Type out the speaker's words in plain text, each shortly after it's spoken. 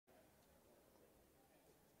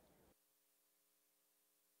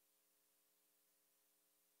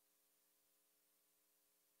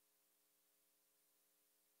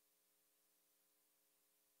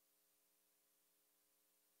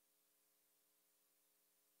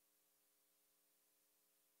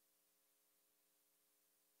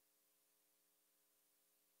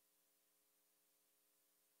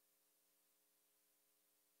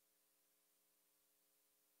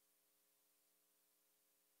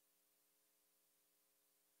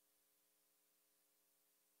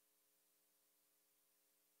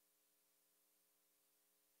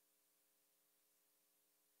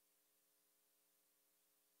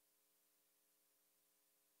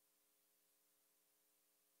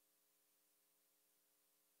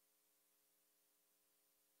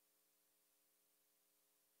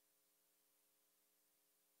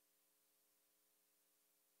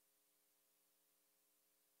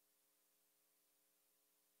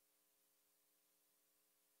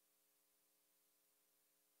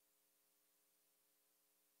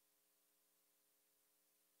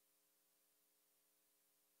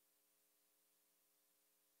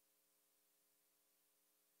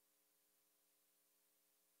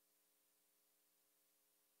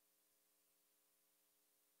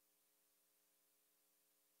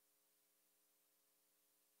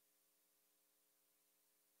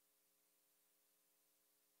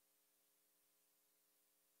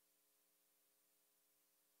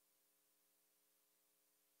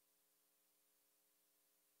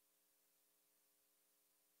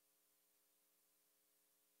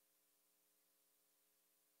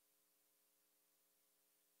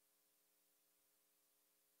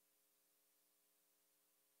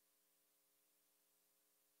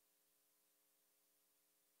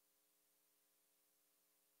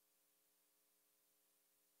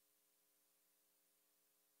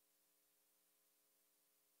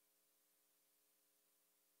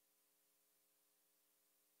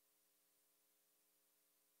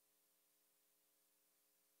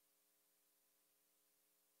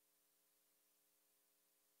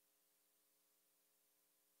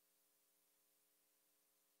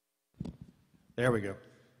There we go.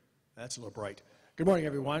 That's a little bright. Good morning,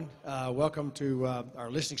 everyone. Welcome to our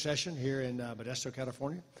listening session here in Modesto,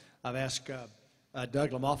 California. I've asked Doug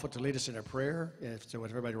LaMalfa to lead us in a prayer. So would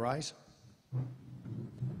everybody rise?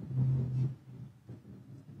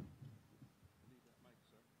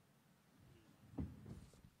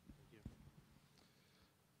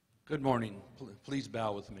 Good morning. Please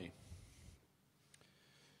bow with me.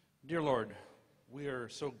 Dear Lord, we are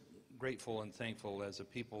so grateful and thankful as a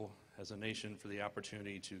people, as a nation, for the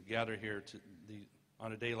opportunity to gather here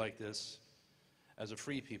on a day like this as a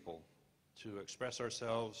free people, to express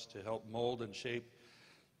ourselves, to help mold and shape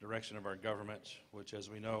the direction of our government, which, as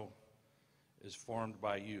we know, is formed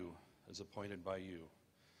by you, is appointed by you.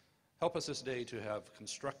 Help us this day to have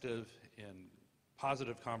constructive and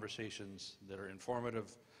positive conversations that are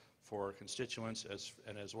informative for our constituents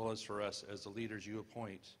and as well as for us as the leaders you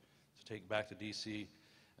appoint to take back to D.C.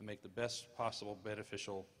 and make the best possible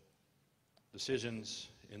beneficial decisions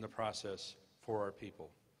in the process for our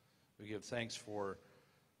people. We give thanks for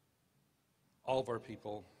all of our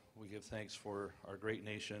people. We give thanks for our great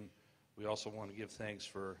nation. We also want to give thanks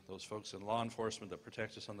for those folks in law enforcement that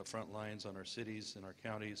protect us on the front lines, on our cities and our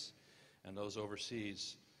counties, and those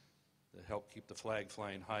overseas that help keep the flag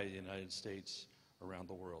flying high in the United States around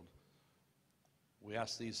the world. We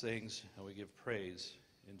ask these things and we give praise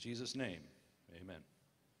in Jesus' name. Amen.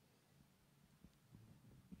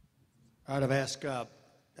 All right, I've asked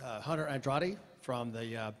Hunter Andrade from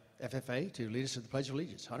the FFA to lead us to the Pledge of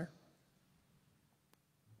Allegiance. Hunter?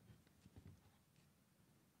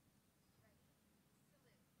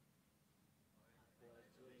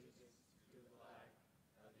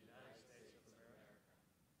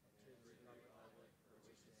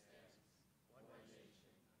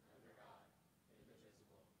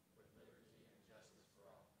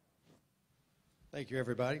 Thank you,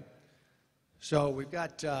 everybody. So we've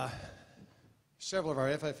got several of our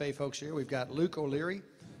FFA folks here. We've got Luke O'Leary,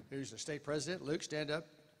 who's the state president. Luke, stand up.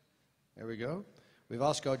 There we go. We've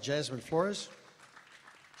also got Jasmine Flores,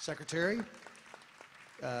 secretary.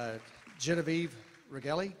 Genevieve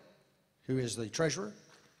Regelli, who is the treasurer.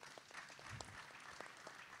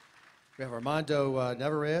 We have Armando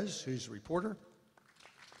Nevarez, who's the reporter.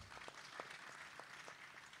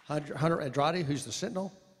 Hunter Andrade, who's the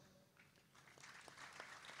sentinel.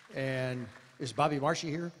 And is Bobby Marshy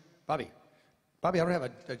here? Bobby, I don't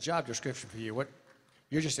have a job description for you.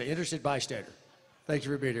 You're just an interested bystander. Thank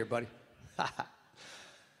you for being here, buddy.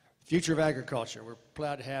 Future of Agriculture. We're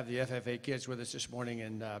proud to have the FFA kids with us this morning,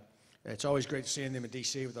 and it's always great seeing them in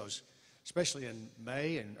D.C. with those, especially in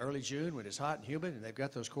May and early June when it's hot and humid, and they've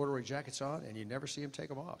got those corduroy jackets on, and you never see them take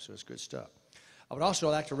them off, so it's good stuff. I would also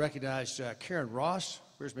like to recognize Karen Ross.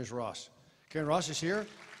 Where's Ms. Ross? Karen Ross is here,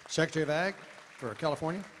 Secretary of Ag for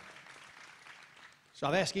California. So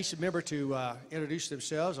I've asked each member to introduce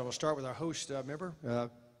themselves. I will start with our host member,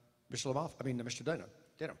 Mr.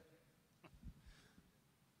 Denham.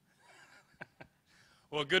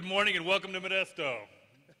 Well, good morning and welcome to Modesto.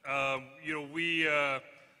 We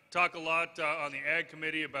talk a lot on the Ag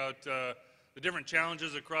Committee about the different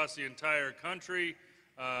challenges across the entire country,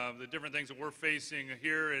 the different things that we're facing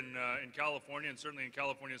here in California and certainly in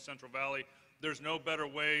California's Central Valley. There's no better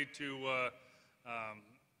way to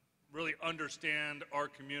really understand our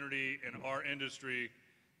community and our industry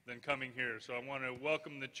than coming here. So I want to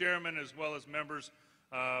welcome the chairman as well as members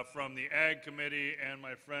from the Ag Committee and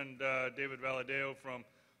my friend David Valadeo from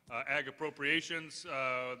Ag Appropriations.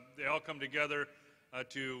 They all come together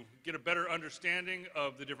to get a better understanding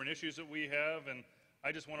of the different issues that we have, and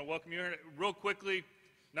I just want to welcome you here. Real quickly,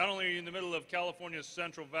 not only are you in the middle of California's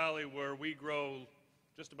Central Valley where we grow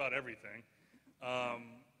just about everything,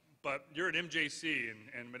 but you're at MJC,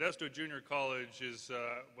 and Modesto Junior College is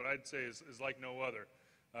what I'd say is like no other.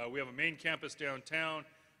 We have a main campus downtown,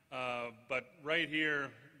 but right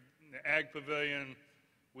here in the Ag Pavilion,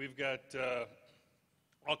 we've got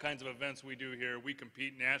all kinds of events we do here. We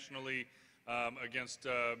compete nationally against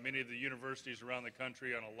many of the universities around the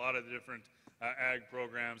country on a lot of the different ag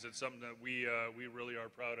programs. It's something that we really are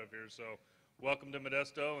proud of here. So welcome to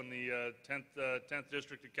Modesto and the 10th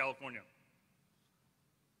District of California.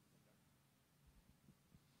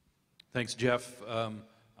 Thanks, Jeff.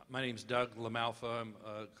 My name's Doug LaMalfa. I'm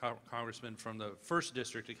a congressman from the 1st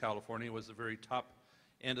District of California. It was the very top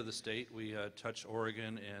end of the state. We touch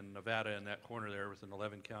Oregon and Nevada in that corner there with an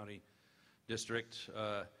 11-county district.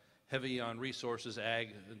 Heavy on resources,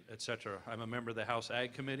 ag, et cetera. I'm a member of the House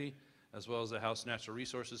Ag Committee, as well as the House Natural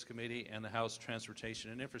Resources Committee and the House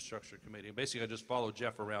Transportation and Infrastructure Committee. Basically, I just follow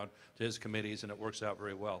Jeff around to his committees, and it works out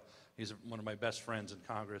very well. He's one of my best friends in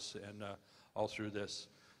Congress and all through this.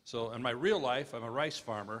 So in my real life, I'm a rice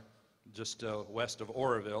farmer, just west of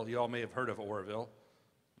Oroville. You all may have heard of Oroville.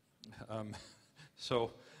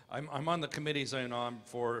 So I'm on the committees I'm on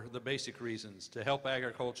for the basic reasons: to help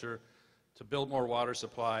agriculture, to build more water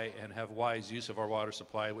supply and have wise use of our water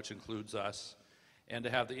supply, which includes us, and to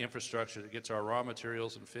have the infrastructure that gets our raw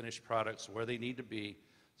materials and finished products where they need to be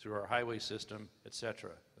through our highway system, et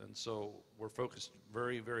cetera. And so we're focused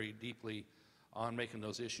very, very deeply on making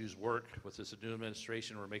those issues work. With this new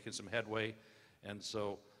administration, we're making some headway. And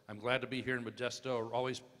so I'm glad to be here in Modesto. We're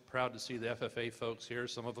always proud to see the FFA folks here.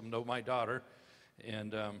 Some of them know my daughter.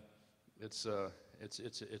 And it's a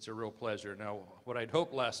real pleasure. Now, what I'd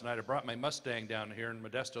hoped last night, I brought my Mustang down here, and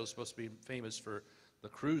Modesto is supposed to be famous for the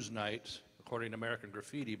cruise night, according to American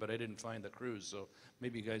Graffiti, but I didn't find the cruise, so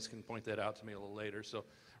maybe you guys can point that out to me a little later. So,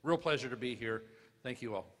 real pleasure to be here. Thank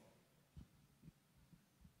you all.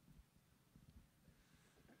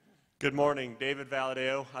 Good morning. David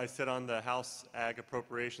Valadeo. I sit on the House Ag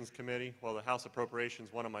Appropriations Committee. Well, the House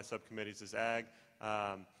Appropriations, one of my subcommittees is Ag.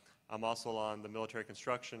 I'm also on the Military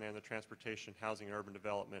Construction and the Transportation, Housing, and Urban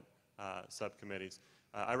Development subcommittees.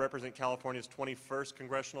 I represent California's 21st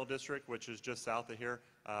Congressional District, which is just south of here,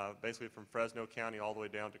 basically from Fresno County all the way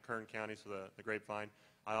down to Kern County, so the Grapevine.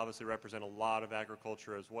 I obviously represent a lot of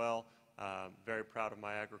agriculture as well. Very proud of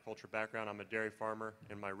my agriculture background. I'm a dairy farmer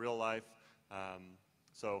in my real life.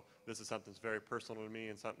 So this is something that's very personal to me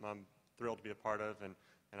and something I'm thrilled to be a part of. And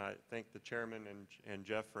I thank the chairman and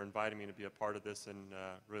Jeff for inviting me to be a part of this, and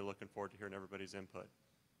really looking forward to hearing everybody's input.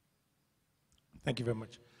 Thank you very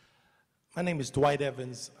much. My name is Dwight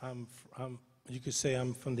Evans. You could say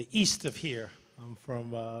I'm from the east of here. I'm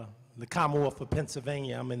from the Commonwealth of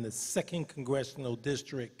Pennsylvania. I'm in the 2nd Congressional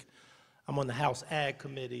District. I'm on the House Ag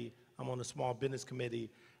Committee. I'm on the Small Business Committee.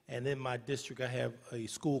 And in my district, I have a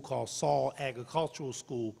school called Saul Agricultural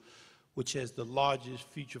School, which is the largest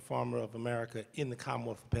future farmer of America in the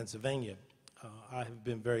Commonwealth of Pennsylvania. I have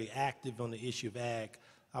been very active on the issue of ag.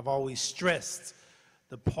 I've always stressed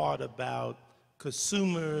the part about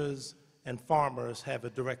consumers and farmers have a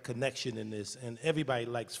direct connection in this, and everybody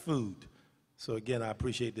likes food. So again, I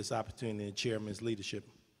appreciate this opportunity and the chairman's leadership.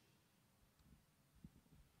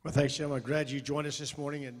 Well, thanks, gentlemen. I'm glad you joined us this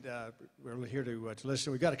morning, and we're here to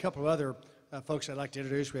listen. We've got a couple of other folks I'd like to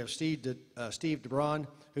introduce. We have Steve DeBron,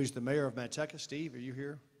 who's the mayor of Manteca. Steve, are you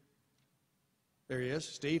here? There he is.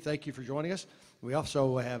 Steve, thank you for joining us. We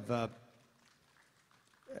also have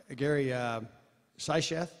Gary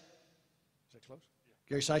Seicheth. Is that close? Yeah.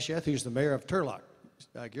 Gary Seicheth, who's the mayor of Turlock.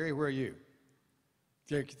 Gary, where are you?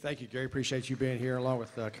 Gary, thank you, Gary. Appreciate you being here along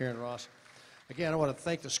with Karen Ross. Again, I want to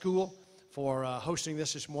thank the school for hosting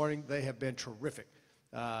this morning. They have been terrific.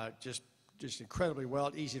 Just incredibly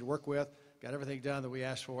well, easy to work with. Got everything done that we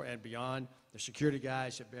asked for and beyond. The security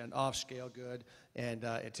guys have been off-scale good and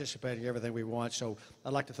anticipating everything we want. So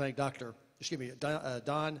I'd like to thank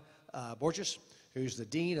Don Borges, who's the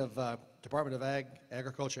Dean of Department of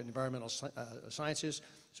Agriculture and Environmental Sciences.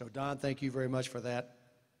 So Don, thank you very much for that.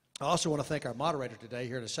 I also want to thank our moderator today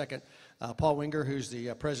here in a second, Paul Winger, who's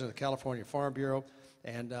the president of the California Farm Bureau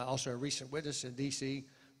and also a recent witness in D.C.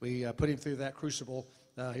 We put him through that crucible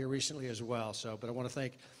here recently as well. So, but I want to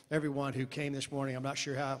thank everyone who came this morning. I'm not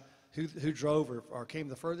sure who drove or came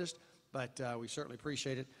the furthest, but we certainly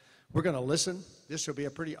appreciate it. We're going to listen. This will be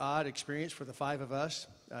a pretty odd experience for the 5 of us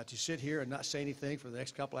to sit here and not say anything for the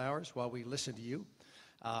next couple hours while we listen to you.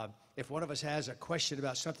 If one of us has a question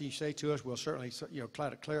about something you say to us, we'll certainly try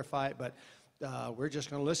to clarify it, but we're just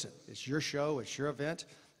going to listen. It's your show. It's your event,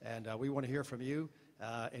 and we want to hear from you.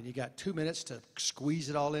 And you got 2 minutes to squeeze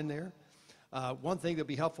it all in there. One thing that'll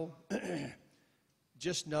be helpful,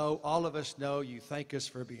 just know, all of us know you thank us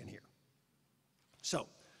for being here. So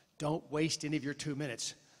don't waste any of your 2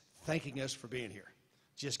 minutes thanking us for being here.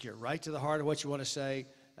 Just get right to the heart of what you want to say.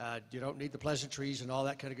 You don't need the pleasantries and all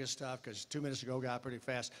that kind of good stuff, because 2 minutes ago got pretty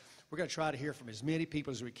fast. We're going to try to hear from as many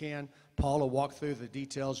people as we can. Paul will walk through the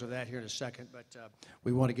details of that here in a second, but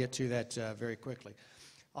we want to get to that very quickly.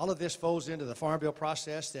 All of this folds into the Farm Bill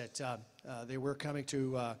process that we're coming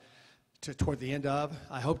to toward the end of.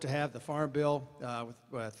 I hope to have the Farm Bill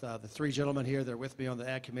with the 3 gentlemen here that are with me on the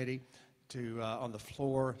Ag Committee on the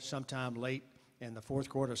floor sometime late in the 4th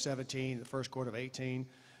quarter of 17, the 1st quarter of 18.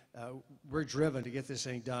 We're driven to get this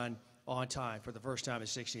thing done on time for the first time in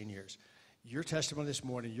 16 years. Your testimony this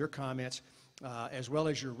morning, your comments, as well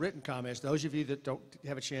as your written comments, those of you that don't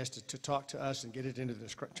have a chance to talk to us and get it into the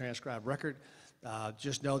transcribed record,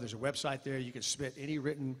 just know there's a website there. You can submit any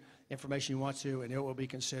written information you want to, and it will be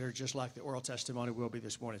considered just like the oral testimony will be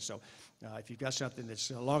this morning. So if you've got something that's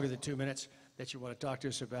longer than 2 minutes that you want to talk to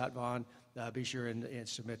us about, Vaughn, be sure and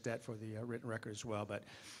submit that for the written record as well. But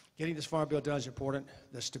Getting this farm bill done is important.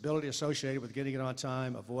 The stability associated with getting it on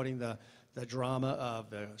time, avoiding the drama of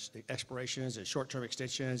the expirations and short-term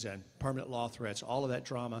extensions and permanent law threats, all of that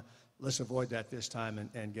drama, let's avoid that this time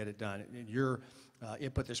and get it done. And your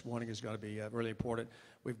input this morning is going to be really important.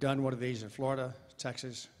 We've done one of these in Florida,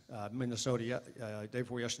 Texas, Minnesota day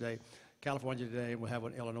before yesterday, California today, and we'll have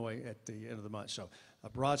one in Illinois at the end of the month. So a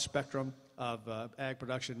broad spectrum of ag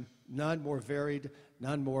production, none more varied,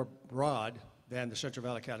 none more broad than the Central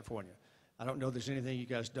Valley, California. I don't know if there's anything you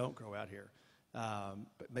guys don't grow out here,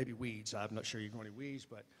 but maybe weeds. I'm not sure you grow any weeds,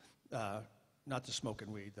 but not the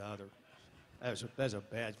smoking weed, the other. That's a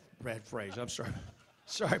bad phrase. I'm sorry.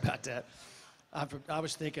 Sorry about that. I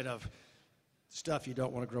was thinking of stuff you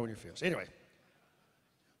don't want to grow in your fields. Anyway,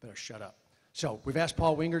 better shut up. So we've asked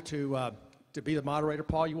Paul Winger to be the moderator.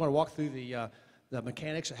 Paul, you want to walk through the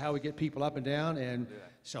mechanics of how we get people up and down? And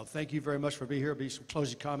so thank you very much for being here. There'll be some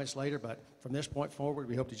closing comments later, but from this point forward,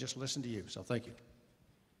 we hope to just listen to you. So thank you.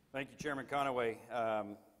 Thank you, Chairman Conaway.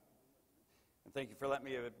 And thank you for letting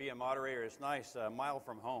me be a moderator. It's nice, a mile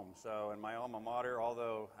from home. So in my alma mater,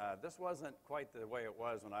 although this wasn't quite the way it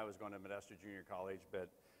was when I was going to Modesto Junior College, but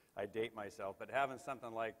I date myself. But having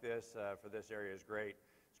something like this for this area is great.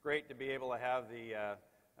 It's great to be able to have the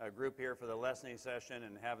group here for the lessoning session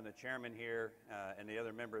and having the chairman here and the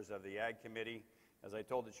other members of the Ag Committee. As I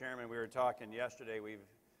told the chairman, we were talking yesterday,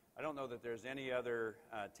 I don't know that there's any other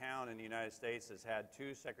town in the United States that's had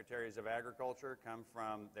 2 secretaries of agriculture come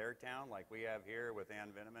from their town, like we have here with Ann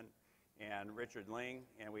Veneman and Richard Ling,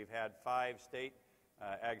 and we've had 5 state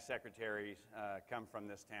ag secretaries come from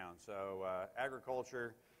this town. So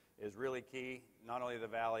agriculture is really key, not only the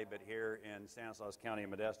valley, but here in Stanislaus County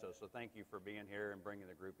and Modesto. So thank you for being here and bringing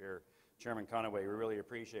the group here. Chairman Conaway, we really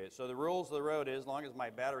appreciate it. So the rules of the road is, as long as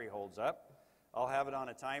my battery holds up, I'll have it on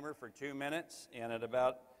a timer for 2 minutes, and at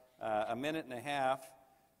about a minute and a half,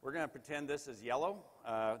 we're going to pretend this is yellow.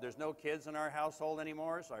 There's no kids in our household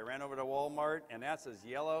anymore, so I ran over to Walmart, and that's as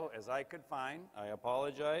yellow as I could find. I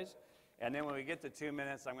apologize. And then when we get to 2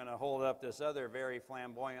 minutes, I'm going to hold up this other very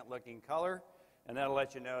flamboyant-looking color, and that'll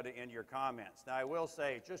let you know to end your comments. Now, I will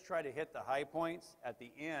say, just try to hit the high points. At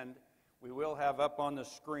the end, we will have up on the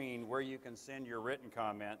screen where you can send your written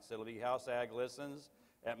comments. It'll be House Ag Listens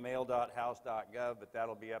at mail.house.gov, but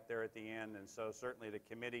that'll be up there at the end, and so certainly the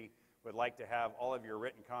committee would like to have all of your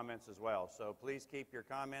written comments as well. So please keep your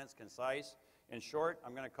comments concise and short.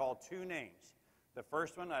 I'm going to call 2 names. The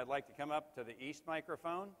first one, I'd like to come up to the east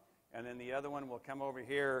microphone, and then the other one will come over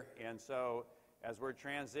here. And so as we're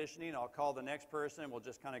transitioning, I'll call the next person, and we'll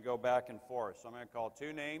just kind of go back and forth. So I'm going to call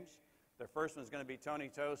 2 names. The first one is going to be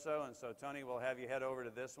Tony Toso, and so Tony, will have you head over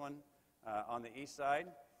to this one on the east side.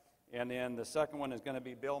 And then the second one is going to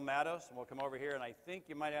be Bill Matos, and we'll come over here, and I think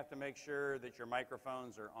you might have to make sure that your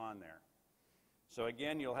microphones are on there. So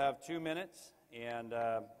again, you'll have 2 minutes, and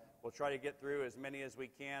we'll try to get through as many as we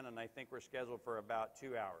can, and I think we're scheduled for about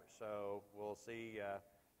 2 hours. So we'll see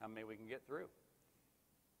how many we can get through.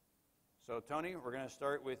 So Tony, we're going to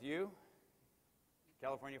start with you,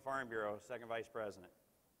 California Farm Bureau, Second Vice President.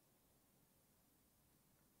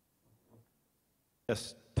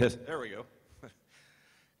 Yes, there we go.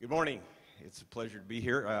 Good morning. It's a pleasure to be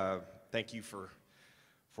here. Thank you for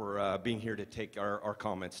being here to take our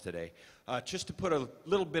comments today. Just to put a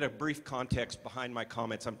little bit of brief context behind my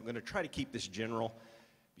comments, I'm going to try to keep this general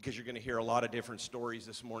because you're going to hear a lot of different stories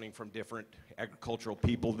this morning from different agricultural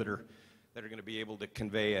people that are going to be able to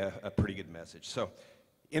convey a pretty good message. So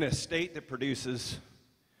in a state that produces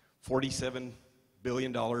 $47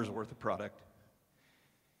 billion worth of product,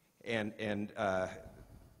 and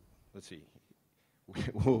let's see,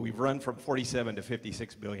 we've run from 47 to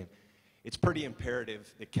 56 billion. It's pretty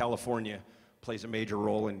imperative that California plays a major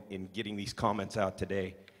role in getting these comments out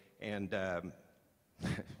today. And,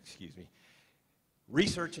 excuse me,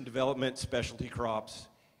 research and development, specialty crops,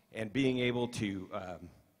 and being able to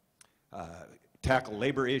tackle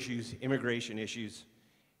labor issues, immigration issues,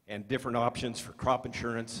 and different options for crop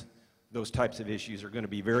insurance, those types of issues are going to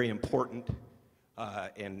be very important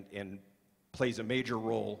and plays a major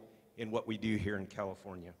role in what we do here in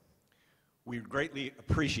California. We greatly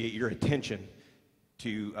appreciate your attention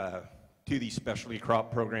to these specialty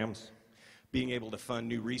crop programs, being able to fund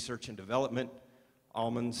new research and development,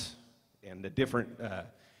 almonds, and the different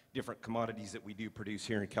commodities that we do produce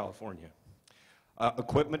here in California.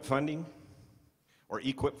 Equipment funding, or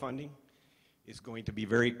EQIP funding, is going to be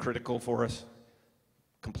very critical for us.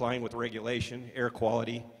 Complying with regulation, air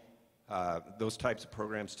quality, those types of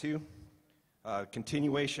programs too.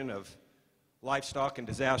 Continuation of livestock and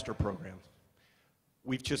disaster programs.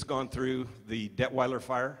 We've just gone through the Detweiler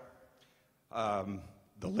fire,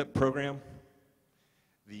 the LIP program,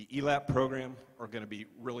 the ELAP program are going to be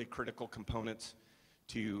really critical components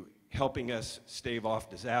to helping us stave off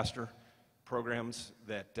disaster, programs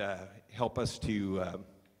that help us to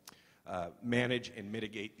manage and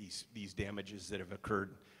mitigate these damages that have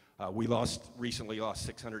occurred. We recently lost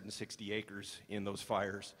 660 acres in those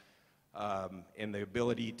fires, and the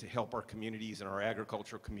ability to help our communities and our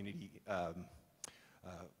agricultural community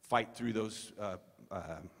fight through those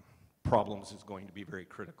problems is going to be very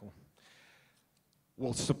critical.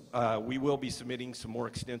 We will be submitting some more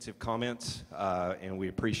extensive comments, and we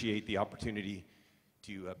appreciate the opportunity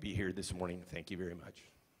to be here this morning. Thank you very much.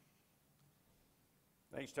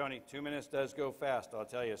 Thanks, Tony. 2 minutes does go fast, I'll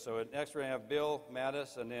tell you. So next we're going to have Bill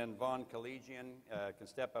Mattis, and then Vaughn Collegian can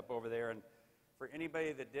step up over there. And for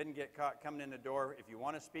anybody that didn't get caught coming in the door, if you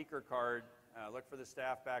want a speaker card, look for the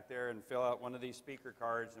staff back there and fill out one of these speaker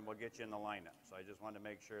cards, and we'll get you in the lineup. So I just wanted to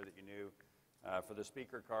make sure that you knew for the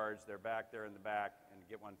speaker cards, they're back there in the back, and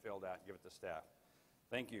get one filled out and give it to staff.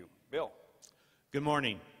 Thank you. Bill. Good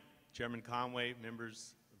morning, Chairman Conway,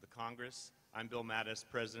 members of the Congress. I'm Bill Mattis,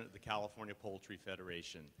 President of the California Poultry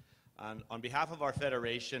Federation. On behalf of our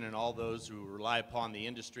federation and all those who rely upon the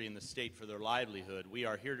industry and the state for their livelihood, we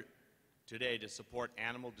are here today to support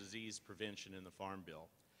animal disease prevention in the Farm Bill.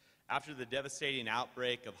 After the devastating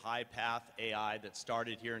outbreak of high-path AI that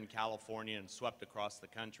started here in California and swept across the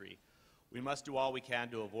country, we must do all we can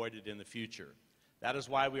to avoid it in the future. That is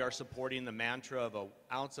why we are supporting the mantra of an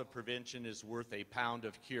ounce of prevention is worth a pound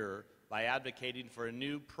of cure by advocating for a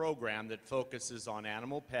new program that focuses on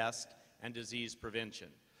animal pest and disease prevention.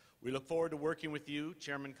 We look forward to working with you,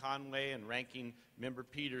 Chairman Conway and Ranking Member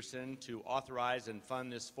Peterson, to authorize and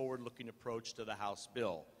fund this forward-looking approach to the House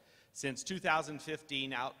bill. Since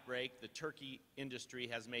 2015 outbreak, the turkey industry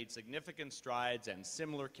has made significant strides, and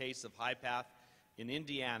similar case of high-path in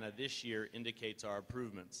Indiana this year indicates our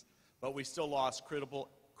improvements. But we still lost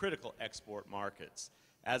critical export markets.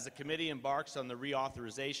 As the committee embarks on the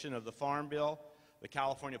reauthorization of the Farm Bill, the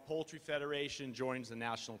California Poultry Federation joins the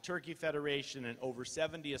National Turkey Federation and over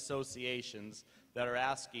 70 associations that are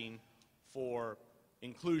asking for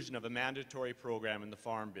inclusion of a mandatory program in the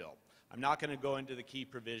Farm Bill. I'm not going to go into the key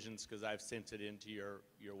provisions because I've sent it into your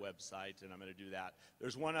website, and I'm going to do that.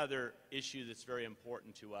 There's one other issue that's very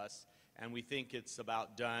important to us, and we think it's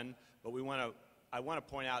about done, but I want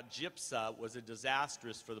to point out GIPSA was a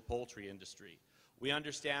disastrous for the poultry industry. We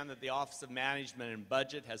understand that the Office of Management and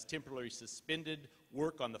Budget has temporarily suspended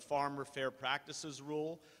work on the Farmer Fair Practices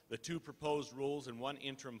Rule, the 2 proposed rules, and 1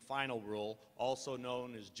 interim final rule, also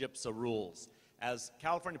known as GIPSA rules. As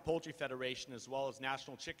California Poultry Federation, as well as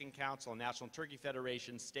National Chicken Council and National Turkey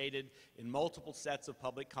Federation stated in multiple sets of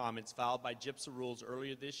public comments filed by GIPSA rules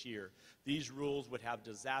earlier this year, these rules would have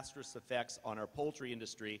disastrous effects on our poultry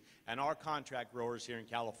industry, and our contract growers here in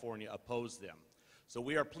California oppose them. So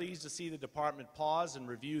we are pleased to see the department pause and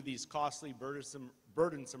review these costly,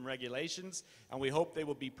 burdensome regulations, and we hope they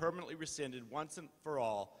will be permanently rescinded once and for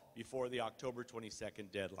all before the October 22nd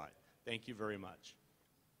deadline. Thank you very much.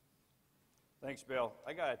 Thanks, Bill.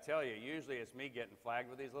 I got to tell you, usually it's me getting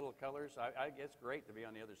flagged with these little colors. It's great to be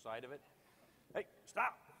on the other side of it. Hey,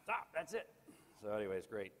 stop, that's it. So anyway, it's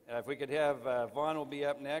great. If we could have Vaughn will be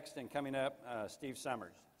up next, and coming up, Stephen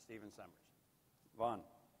Summers. Vaughn.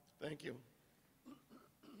 Thank you.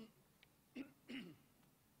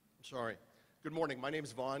 Sorry. Good morning. My name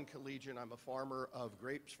is Vaughn Collegian. I'm a farmer of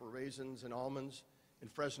grapes for raisins and almonds in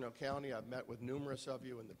Fresno County. I've met with numerous of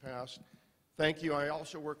you in the past. Thank you. I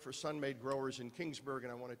also work for Sun-Made Growers in Kingsburg,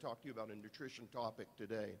 and I want to talk to you about a nutrition topic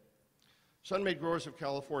today. Sun-Made Growers of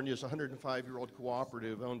California is a 105-year-old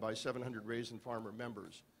cooperative owned by 700 raisin farmer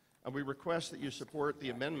members. And we request that you support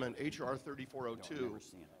the amendment H.R. 3402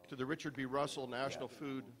 to the Richard B. Russell National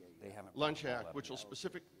Food Lunch Act, which will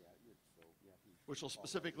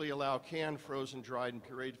specifically allow canned, frozen, dried, and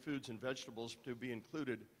pureed foods and vegetables to be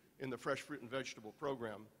included in the fresh fruit and vegetable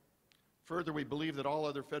program. Further, we believe that all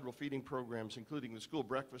other federal feeding programs, including the school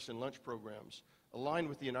breakfast and lunch programs, align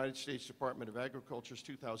with the United States Department of Agriculture's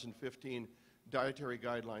 2015 Dietary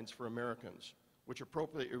Guidelines for Americans, which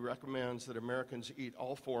appropriately recommends that Americans eat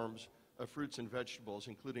all forms of fruits and vegetables,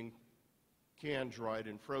 including canned, dried,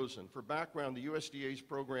 and frozen. For background, the USDA's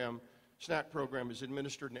SNAP program is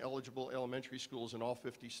administered in eligible elementary schools in all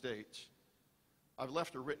 50 states. I've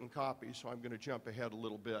left a written copy, so I'm going to jump ahead a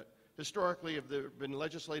little bit. Historically, there have been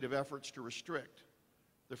legislative efforts to restrict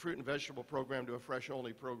the fruit and vegetable program to a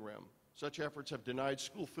fresh-only program. Such efforts have denied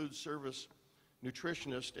school food service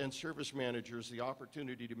nutritionists and service managers the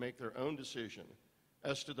opportunity to make their own decision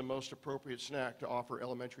as to the most appropriate snack to offer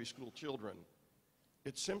elementary school children.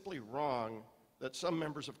 It's simply wrong that some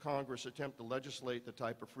members of Congress attempt to legislate the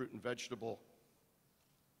type of fruit and vegetable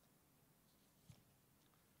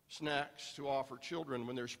snacks to offer children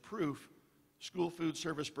when there's proof school food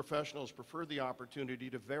service professionals prefer the opportunity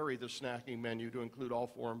to vary the snacking menu to include all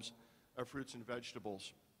forms of fruits and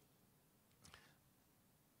vegetables.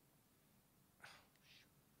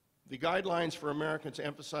 The guidelines for Americans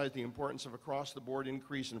emphasize the importance of across-the-board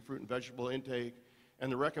increase in fruit and vegetable intake,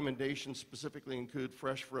 and the recommendations specifically include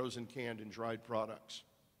fresh, frozen, canned, and dried products.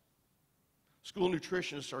 School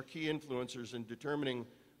nutritionists are key influencers in determining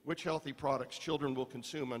which healthy products children will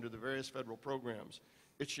consume under the various federal programs.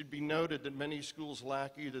 It should be noted that many schools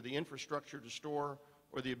lack either the infrastructure to store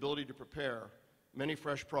or the ability to prepare many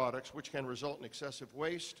fresh products, which can result in excessive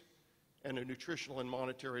waste and a nutritional and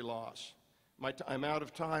monetary loss. I'm out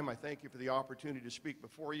of time. I thank you for the opportunity to speak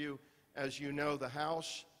before you. As you know, the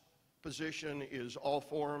House position is all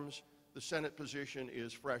forms. The Senate position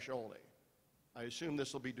is fresh only. I assume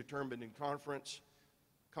this will be determined in conference.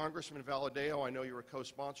 Congressman Valadao, I know you're a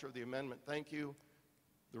co-sponsor of the amendment. Thank you.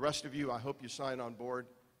 The rest of you, I hope you sign on board,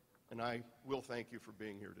 and I will thank you for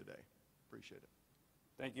being here today. Appreciate it.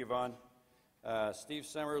 Thank you, Vaughn. Steve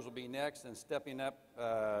Summers will be next, and stepping up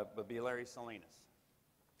will be Larry Salinas.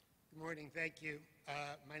 Good morning. Thank you.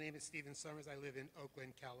 My name is Stephen Summers. I live in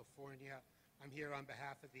Oakland, California. I'm here on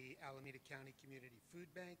behalf of the Alameda County Community Food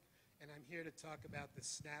Bank, and I'm here to talk about the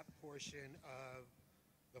SNAP portion of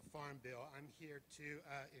the Farm Bill. I'm here to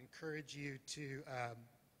encourage you to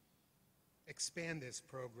expand this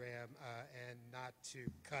program and not to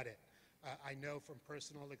cut it. I know from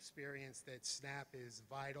personal experience that SNAP is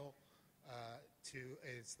vital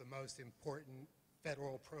it's the most important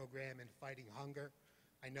federal program in fighting hunger.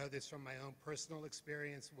 I know this from my own personal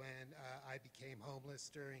experience when I became homeless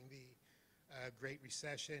during the Great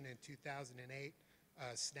Recession in 2008.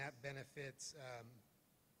 SNAP benefits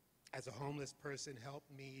as a homeless person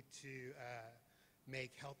helped me to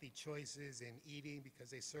make healthy choices in eating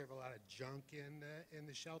because they serve a lot of junk in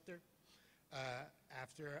the shelter.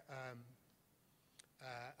 After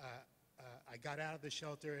I got out of the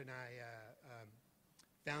shelter and I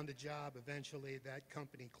found a job. Eventually, that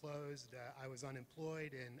company closed. I was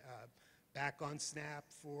unemployed and back on SNAP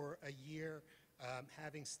for a year.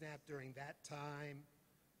 Having SNAP during that time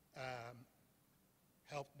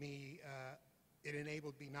helped me. It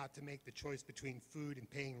enabled me not to make the choice between food and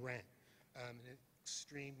paying rent. An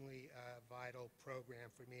extremely vital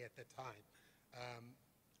program for me at the time.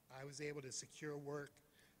 I was able to secure work,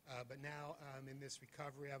 but now in this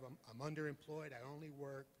recovery, I'm underemployed. I only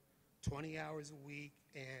work 20 hours a week,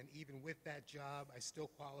 and even with that job, I still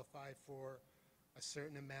qualify for a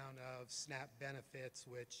certain amount of SNAP benefits,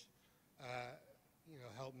 which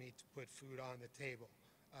help me to put food on the table.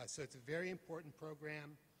 So it's a very important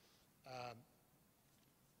program.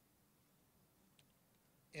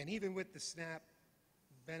 And even with the SNAP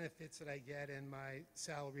benefits that I get and my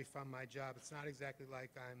salary from my job, it's not exactly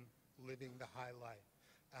like I'm living the high life.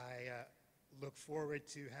 I look forward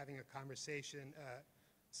to having a conversation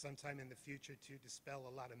sometime in the future to dispel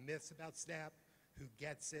a lot of myths about SNAP, who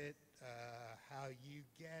gets it, how you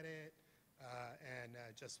get it, and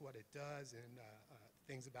just what it does, and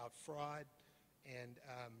things about fraud. And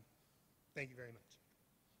thank you very much.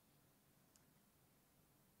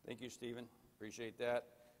 Thank you, Stephen. Appreciate that.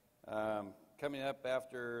 Coming up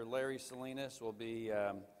after Larry Salinas will be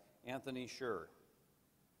Anthony Schur.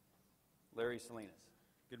 Larry Salinas.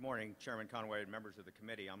 Good morning, Chairman Conway and members of the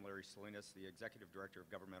committee. I'm Larry Salinas, the Executive Director of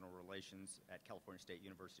Governmental Relations at California State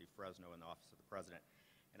University, Fresno, in the Office of the President.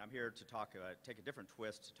 And I'm here to take a different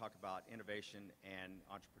twist to talk about innovation and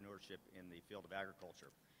entrepreneurship in the field of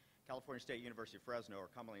agriculture. California State University, Fresno, or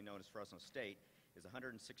commonly known as Fresno State, is a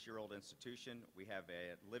 106-year-old institution. We have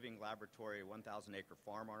a living laboratory, a 1,000-acre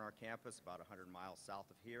farm on our campus, about 100 miles south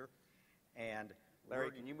of here. And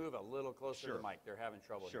Larry, can you move a little closer to the mic? They're having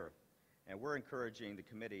trouble here. Sure. And we're encouraging the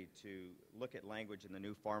committee to look at language in the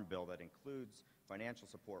new Farm Bill that includes financial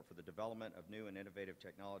support for the development of new and innovative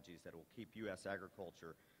technologies that will keep U.S.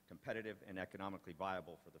 agriculture competitive and economically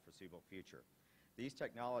viable for the foreseeable future. These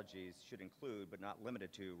technologies should include, but not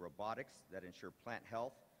limited to, robotics that ensure plant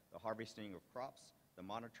health, the harvesting of crops, the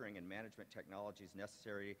monitoring and management technologies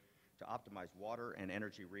necessary to optimize water and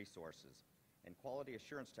energy resources, and quality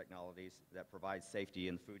assurance technologies that provide safety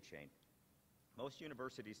in the food chain. Most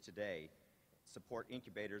universities today support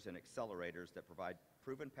incubators and accelerators that provide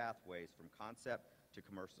proven pathways from concept to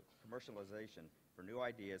commercialization for new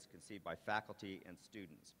ideas conceived by faculty and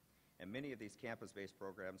students. And many of these campus-based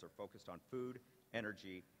programs are focused on food,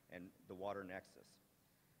 energy, and the water nexus.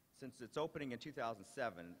 Since its opening in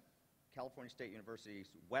 2007, California State University's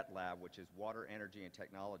WET Lab, which is Water, Energy, and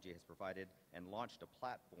Technology, has provided and launched a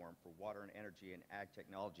platform for water and energy and ag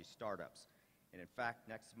technology startups. And in fact,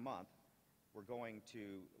 next month, we're going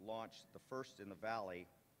to launch the first in the Valley,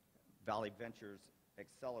 Valley Ventures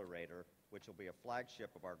Accelerator, which will be a flagship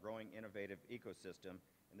of our growing innovative ecosystem,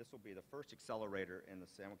 and this will be the first accelerator in the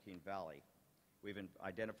San Joaquin Valley. We've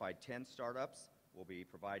identified 10 startups. We'll be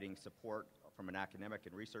providing support from an academic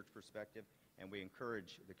and research perspective, and we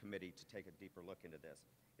encourage the committee to take a deeper look into this.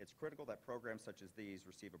 It's critical that programs such as these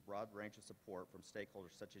receive a broad range of support from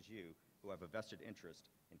stakeholders such as you who have a vested interest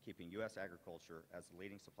in keeping U.S. agriculture as the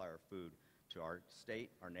leading supplier of food to our state,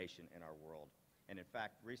 our nation, and our world. And in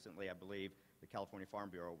fact, recently, I believe the California Farm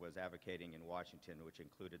Bureau was advocating in Washington, which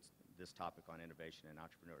included this topic on innovation and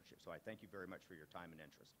entrepreneurship. So I thank you very much for your time and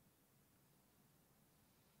interest.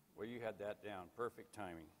 Well, you had that down. Perfect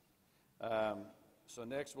timing. So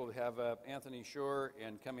next we'll have Anthony Shore,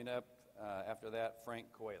 and coming up after that, Frank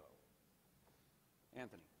Coelho.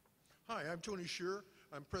 Anthony. Hi, I'm Tony Shearer.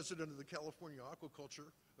 I'm president of the California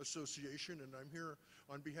Aquaculture Association, and I'm here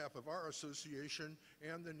on behalf of our association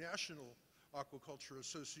and the National Aquaculture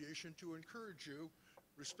Association to encourage you,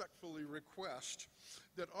 respectfully request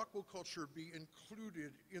that aquaculture be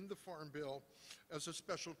included in the Farm Bill as a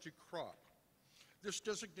specialty crop. This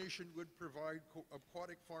designation would provide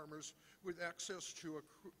aquatic farmers with access to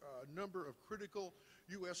a number of critical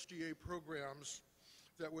USDA programs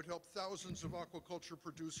that would help thousands of aquaculture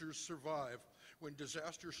producers survive when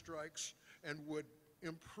disaster strikes and would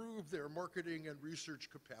improve their marketing and research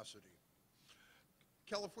capacity.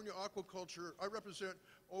 California aquaculture, I represent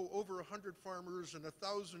over 100 farmers and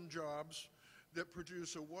 1,000 jobs that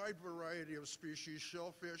produce a wide variety of species,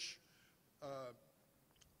 shellfish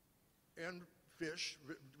and fish,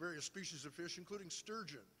 various species of fish, including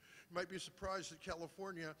sturgeon. You might be surprised that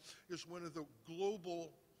California is one of the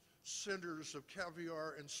global centers of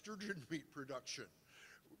caviar and sturgeon meat production,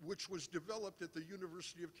 which was developed at the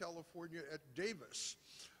University of California at Davis.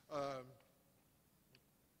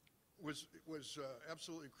 Was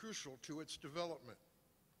absolutely crucial to its development.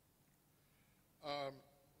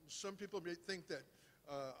 Some people may think that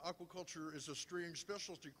aquaculture is a strange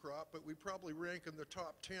specialty crop, but we probably rank in the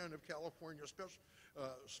top 10 of California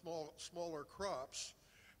smaller crops,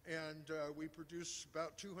 and we produce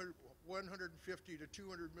about $150 to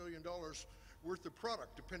 $200 million worth of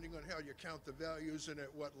product, depending on how you count the values and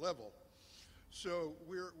at what level. So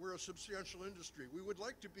we're a substantial industry. We would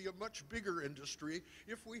like to be a much bigger industry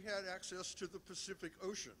if we had access to the Pacific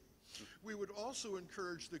Ocean. We would also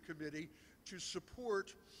encourage the committee to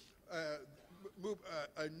support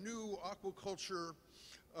a new aquaculture,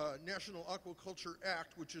 National Aquaculture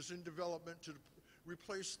Act, which is in development to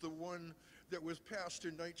replace the one that was passed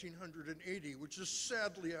in 1980, which is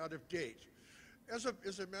sadly out of date. As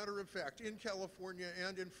a matter of fact, in California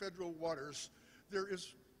and in federal waters, there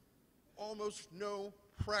is almost no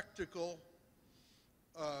practical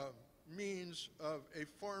means of a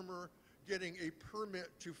farmer getting a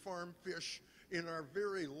permit to farm fish in our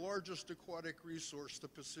very largest aquatic resource, the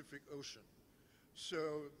Pacific Ocean.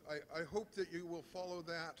 So I hope that you will follow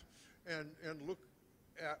that and look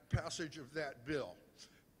at passage of that bill.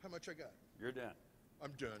 How much I got? You're done.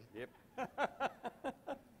 I'm done. Yep.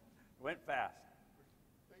 Went fast.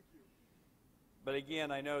 Thank you. But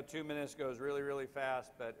again, I know 2 minutes goes really, really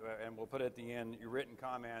fast, but and we'll put at the end your written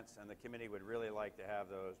comments, and the committee would really like to have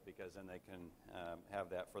those because then they can have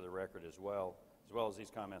that for the record as well as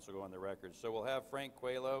these comments will go on the record. So we'll have Frank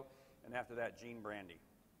Coelho, and after that, Gene Brandy.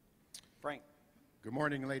 Frank. Good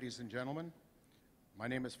morning, ladies and gentlemen. My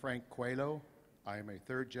name is Frank Coelho. I am a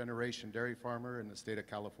third-generation dairy farmer in the state of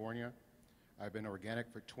California. I've been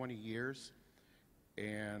organic for 20 years,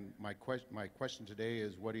 and my question today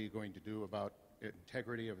is, what are you going to do about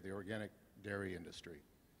integrity of the organic dairy industry?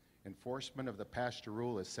 Enforcement of the pasture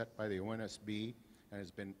rule is set by the ONSB and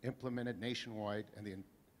has been implemented nationwide, and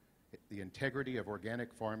the integrity of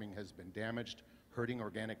organic farming has been damaged, hurting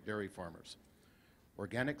organic dairy farmers.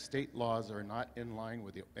 Organic state laws are not in line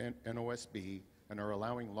with the NOSB and are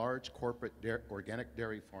allowing large corporate organic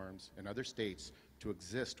dairy farms in other states to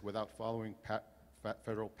exist without following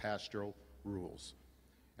federal pastoral rules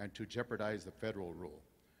and to jeopardize the federal rule.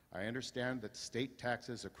 I understand that state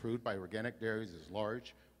taxes accrued by organic dairies is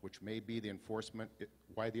large, which may be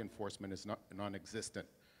why the enforcement is non-existent.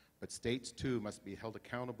 But states too must be held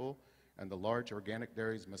accountable, and the large organic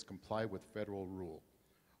dairies must comply with federal rule.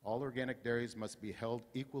 All organic dairies must be held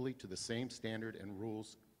equally to the same standard and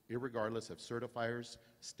rules, irregardless of certifiers,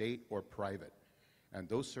 state or private. And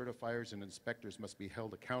those certifiers and inspectors must be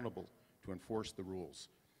held accountable to enforce the rules.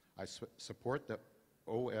 I support the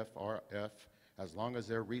OFRF as long as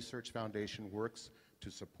their research foundation works to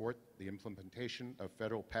support the implementation of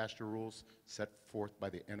federal pasture rules set forth by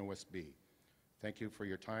the NOSB. Thank you for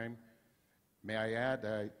your time, May I add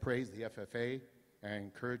that I praise the FFA and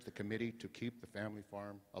encourage the committee to keep the family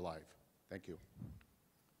farm alive. Thank you.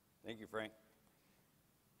 Thank you, Frank.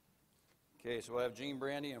 Okay, so we'll have Gene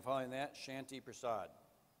Brandy, and following that, Shanti Prasad.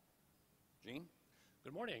 Gene?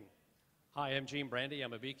 Good morning. Hi, I'm Gene Brandy.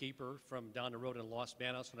 I'm a beekeeper from down the road in Los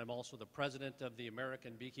Banos, and I'm also the president of the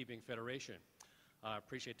American Beekeeping Federation. I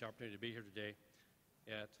appreciate the opportunity to be here today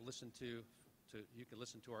to listen to you can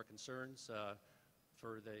listen to our concerns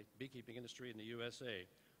for the beekeeping industry in the USA.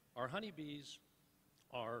 Our honeybees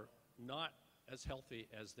are not as healthy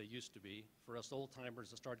as they used to be. For us old-timers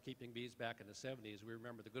that started keeping bees back in the 70s, we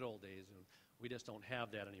remember the good old days, and we just don't have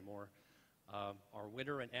that anymore. Our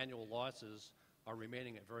winter and annual losses are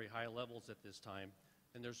remaining at very high levels at this time,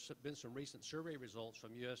 and there's been some recent survey results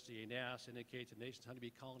from USDA NASS indicate the nation's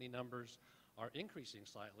honeybee colony numbers are increasing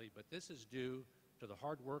slightly, but this is due to the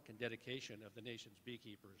hard work and dedication of the nation's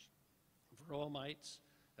beekeepers. Varroa mites,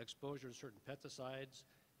 exposure to certain pesticides,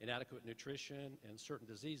 inadequate nutrition, and certain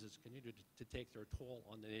diseases continue to take their toll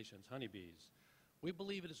on the nation's honeybees. We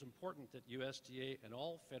believe it is important that USDA and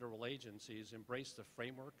all federal agencies embrace the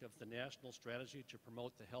framework of the national strategy to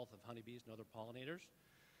promote the health of honeybees and other pollinators.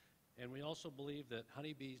 And we also believe that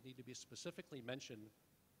honeybees need to be specifically mentioned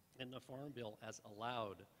in the Farm Bill as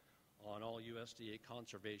allowed on all USDA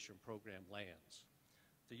conservation program lands.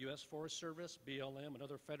 The U.S. Forest Service, BLM, and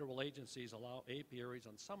other federal agencies allow apiaries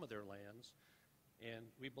on some of their lands, and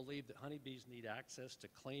we believe that honeybees need access to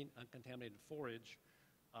clean, uncontaminated forage,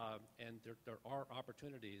 and there are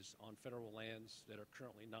opportunities on federal lands that are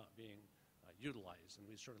currently not being utilized, and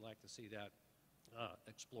we'd certainly like to see that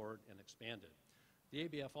explored and expanded. The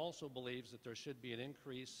ABF also believes that there should be an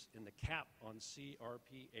increase in the cap on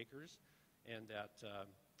CRP acres, and that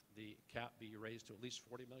the cap be raised to at least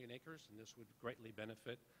 40 million acres, and this would greatly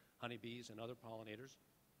benefit honeybees and other pollinators.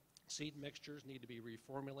 Seed mixtures need to be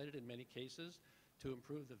reformulated in many cases to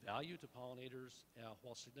improve the value to pollinators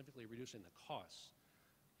while significantly reducing the costs.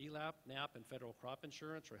 ELAP, NAP, and federal crop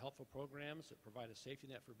insurance are helpful programs that provide a safety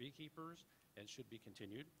net for beekeepers and should be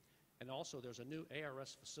continued. And also there's a new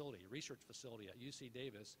ARS facility, research facility at UC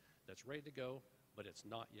Davis that's ready to go, but it's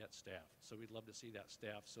not yet staffed. So we'd love to see that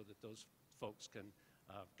staffed so that those folks can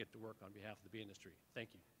get to work on behalf of the bee industry.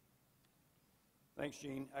 Thank you. Thanks,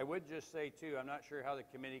 Gene. I would just say, too, I'm not sure how the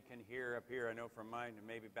committee can hear up here. I know from mine and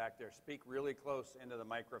maybe back there. Speak really close into the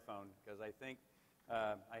microphone, because I think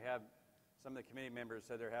I have some of the committee members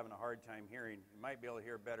said they're having a hard time hearing. You might be able to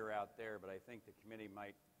hear better out there, but I think the committee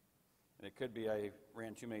might, and it could be I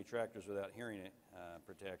ran too many tractors without hearing it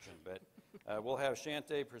protection. But we'll have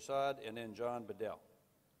Shanti Prasad and then John Bedell.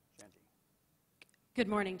 Shanti. Good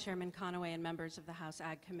morning, Chairman Conaway and members of the House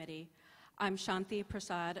Ag Committee. I'm Shanti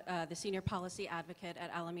Prasad, the Senior Policy Advocate at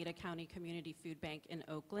Alameda County Community Food Bank in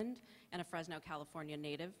Oakland and a Fresno, California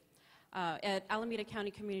native. At Alameda County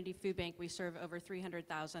Community Food Bank, we serve over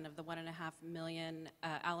 300,000 of the 1.5 million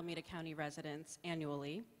Alameda County residents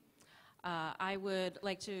annually. I would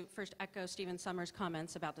like to first echo Stephen Summers'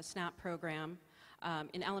 comments about the SNAP program.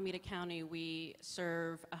 In Alameda County, we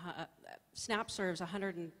serve, SNAP serves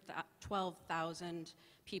 112,000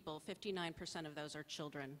 people. 59% of those are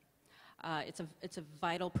children. It's a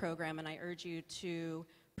vital program, and I urge you to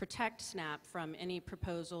protect SNAP from any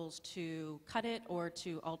proposals to cut it or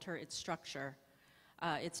to alter its structure.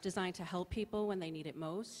 It's designed to help people when they need it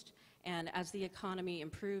most, and as the economy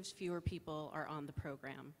improves, fewer people are on the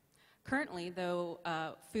program. Currently, though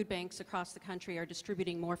food banks across the country are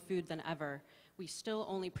distributing more food than ever, we still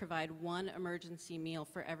only provide one emergency meal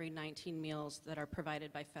for every 19 meals that are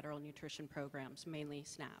provided by federal nutrition programs, mainly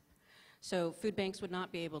SNAP. So food banks would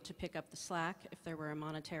not be able to pick up the slack if there were a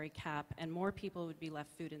monetary cap, and more people would be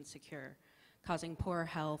left food insecure, causing poor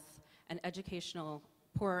health and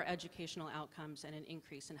poorer educational outcomes and an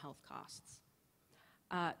increase in health costs.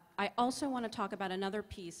 I also want to talk about another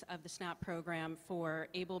piece of the SNAP program for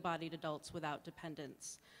able-bodied adults without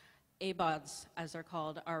dependents. ABODs, as they're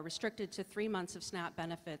called, are restricted to 3 months of SNAP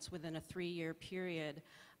benefits within a 3-year period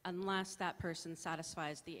unless that person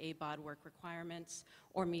satisfies the ABOD work requirements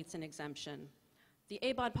or meets an exemption. The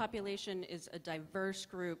ABOD population is a diverse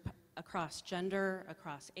group across gender,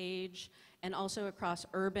 across age, and also across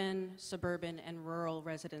urban, suburban, and rural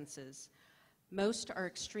residences. Most are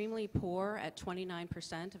extremely poor at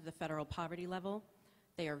 29% of the federal poverty level.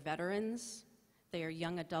 They are veterans. They are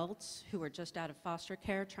young adults who are just out of foster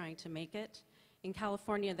care trying to make it. In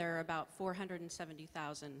California, there are about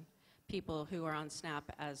 470,000 people who are on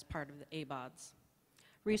SNAP as part of the ABODs.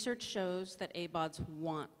 Research shows that ABODs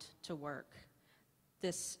want to work.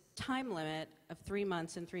 This time limit of 3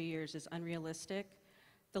 months and 3 years is unrealistic.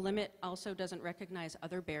 The limit also doesn't recognize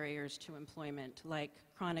other barriers to employment, like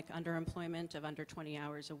chronic underemployment of under 20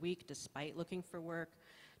 hours a week despite looking for work,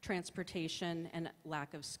 transportation, and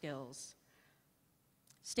lack of skills.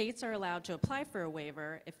 States are allowed to apply for a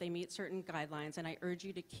waiver if they meet certain guidelines, and I urge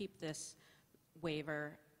you to keep this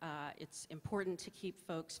waiver. It's important to keep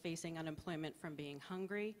folks facing unemployment from being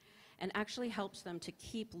hungry and actually helps them to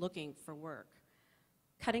keep looking for work.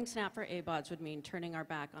 Cutting SNAP for ABODs would mean turning our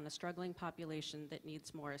back on a struggling population that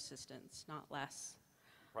needs more assistance, not less.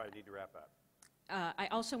 Probably need to wrap up. I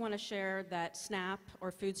also want to share that SNAP,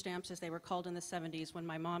 or food stamps as they were called in the 70s when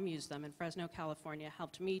my mom used them in Fresno, California,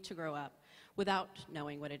 helped me to grow up without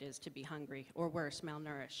knowing what it is to be hungry, or worse,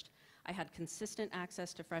 malnourished. I had consistent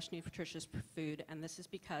access to fresh, nutritious food, and this is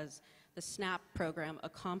because the SNAP program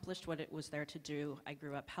accomplished what it was there to do. I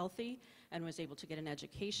grew up healthy and was able to get an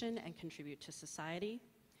education and contribute to society.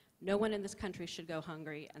 No one in this country should go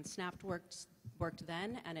hungry, and SNAP worked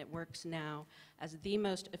then, and it works now as the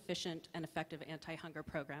most efficient and effective anti-hunger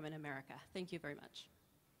program in America. Thank you very much.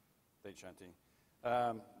 Thanks, Shanti.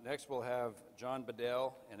 Next, we'll have John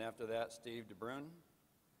Bedell, and after that, Steve DeBrun.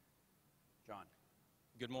 John.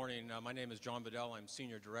 Good morning. My name is John Bedell. I'm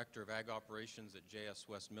Senior Director of Ag Operations at JS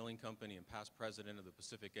West Milling Company and past President of the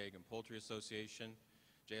Pacific Egg and Poultry Association.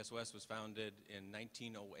 JS West was founded in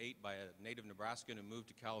 1908 by a native Nebraskan who moved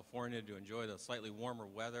to California to enjoy the slightly warmer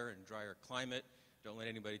weather and drier climate. Don't let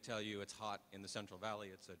anybody tell you it's hot in the Central Valley.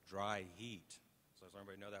 It's a dry heat. So as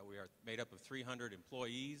everybody know that, we are made up of 300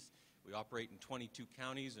 employees. We operate in 22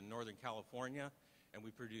 counties in Northern California, and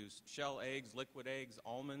we produce shell eggs, liquid eggs,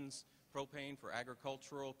 almonds, propane for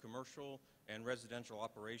agricultural, commercial, and residential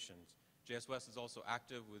operations. JS West is also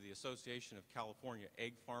active with the Association of California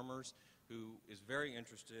Egg Farmers, who is very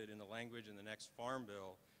interested in the language in the next farm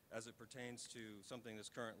bill as it pertains to something that's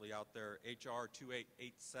currently out there, H.R.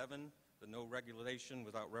 2887, the No Regulation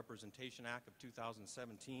Without Representation Act of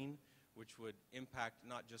 2017, which would impact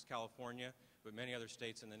not just California, but many other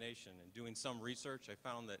states in the nation. And doing some research, I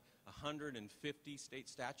found that 150 state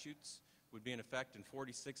statutes would be in effect in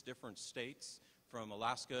 46 different states, from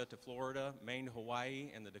Alaska to Florida, Maine to Hawaii,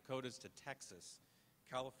 and the Dakotas to Texas.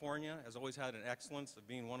 California has always had an excellence of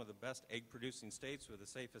being one of the best egg-producing states with the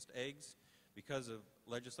safest eggs because of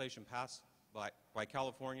legislation passed by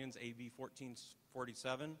Californians, AB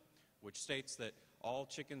 1447, which states that all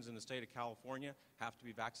chickens in the state of California have to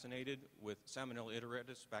be vaccinated with Salmonella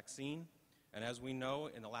enteritidis vaccine. And as we know,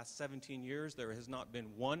 in the last 17 years, there has not been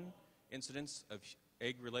one incidence of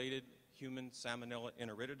egg-related human Salmonella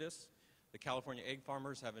enteritidis. The California egg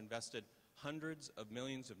farmers have invested hundreds of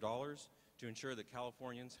millions of dollars to ensure that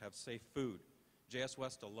Californians have safe food. JS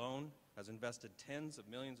West alone has invested tens of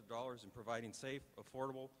millions of dollars in providing safe,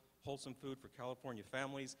 affordable, wholesome food for California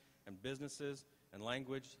families and businesses, and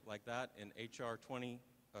language like that in H.R.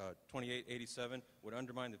 2887 would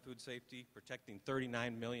undermine the food safety, protecting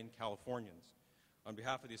 39 million Californians. On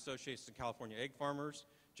behalf of the Association of California Egg Farmers,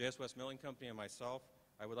 JS West Milling Company, and myself,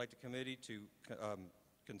 I would like the committee to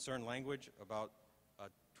concern language about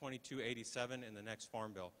 2287 in the next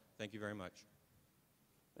farm bill. Thank you very much.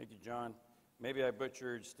 Thank you, John. Maybe I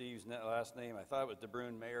butchered Steve's last name. I thought it was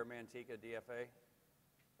DeBrun, Mayor Manteca, DFA.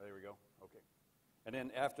 Oh, there we go. Okay. And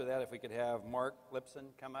then after that, if we could have Mark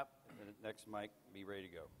Lipson come up, and then the next mic be ready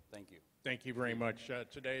to go. Thank you. Thank you very much.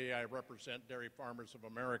 Today I represent Dairy Farmers of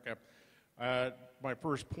America. My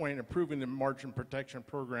first point, improving the margin protection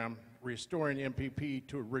program, restoring MPP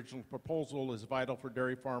to original proposal is vital for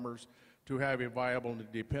dairy farmers to have a viable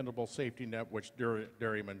and dependable safety net, which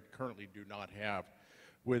dairymen currently do not have.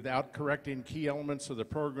 Without correcting key elements of the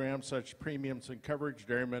program, such premiums and coverage,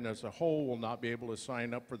 dairymen as a whole will not be able to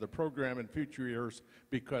sign up for the program in future years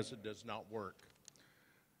because it does not work.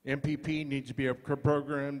 MPP needs to be a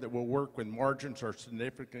program that will work when margins are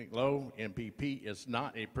significantly low. MPP is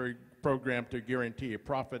not a program to guarantee a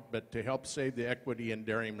profit, but to help save the equity in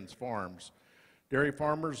dairymen's farms. Dairy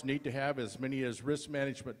farmers need to have as many as risk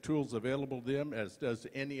management tools available to them as does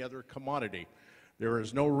any other commodity. There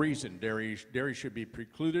is no reason dairy should be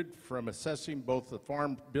precluded from assessing both the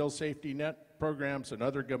Farm Bill Safety Net programs and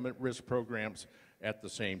other government risk programs at the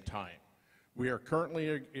same time. We are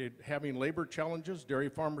currently having labor challenges. Dairy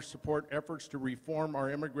farmers support efforts to reform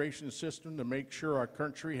our immigration system to make sure our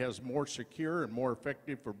country has more secure and more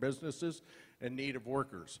effective for businesses in need of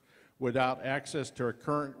workers. Without access to our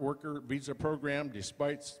current worker visa program,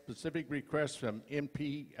 despite specific requests from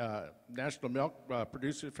National Milk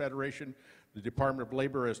Producers Federation, the Department of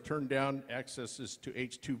Labor has turned down accesses to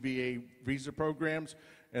H-2VA visa programs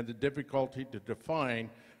and the difficulty to define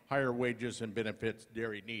higher wages and benefits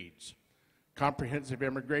dairy needs. comprehensive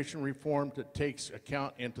immigration reform that takes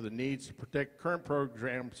account into the needs to protect current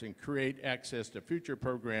programs and create access to future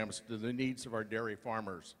programs to the needs of our dairy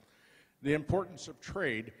farmers. The importance of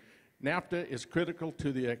trade. NAFTA is critical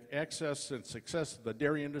to the access and success of the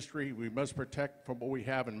dairy industry. We must protect from what we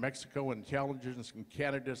have in Mexico and challenges in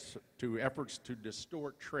Canada to efforts to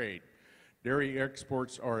distort trade. Dairy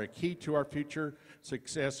exports are a key to our future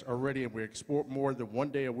success already, and we export more than 1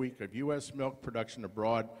 day a week of U.S. milk production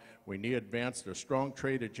abroad. We need to advance a strong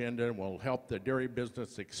trade agenda and will help the dairy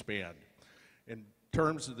business expand. In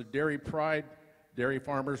terms of the dairy pride, dairy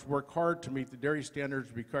farmers work hard to meet the dairy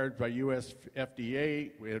standards required by U.S.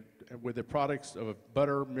 FDA with the products of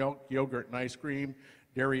butter, milk, yogurt, and ice cream.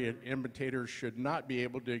 Dairy imitators should not be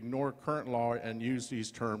able to ignore current law and use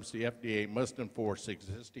these terms. The FDA must enforce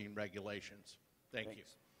existing regulations. Thank you.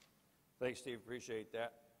 Thanks, Steve. Appreciate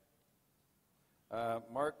that.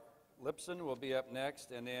 Mark Lipson will be up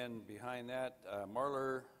next, and then behind that,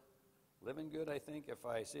 Marler Livingood, I think, if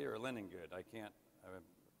I see, or Linengood. I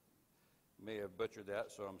may have butchered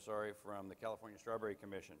that, so I'm sorry, from the California Strawberry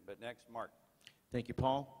Commission. But next, Mark. Thank you,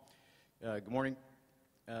 Paul. Good morning.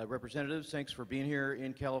 Representatives, thanks for being here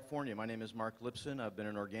in California. My name is Mark Lipson. I've been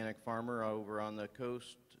an organic farmer over on the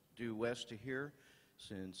coast due west to here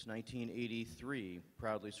since 1983,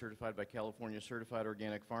 proudly certified by California Certified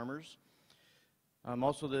Organic Farmers. I'm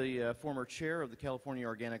also the former chair of the California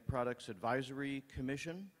Organic Products Advisory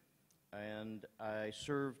Commission, and I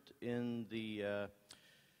served in the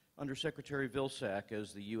Undersecretary Vilsack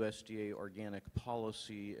as the USDA Organic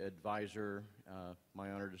Policy Advisor.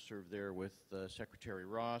 My honor to serve there with Secretary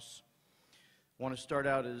Ross. I want to start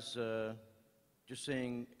out as just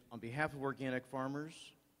saying, on behalf of organic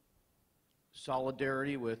farmers,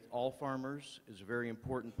 solidarity with all farmers is a very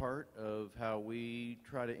important part of how we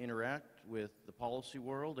try to interact with the policy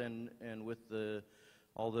world and with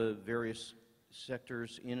all the various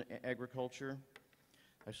sectors in agriculture.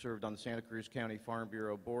 I served on the Santa Cruz County Farm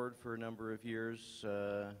Bureau Board for a number of years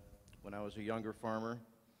when I was a younger farmer.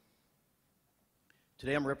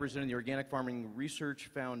 Today I'm representing the Organic Farming Research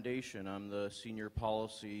Foundation. I'm the senior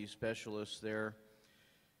policy specialist there,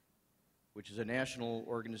 which is a national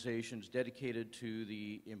organization dedicated to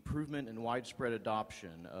the improvement and widespread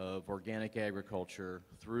adoption of organic agriculture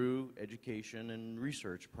through education and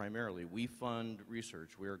research primarily. We fund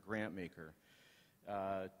research. We're a grant maker.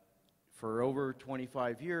 For over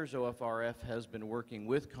 25 years, OFRF has been working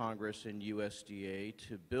with Congress and USDA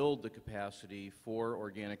to build the capacity for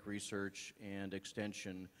organic research and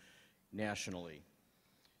extension nationally.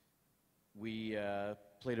 We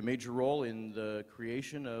played a major role in the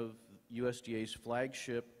creation of USDA's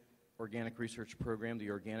flagship organic research program,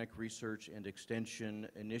 the Organic Research and Extension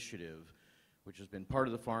Initiative, which has been part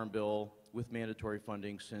of the Farm Bill with mandatory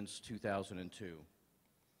funding since 2002.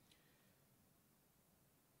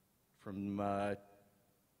 From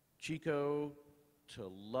Chico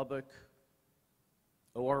to Lubbock,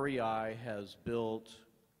 OREI has built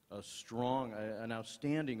an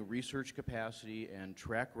outstanding research capacity and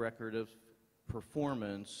track record of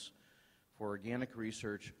performance for organic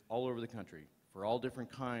research all over the country, for all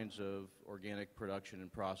different kinds of organic production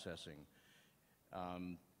and processing.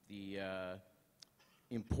 The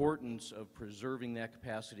importance of preserving that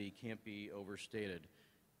capacity can't be overstated.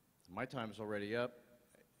 My time is already up.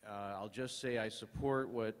 I'll just say I support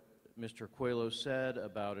what Mr. Coelho said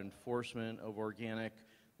about enforcement of organic.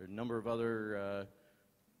 There are a number of other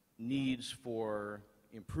needs for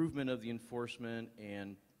improvement of the enforcement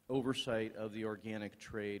and oversight of the organic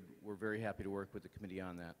trade. We're very happy to work with the committee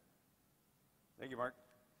on that. Thank you, Mark.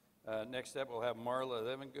 Next up, we'll have Marla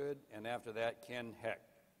Livingood, and after that, Ken Heck.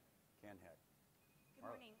 Ken Heck. Good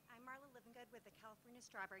morning. I'm Marla Livingood with the California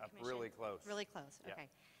Strawberry Up Commission. really close. Really close, Yeah. okay.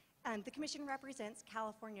 The commission represents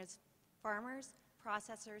California's farmers,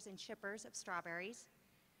 processors, and shippers of strawberries.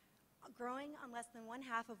 Growing on less than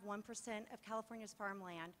 1/2% of California's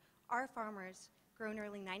farmland, our farmers grow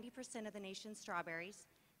nearly 90% of the nation's strawberries.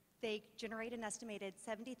 They generate an estimated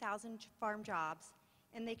 70,000 farm jobs,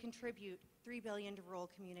 and they contribute $3 billion to rural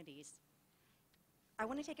communities. I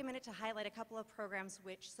want to take a minute to highlight a couple of programs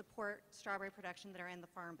which support strawberry production that are in the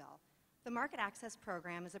Farm Bill. The Market Access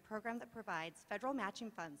Program is a program that provides federal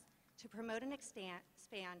matching funds to promote and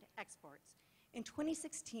expand exports. In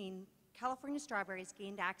 2016, California strawberries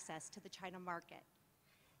gained access to the China market.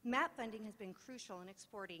 MAP funding has been crucial in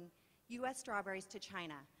exporting U.S. strawberries to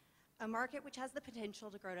China, a market which has the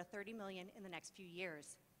potential to grow to 30 million in the next few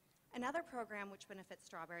years. Another program which benefits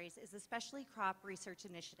strawberries is the Specialty Crop Research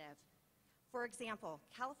Initiative. For example,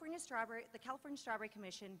 the California Strawberry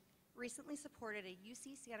Commission recently supported a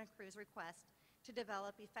UC Santa Cruz request to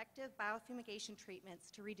develop effective biofumigation treatments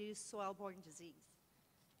to reduce soil-borne disease.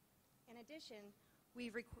 In addition,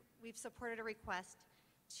 we've supported a request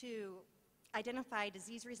to identify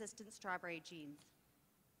disease-resistant strawberry genes.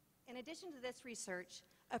 In addition to this research,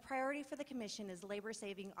 a priority for the Commission is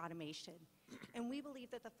labor-saving automation, and we believe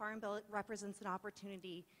that the Farm Bill represents an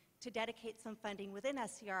opportunity to dedicate some funding within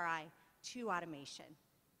SCRI to automation.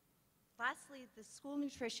 Lastly, the school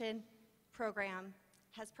nutrition program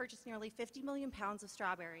has purchased nearly 50 million pounds of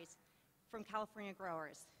strawberries from California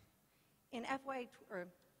growers.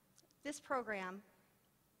 This program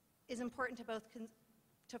is important to both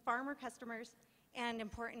to farmer customers and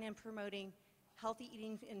important in promoting healthy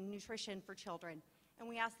eating and nutrition for children. And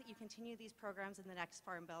we ask that you continue these programs in the next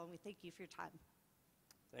Farm Bill, and we thank you for your time.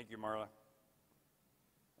 Thank you, Marla.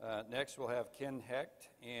 Next, we'll have Ken Hecht,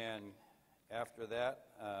 and after that,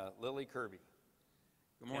 Lily Kirby.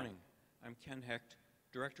 Good morning. I'm Ken Hecht,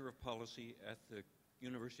 Director of Policy at the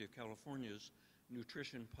University of California's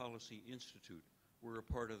Nutrition Policy Institute. We're a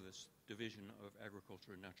part of this Division of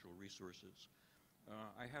Agriculture and Natural Resources.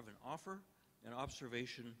 I have an offer, an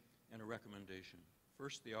observation, and a recommendation.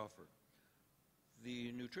 First, the offer.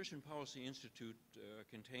 The Nutrition Policy Institute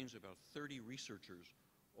contains about 30 researchers,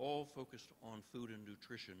 all focused on food and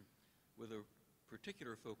nutrition, with a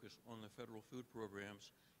particular focus on the federal food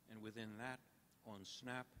programs, and within that, on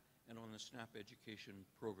SNAP and on the SNAP education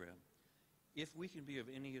program. If we can be of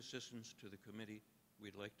any assistance to the committee,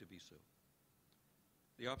 we'd like to be so.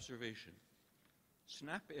 The observation.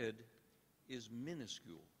 SNAP Ed is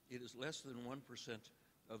minuscule. It is less than 1%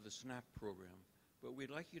 of the SNAP program, but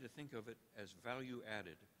we'd like you to think of it as value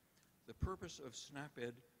added. The purpose of SNAP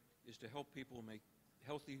Ed is to help people make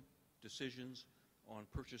healthy decisions on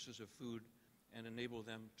purchases of food and enable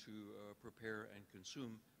them to prepare and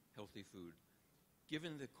consume healthy food.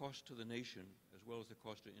 Given the cost to the nation, as well as the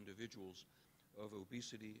cost to individuals, of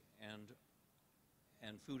obesity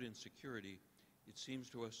and food insecurity, it seems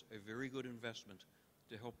to us a very good investment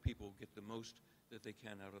to help people get the most that they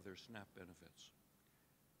can out of their SNAP benefits.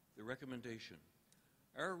 The recommendation.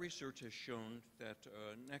 Our research has shown that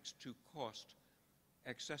next to cost,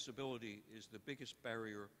 accessibility is the biggest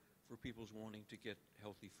barrier for people's wanting to get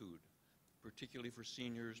healthy food, particularly for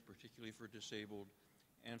seniors, particularly for disabled,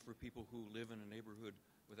 and for people who live in a neighborhood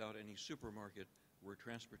without any supermarket where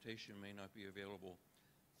transportation may not be available.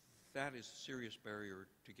 That is a serious barrier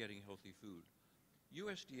to getting healthy food.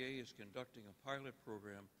 USDA is conducting a pilot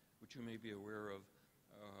program, which you may be aware of,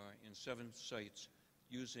 in 7 sites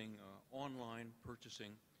using online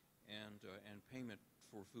purchasing and payment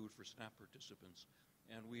for food for SNAP participants.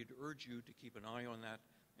 And we'd urge you to keep an eye on that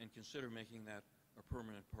and consider making that a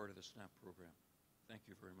permanent part of the SNAP program. Thank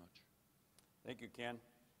you very much. Thank you, Ken.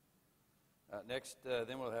 Next,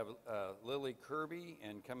 then we'll have Lily Kirby,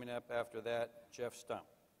 and coming up after that, Jeff Stump.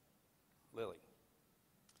 Lily.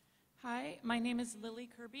 Hi, my name is Lily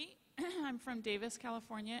Kirby. I'm from Davis,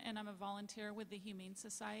 California, and I'm a volunteer with the Humane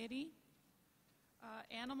Society.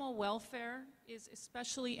 Animal welfare is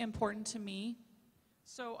especially important to me,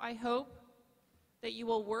 so I hope that you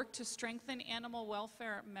will work to strengthen animal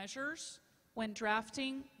welfare measures when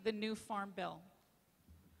drafting the new Farm Bill.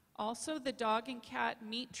 Also, the Dog and Cat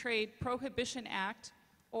Meat Trade Prohibition Act,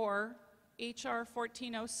 or H.R.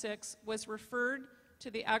 1406, was referred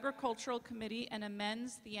to the Agricultural Committee and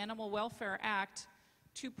amends the Animal Welfare Act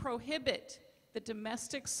to prohibit the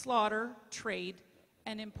domestic slaughter, trade,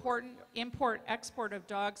 and import-export of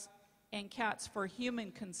dogs and cats for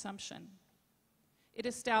human consumption. It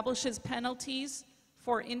establishes penalties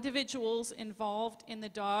for individuals involved in the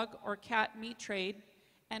dog or cat meat trade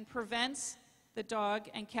and prevents the dog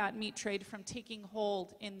and cat meat trade from taking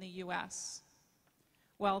hold in the U.S.,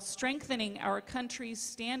 while strengthening our country's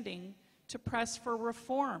standing to press for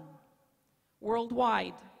reform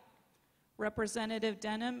worldwide. Representative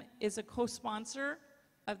Denham is a co-sponsor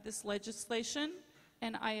of this legislation,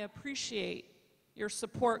 and I appreciate your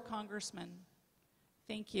support, Congressman.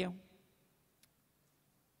 Thank you.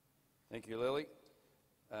 Thank you, Lily.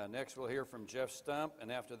 Next, we'll hear from Jeff Stump, and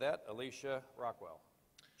after that, Alicia Rockwell.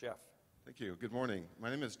 Jeff. Thank you. Good morning.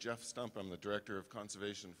 My name is Jeff Stump. I'm the Director of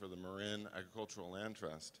Conservation for the Marin Agricultural Land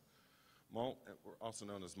Trust. MALT, also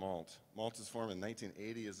known as MALT. MALT is formed in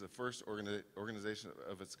 1980 as the first organization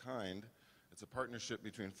of its kind. It's a partnership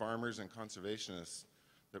between farmers and conservationists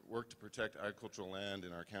that work to protect agricultural land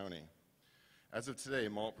in our county. As of today,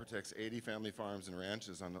 MALT protects 80 family farms and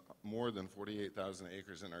ranches on more than 48,000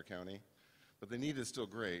 acres in our county, but the need is still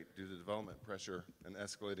great due to development pressure and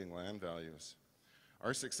escalating land values.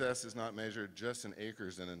 Our success is not measured just in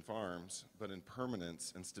acres and in farms, but in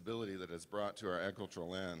permanence and stability that is brought to our agricultural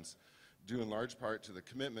lands due in large part to the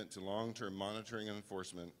commitment to long-term monitoring and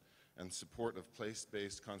enforcement and support of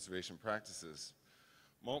place-based conservation practices.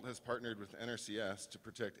 MALT has partnered with NRCS to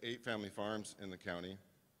protect 8 family farms in the county,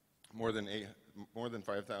 more than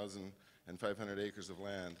 5,500 acres of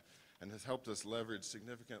land, and has helped us leverage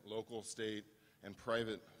significant local, state, and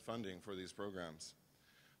private funding for these programs.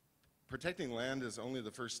 Protecting land is only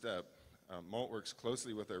the first step. MALT works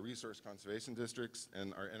closely with our resource conservation districts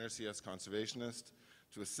and our NRCS conservationists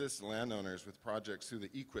to assist landowners with projects through the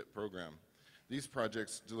EQIP program. These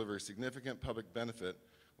projects deliver significant public benefit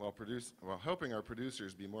while helping our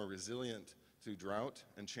producers be more resilient to drought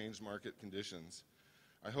and changed market conditions.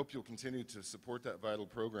 I hope you'll continue to support that vital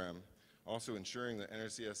program, also ensuring that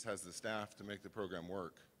NRCS has the staff to make the program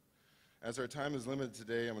work. As our time is limited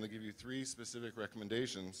today, I'm going to give you 3 specific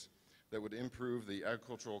recommendations that would improve the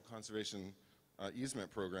agricultural conservation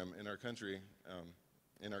easement program in our country,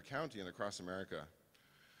 in our county, and across America.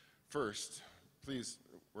 First, please,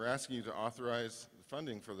 we're asking you to authorize the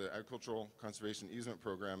funding for the agricultural conservation easement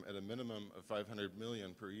program at a minimum of $500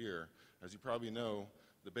 million per year. As you probably know,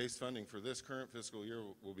 the base funding for this current fiscal year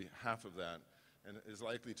will be half of that, and is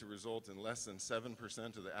likely to result in less than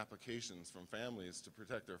 7% of the applications from families to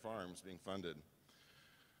protect their farms being funded.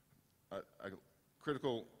 A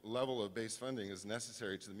critical level of base funding is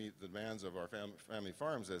necessary to meet the demands of our family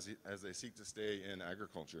farms as they seek to stay in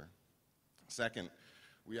agriculture. Second,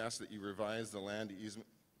 we ask that you revise the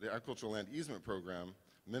agricultural land easement program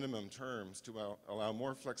minimum terms to allow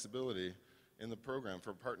more flexibility in the program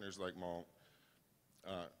for partners like MALT,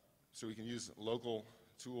 so we can use local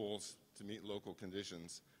tools to meet local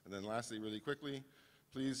conditions. And then lastly, really quickly,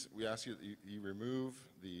 please, we ask you that you remove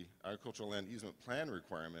the agricultural land easement plan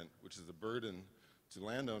requirement, which is a burden to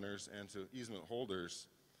landowners and to easement holders,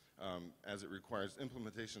 as it requires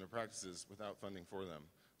implementation of practices without funding for them.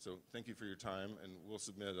 So thank you for your time, and we'll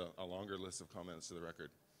submit a longer list of comments to the record.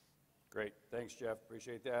 Great. Thanks, Jeff.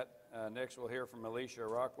 Appreciate that. Next, we'll hear from Alicia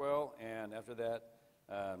Rockwell, and after that,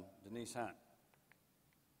 Denise Hunt.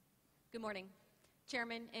 Good morning,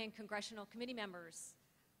 Chairman and Congressional Committee members.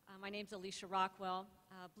 My name's Alicia Rockwell.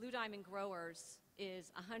 Blue Diamond Growers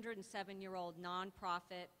is a 107-year-old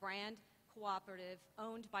nonprofit brand cooperative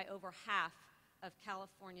owned by over half of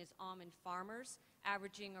California's almond farmers,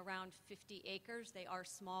 averaging around 50 acres. They are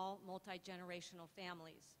small, multi-generational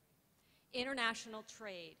families. International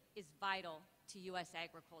trade is vital to U.S.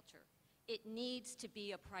 agriculture. It needs to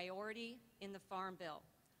be a priority in the Farm Bill.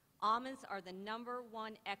 Almonds are the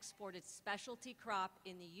 #1 exported specialty crop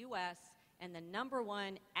in the U.S. and the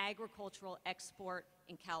 #1 agricultural export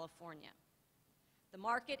in California. The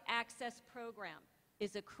Market Access Program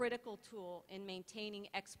is a critical tool in maintaining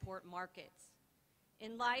export markets.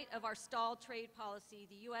 In light of our stalled trade policy,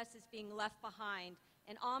 the U.S. is being left behind,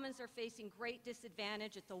 and almonds are facing great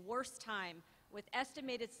disadvantage at the worst time, with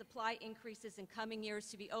estimated supply increases in coming years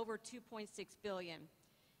to be over $2.6 billion.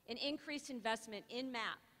 An increased investment in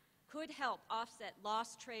MAP could help offset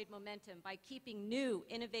lost trade momentum by keeping new,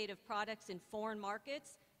 innovative products in foreign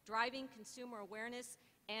markets, driving consumer awareness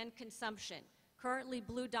and consumption. Currently,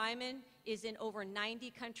 Blue Diamond is in over 90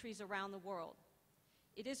 countries around the world.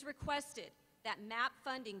 It is requested that MAP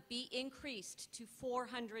funding be increased to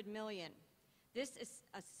 $400 million. This is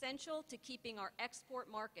essential to keeping our export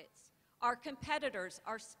markets. Our competitors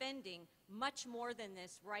are spending much more than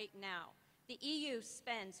this right now. The EU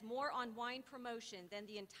spends more on wine promotion than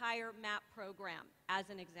the entire MAP program, as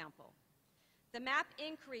an example. The MAP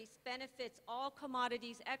increase benefits all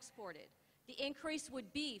commodities exported. The increase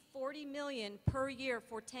would be $40 million per year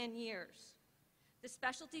for 10 years. The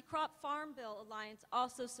Specialty Crop Farm Bill Alliance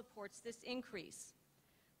also supports this increase.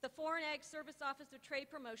 The Foreign Ag Service Office of Trade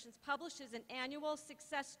Promotions publishes an annual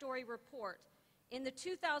success story report. In the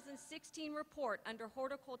 2016 report under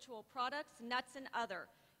horticultural products, nuts, and other,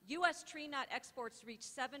 U.S. tree nut exports reached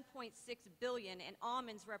 $7.6 billion, and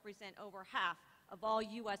almonds represent over half of all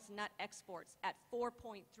U.S. nut exports at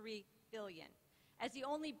 $4.3 billion. As the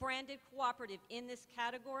only branded cooperative in this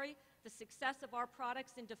category, the success of our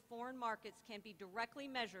products into foreign markets can be directly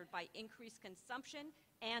measured by increased consumption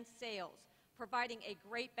and sales, providing a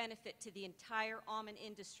great benefit to the entire almond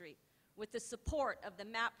industry. With the support of the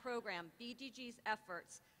MAP program, BDG's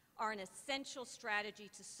efforts are an essential strategy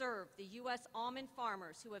to serve the U.S. almond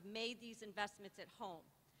farmers who have made these investments at home.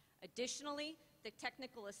 Additionally, the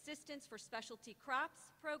Technical Assistance for Specialty Crops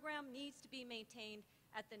program needs to be maintained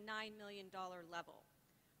at the $9 million level.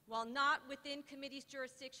 While not within committee's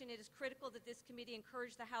jurisdiction, it is critical that this committee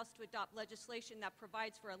encourage the House to adopt legislation that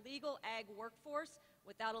provides for a legal ag workforce.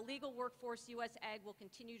 Without a legal workforce, U.S. ag will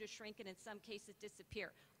continue to shrink and in some cases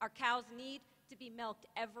disappear. Our cows need to be milked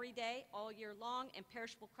every day, all year long, and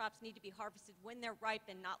perishable crops need to be harvested when they're ripe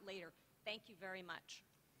and not later. Thank you very much.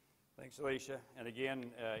 Thanks, Alicia. And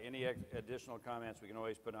again, any additional comments we can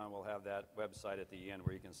always put on. We'll have that website at the end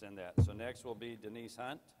where you can send that. So next will be Denise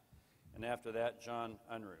Hunt, and after that, John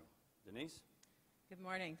Unruh. Denise? Good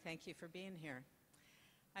morning. Thank you for being here.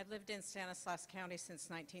 I've lived in Stanislaus County since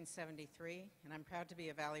 1973, and I'm proud to be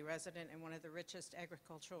a Valley resident in one of the richest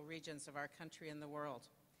agricultural regions of our country and the world.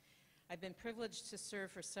 I've been privileged to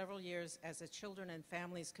serve for several years as a Children and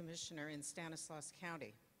Families Commissioner in Stanislaus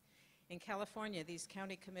County. In California, these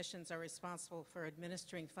county commissions are responsible for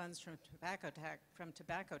administering funds from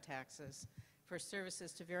tobacco taxes for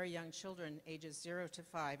services to very young children ages 0 to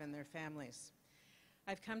 5 and their families.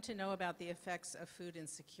 I've come to know about the effects of food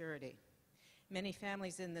insecurity. Many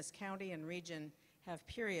families in this county and region have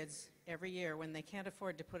periods every year when they can't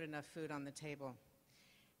afford to put enough food on the table.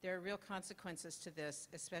 There are real consequences to this,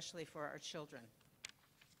 especially for our children.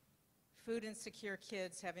 Food insecure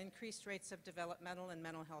kids have increased rates of developmental and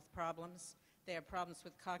mental health problems. They have problems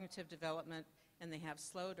with cognitive development, and they have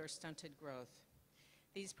slowed or stunted growth.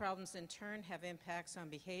 These problems in turn have impacts on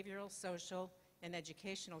behavioral, social, and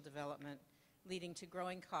educational development, leading to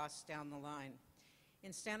growing costs down the line.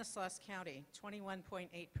 In Stanislaus County,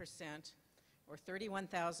 21.8%, or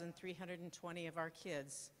 31,320 of our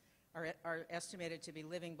kids, are estimated to be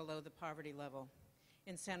living below the poverty level.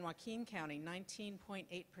 In San Joaquin County,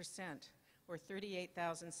 19.8%, or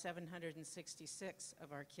 38,766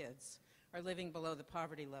 of our kids, are living below the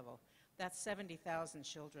poverty level. That's 70,000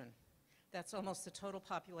 children. That's almost the total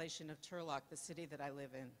population of Turlock, the city that I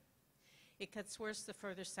live in. It gets worse the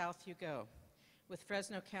further south you go, with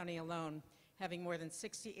Fresno County alone having more than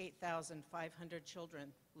 68,500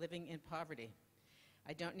 children living in poverty.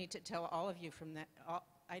 I don't need to tell all of you from that.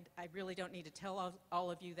 I really don't need to tell all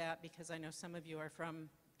of you that, because I know some of you are from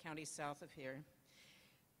counties south of here.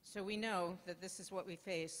 So we know that this is what we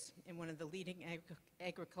face in one of the leading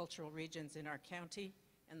agricultural regions in our county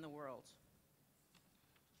and the world.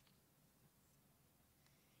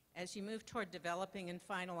 As you move toward developing and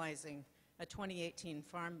finalizing a 2018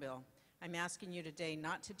 Farm Bill, I'm asking you today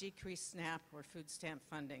not to decrease SNAP or food stamp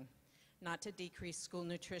funding, not to decrease school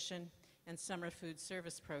nutrition and summer food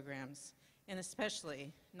service programs, and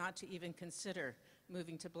especially not to even consider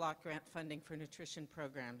moving to block grant funding for nutrition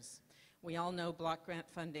programs. We all know block grant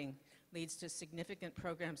funding leads to significant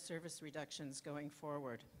program service reductions going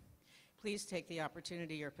forward. Please take the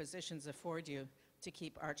opportunity your positions afford you to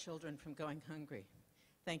keep our children from going hungry.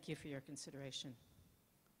 Thank you for your consideration.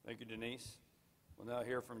 Thank you, Denise. We'll now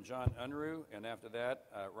hear from John Unruh, and after that,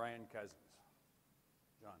 Ryan Cousins.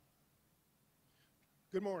 John.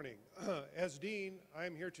 Good morning. As Dean, I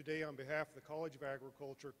am here today on behalf of the College of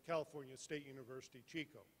Agriculture, California State University,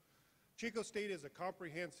 Chico. Chico State is a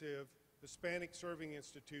comprehensive Hispanic serving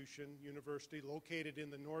university located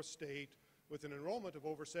in the North State with an enrollment of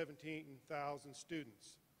over 17,000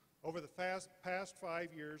 students. Over the past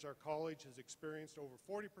 5 years, our college has experienced over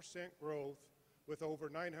 40% growth, with over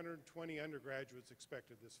 920 undergraduates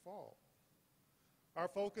expected this fall. Our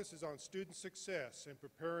focus is on student success and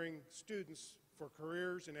preparing students for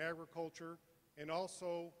careers in agriculture and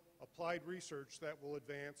also applied research that will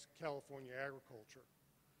advance California agriculture.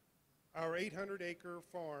 Our 800-acre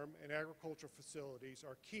farm and agriculture facilities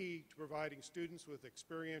are key to providing students with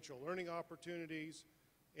experiential learning opportunities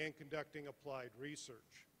and conducting applied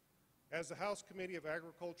research. As the House Committee of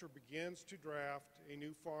Agriculture begins to draft a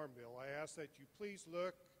new farm bill, I ask that you please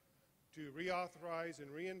look to reauthorize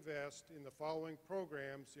and reinvest in the following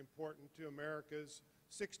programs important to America's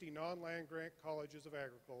 60 non-land grant colleges of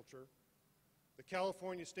agriculture, the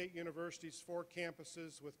California State University's 4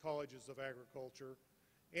 campuses with colleges of agriculture,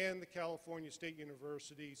 and the California State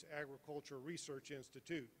University's Agriculture Research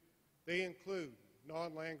Institute. They include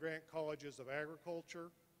non-land grant colleges of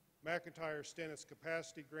agriculture, McIntyre Stennis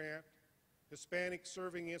Capacity Grant, Hispanic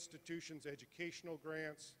Serving Institutions Educational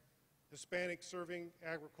Grants, Hispanic Serving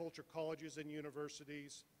Agriculture Colleges and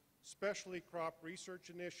Universities, Specialty Crop Research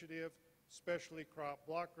Initiative, Specialty Crop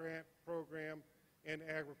Block Grant Program, and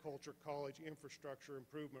Agriculture College Infrastructure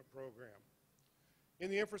Improvement Program. In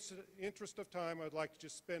the interest of time, I'd like to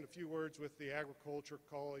just spend a few words with the Agriculture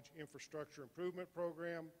College Infrastructure Improvement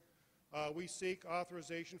Program. We seek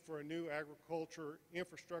authorization for a new agriculture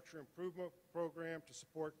infrastructure improvement program to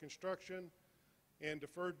support construction and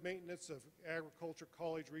deferred maintenance of agriculture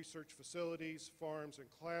college research facilities, farms, and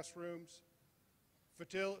classrooms.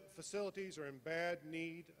 Facilities are in bad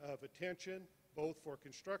need of attention, both for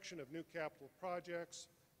construction of new capital projects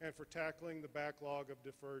and for tackling the backlog of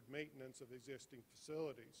deferred maintenance of existing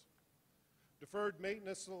facilities. Deferred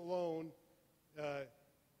maintenance alone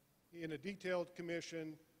in a detailed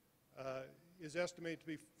commission is estimated to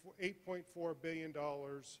be $8.4 billion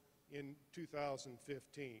in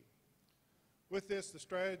 2015. With this,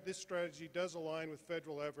 this strategy does align with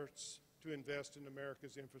federal efforts to invest in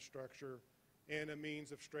America's infrastructure and a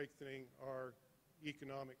means of strengthening our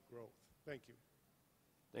economic growth. Thank you.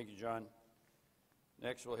 Thank you, John.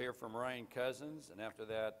 Next, we'll hear from Ryan Cousins, and after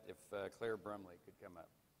that, if Claire Brumley could come up.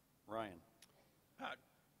 Ryan.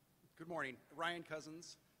 Good morning. Ryan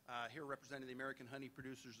Cousins, here representing the American Honey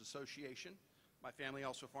Producers Association. My family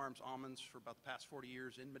also farms almonds for about the past 40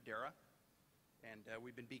 years in Madeira, and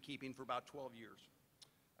we've been beekeeping for about 12 years.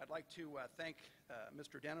 I'd like to thank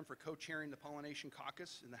Mr. Denham for co-chairing the Pollination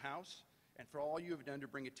Caucus in the House and for all you have done to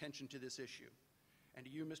bring attention to this issue. And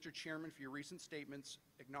to you, Mr. Chairman, for your recent statements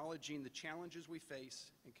acknowledging the challenges we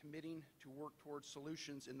face and committing to work towards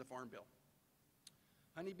solutions in the Farm Bill.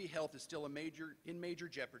 Honeybee health is still in major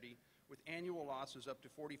jeopardy, with annual losses up to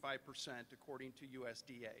 45% according to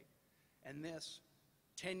USDA. And this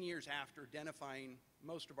 10 years after identifying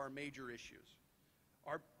most of our major issues.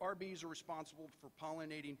 Our bees are responsible for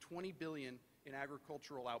pollinating 20 billion in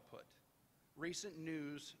agricultural output. Recent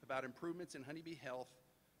news about improvements in honeybee health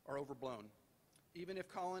are overblown. Even if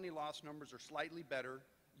colony loss numbers are slightly better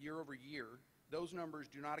year over year, those numbers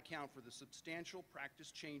do not account for the substantial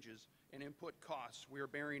practice changes and input costs we are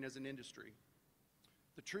bearing as an industry.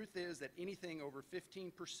 The truth is that anything over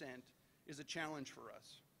 15% is a challenge for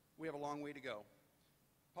us. We have a long way to go.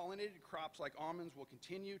 Pollinated crops like almonds will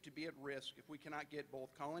continue to be at risk if we cannot get both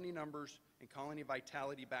colony numbers and colony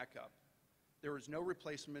vitality back up. There is no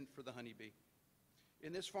replacement for the honeybee.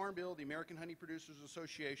 In this Farm Bill, the American Honey Producers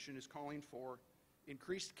Association is calling for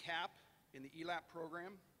increased cap in the ELAP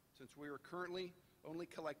program, since we are currently only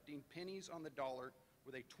collecting pennies on the dollar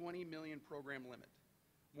with a 20 million program limit.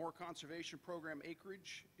 More conservation program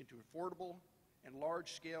acreage into affordable and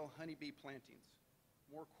large-scale honeybee plantings.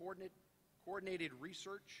 More coordinated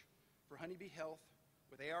research for honeybee health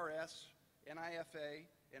with ARS, NIFA,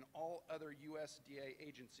 and all other USDA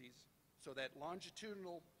agencies so that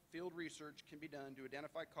longitudinal field research can be done to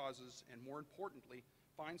identify causes and, more importantly,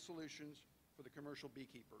 find solutions for the commercial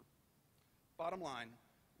beekeeper. Bottom line,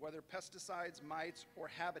 whether pesticides, mites, or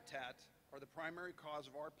habitat are the primary cause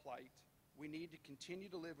of our plight, we need to continue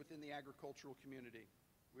to live within the agricultural community.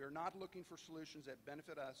 We are not looking for solutions that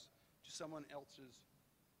benefit us to someone else's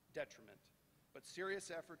detriment, but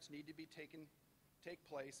serious efforts need to take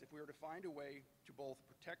place if we are to find a way to both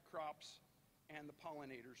protect crops and the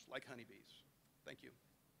pollinators like honeybees. Thank you.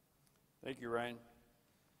 Thank you, Ryan.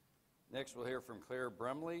 Next, we'll hear from Claire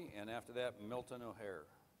Brumley, and after that, Milton O'Hare.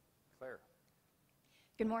 Claire.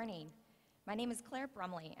 Good morning. My name is Claire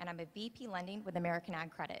Brumley, and I'm a VP Lending with American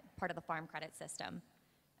Ag Credit, part of the Farm Credit System.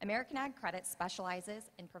 American Ag Credit specializes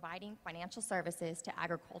in providing financial services to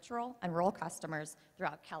agricultural and rural customers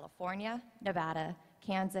throughout California, Nevada,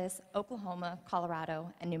 Kansas, Oklahoma,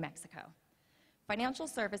 Colorado, and New Mexico. Financial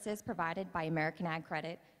services provided by American Ag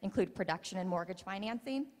Credit include production and mortgage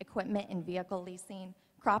financing, equipment and vehicle leasing,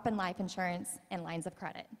 crop and life insurance, and lines of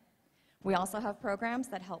credit. We also have programs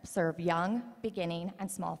that help serve young, beginning, and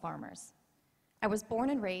small farmers. I was born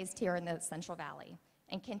and raised here in the Central Valley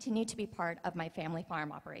and continue to be part of my family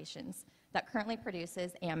farm operations that currently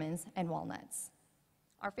produces almonds and walnuts.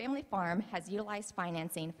 Our family farm has utilized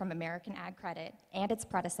financing from American Ag Credit and its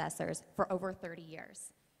predecessors for over 30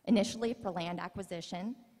 years, initially for land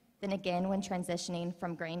acquisition, then again when transitioning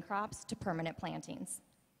from grain crops to permanent plantings.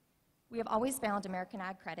 We have always found American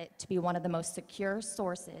Ag Credit to be one of the most secure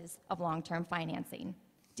sources of long-term financing.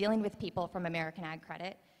 Dealing with people from American Ag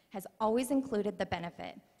Credit has always included the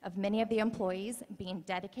benefit of many of the employees being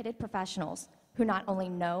dedicated professionals who not only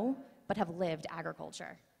know, but have lived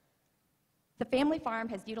agriculture. The family farm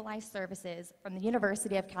has utilized services from the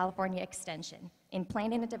University of California Extension in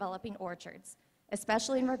planting and developing orchards,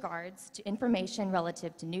 especially in regards to information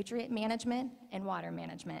relative to nutrient management and water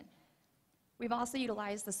management. We've also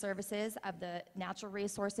utilized the services of the Natural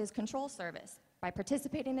Resources Control Service by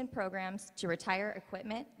participating in programs to retire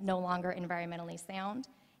equipment no longer environmentally sound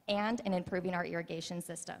and in improving our irrigation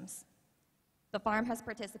systems. The farm has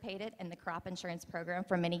participated in the crop insurance program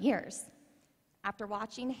for many years. After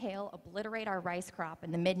watching hail obliterate our rice crop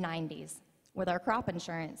in the mid-90s, with our crop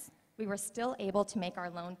insurance, we were still able to make our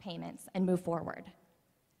loan payments and move forward.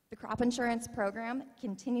 The crop insurance program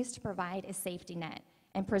continues to provide a safety net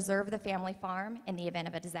and preserve the family farm in the event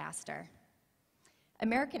of a disaster.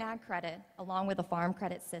 American Ag Credit, along with the Farm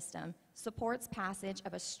Credit System, supports passage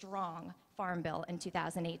of a strong Farm Bill in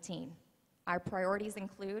 2018. Our priorities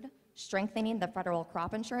include strengthening the federal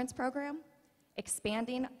crop insurance program,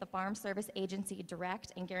 expanding the Farm Service Agency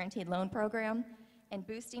direct and guaranteed loan program, and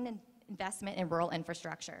boosting investment in rural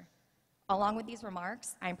infrastructure. Along with these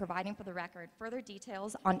remarks, I am providing for the record further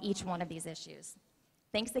details on each one of these issues.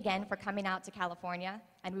 Thanks again for coming out to California,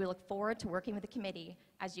 and we look forward to working with the committee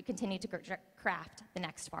as you continue to craft the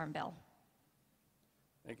next Farm Bill.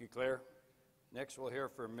 Thank you, Claire. Next, we'll hear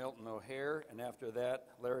from Milton O'Hare, and after that,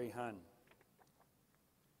 Larry Hunn.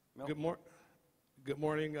 Good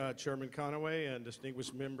morning, Chairman Conaway and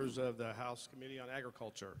distinguished members of the House Committee on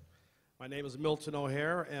Agriculture. My name is Milton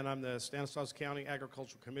O'Hare, and I'm the Stanislaus County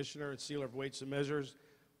Agricultural Commissioner and Sealer of Weights and Measures.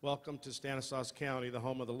 Welcome to Stanislaus County, the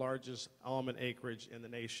home of the largest almond acreage in the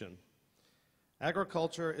nation.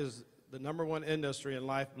 Agriculture is the #1 industry and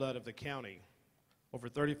lifeblood of the county. Over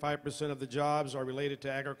 35% of the jobs are related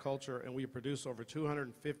to agriculture, and we produce over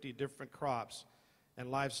 250 different crops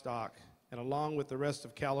and livestock. And along with the rest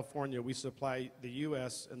of California, we supply the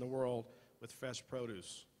U.S. and the world with fresh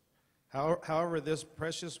produce. However, this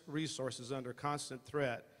precious resource is under constant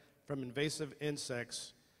threat from invasive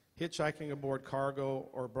insects hitchhiking aboard cargo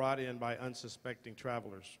or brought in by unsuspecting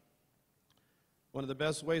travelers. One of the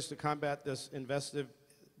best ways to combat these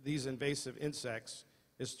invasive insects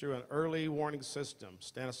is through an early warning system.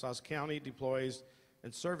 Stanislaus County deploys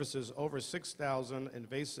and services over 6,000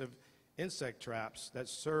 invasive insect traps that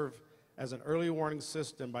serve as an early warning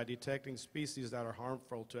system by detecting species that are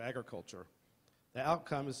harmful to agriculture. The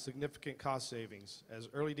outcome is significant cost savings, as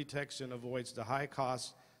early detection avoids the high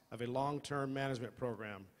cost of a long-term management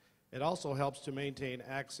program. It also helps to maintain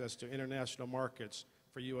access to international markets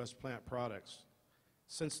for U.S. plant products.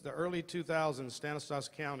 Since the early 2000s, Stanislaus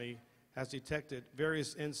County has detected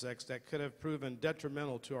various insects that could have proven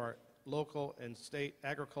detrimental to our local and state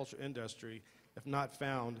agriculture industry if not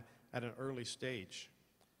found at an early stage.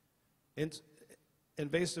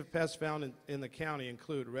 Invasive pests found in the county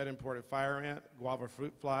include red imported fire ant, guava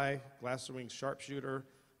fruit fly, glasswing sharpshooter,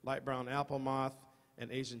 light brown apple moth,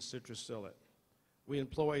 and Asian citrus psyllid. We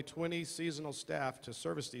employ 20 seasonal staff to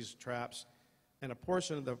service these traps, and a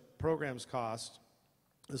portion of the program's cost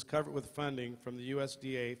is covered with funding from the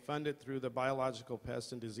USDA, funded through the biological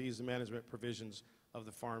pest and disease management provisions of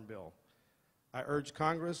the Farm Bill. I urge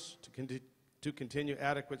Congress to continue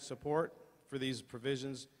adequate support for these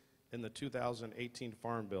provisions in the 2018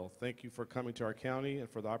 Farm Bill. Thank you for coming to our county and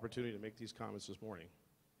for the opportunity to make these comments this morning.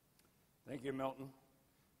 Thank you, Milton.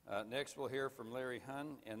 Next, we'll hear from Larry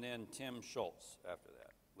Hunn and then Tim Schultz after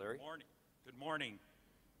that. Larry? Good morning.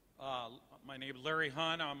 My name is Larry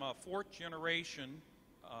Hunn. I'm a fourth-generation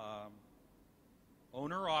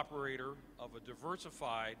owner-operator of a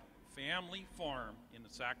diversified family farm in the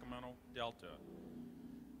Sacramento Delta.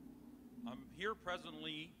 I'm here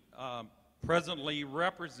presently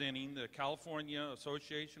representing the California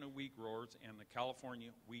Association of Wheat Growers and the California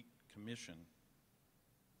Wheat Commission.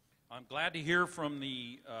 I'm glad to hear from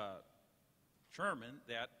the chairman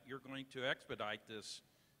that you're going to expedite this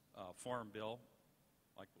farm bill.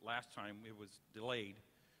 Like last time, it was delayed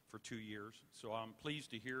for 2 years. So I'm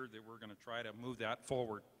pleased to hear that we're going to try to move that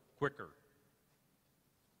forward quicker.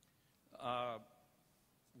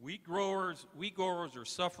 Wheat growers are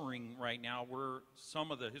suffering right now. We're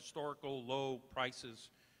some of the historical low prices,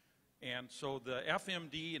 and so the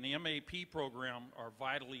FMD and the MAP program are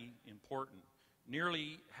vitally important.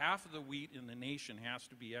 Nearly half of the wheat in the nation has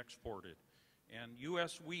to be exported, and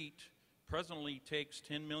U.S. Wheat presently takes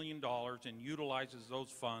 $10 million and utilizes those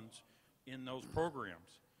funds in those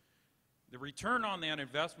programs. The return on that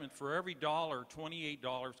investment, for every dollar,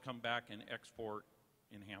 $28 come back in export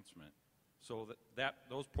enhancement. So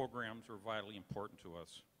those programs are vitally important to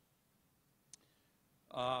us.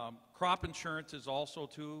 Crop insurance is also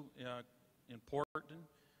too important.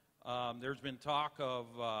 There's been talk of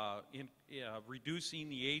reducing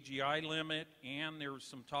the AGI limit, and there's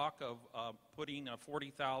some talk of putting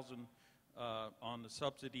 $40,000 on the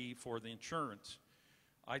subsidy for the insurance.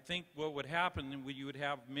 I think what would happen, you would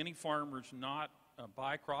have many farmers not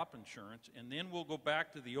buy crop insurance, and then we'll go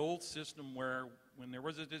back to the old system where when there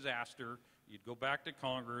was a disaster, you'd go back to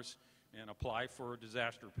Congress and apply for a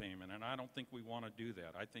disaster payment, and I don't think we want to do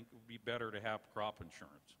that. I think it would be better to have crop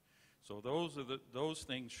insurance. So those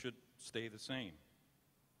things should stay the same.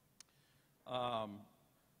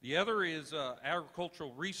 The other is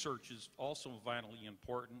agricultural research is also vitally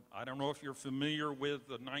important. I don't know if you're familiar with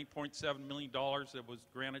the $9.7 million that was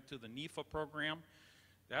granted to the NIFA program.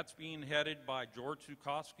 That's being headed by George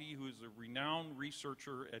Zukowski, who is a renowned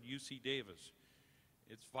researcher at UC Davis.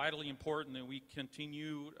 It's vitally important that we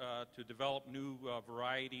continue to develop new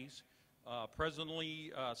varieties.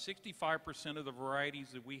 Presently, 65% of the varieties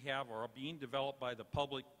that we have are being developed by the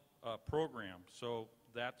public program, so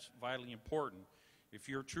that's vitally important. If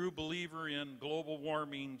you're a true believer in global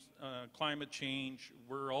warming, climate change,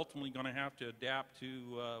 we're ultimately going to have to adapt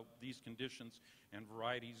to these conditions, and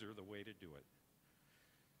varieties are the way to do it.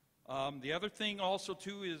 The other thing also,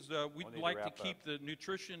 too, is we'd like to keep the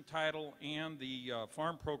nutrition title and the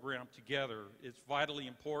farm program together. It's vitally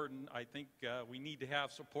important. I think we need to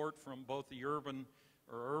have support from both the urban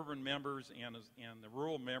members and the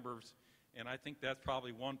rural members, and I think that's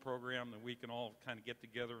probably one program that we can all kind of get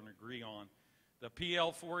together and agree on. The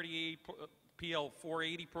PL 480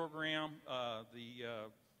 program, the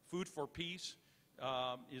Food for Peace,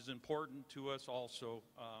 is important to us also.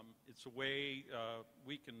 It's a way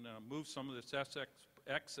we can move some of this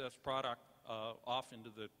excess product off into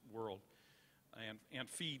the world and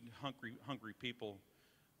feed hungry people.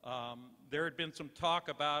 There had been some talk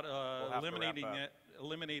about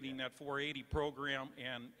eliminating that 480 program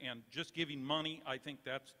and just giving money. I think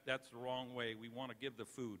that's the wrong way. We want to give the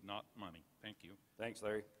food, not money. Thank you. Thanks,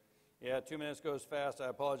 Larry. Yeah, 2 minutes goes fast. I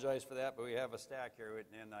apologize for that, but we have a stack here,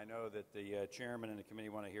 and I know that the chairman and the committee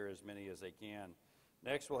want to hear as many as they can.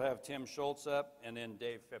 Next, we'll have Tim Schultz up, and then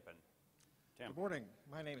Dave Fippen. Tim. Good morning.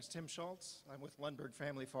 My name is Tim Schultz. I'm with Lundberg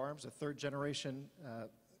Family Farms, a third-generation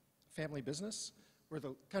family business. We're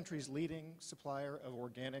the country's leading supplier of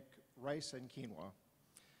organic rice and quinoa.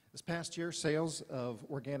 This past year, sales of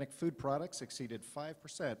organic food products exceeded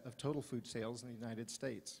 5% of total food sales in the United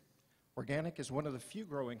States. Organic is one of the few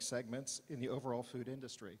growing segments in the overall food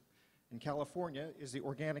industry. And California is the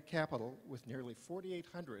organic capital with nearly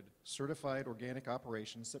 4,800 certified organic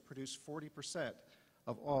operations that produce 40%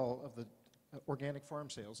 of all of the organic farm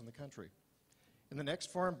sales in the country. In the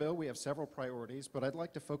next Farm Bill, we have several priorities, but I'd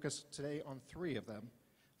like to focus today on 3 of them: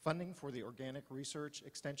 funding for the Organic Research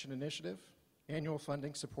Extension Initiative, annual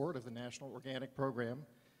funding support of the National Organic Program,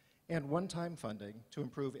 and one-time funding to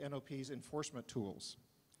improve NOP's enforcement tools.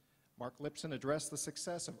 Mark Lipson addressed the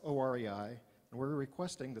success of OREI, and we're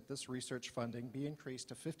requesting that this research funding be increased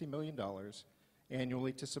to $50 million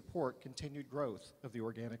annually to support continued growth of the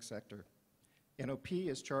organic sector. NOP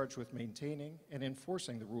is charged with maintaining and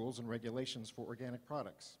enforcing the rules and regulations for organic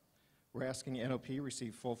products. We're asking NOP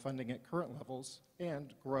receive full funding at current levels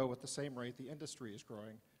and grow at the same rate the industry is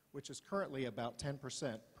growing, which is currently about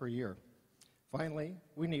 10% per year. Finally,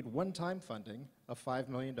 we need one-time funding of $5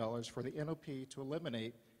 million for the NOP to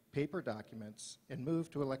eliminate paper documents and move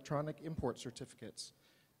to electronic import certificates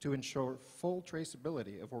to ensure full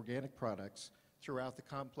traceability of organic products throughout the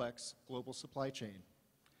complex global supply chain.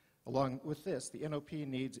 Along with this, the NOP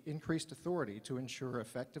needs increased authority to ensure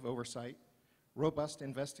effective oversight, robust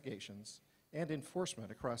investigations, and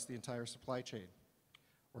enforcement across the entire supply chain.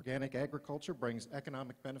 Organic agriculture brings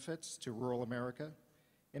economic benefits to rural America,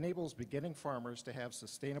 enables beginning farmers to have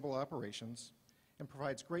sustainable operations, and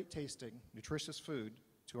provides great tasting, nutritious food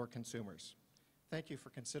to our consumers. Thank you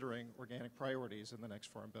for considering organic priorities in the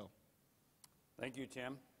next Farm Bill. Thank you,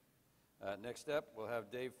 Tim. Next up, we'll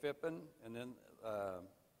have Dave Fippen, and then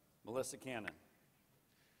Melissa Cannon.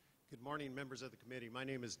 Good morning, members of the committee. My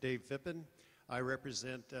name is Dave Fippen. I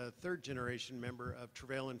represent a third-generation member of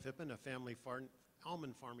Travail and Fippen, a family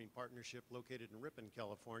almond farming partnership located in Ripon,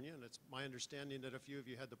 California. And it's my understanding that a few of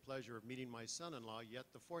you had the pleasure of meeting my son-in-law, yet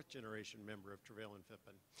the fourth-generation member of Travail and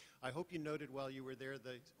Fippen. I hope you noted while you were there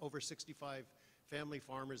the over 65 family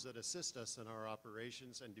farmers that assist us in our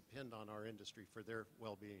operations and depend on our industry for their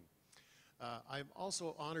well-being. I'm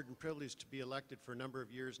also honored and privileged to be elected for a number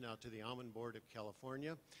of years now to the Almond Board of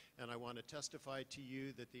California, and I want to testify to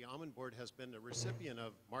you that the Almond Board has been a recipient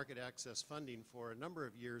of market access funding for a number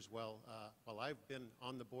of years while I've been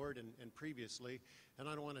on the board and previously, and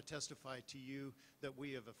I want to testify to you that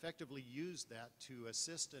we have effectively used that to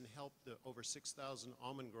assist and help the over 6,000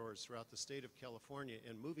 almond growers throughout the state of California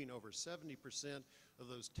in moving over 70% of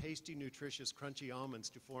those tasty, nutritious, crunchy almonds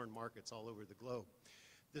to foreign markets all over the globe.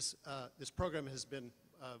 This program has been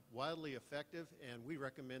wildly effective, and we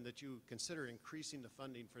recommend that you consider increasing the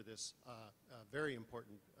funding for this very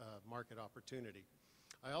important market opportunity.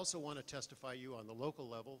 I also want to testify you on the local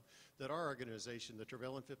level that our organization, the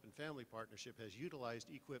Travail and Fippen Family Partnership, has utilized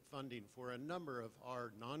EQIP funding for a number of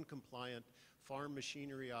our non-compliant farm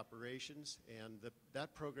machinery operations, and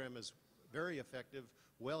that program is very effective,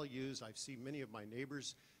 well used. I've seen many of my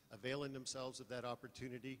neighbors availing themselves of that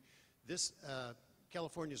opportunity.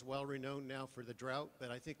 California is well renowned now for the drought,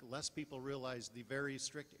 but I think less people realize the very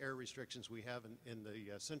strict air restrictions we have in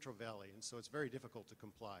the Central Valley, and so it's very difficult to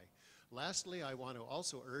comply. Lastly, I want to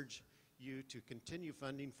also urge you to continue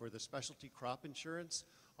funding for the specialty crop insurance.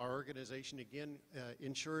 Our organization, again,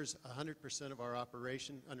 insures 100% of our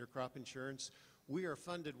operation under crop insurance. We are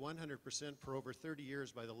funded 100% for over 30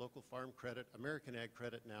 years by the local farm credit, American Ag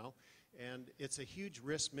Credit now, and it's a huge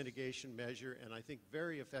risk mitigation measure, and I think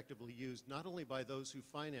very effectively used not only by those who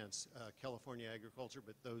finance California agriculture,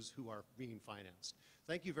 but those who are being financed.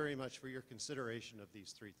 Thank you very much for your consideration of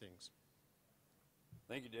these three things.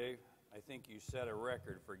 Thank you, Dave. I think you set a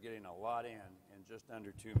record for getting a lot in just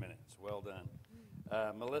under 2 minutes. Well done.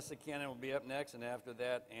 Melissa Cannon will be up next, and after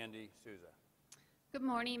that, Andy Souza. Good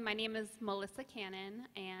morning. My name is Melissa Cannon,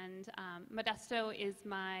 and Modesto is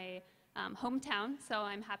my hometown, so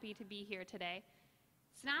I'm happy to be here today.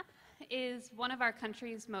 SNAP is one of our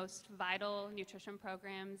country's most vital nutrition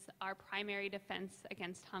programs, our primary defense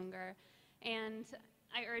against hunger, and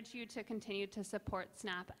I urge you to continue to support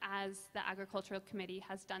SNAP as the Agricultural Committee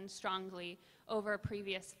has done strongly over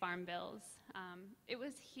previous farm bills. It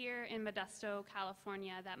was here in Modesto,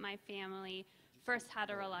 California, that my family first had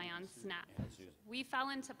to rely on SNAP. We fell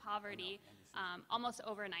into poverty almost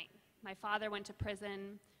overnight. My father went to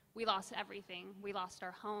prison. We lost everything. We lost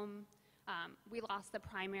our home. We lost the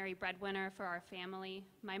primary breadwinner for our family.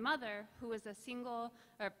 My mother, who was a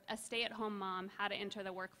stay-at-home mom, had to enter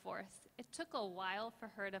the workforce. It took a while for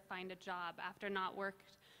her to find a job after not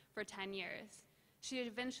worked for 10 years. She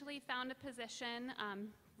eventually found a position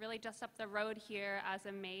really just up the road here as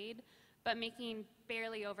a maid, but making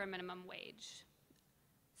barely over minimum wage.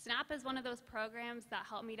 SNAP is one of those programs that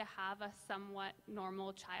helped me to have a somewhat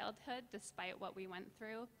normal childhood despite what we went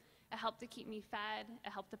through. It helped to keep me fed. It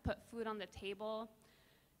helped to put food on the table.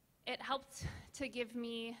 It helped to give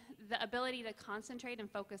me the ability to concentrate and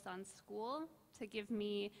focus on school, to give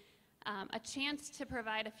me a chance to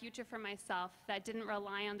provide a future for myself that didn't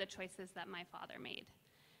rely on the choices that my father made.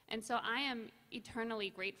 And so I am eternally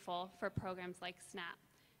grateful for programs like SNAP.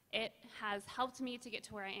 It has helped me to get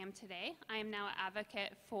to where I am today. I am now an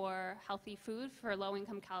advocate for healthy food for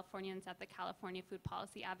low-income Californians at the California Food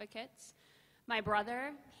Policy Advocates. My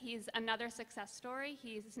brother, he's another success story.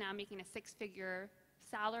 He's now making a six-figure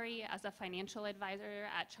salary as a financial advisor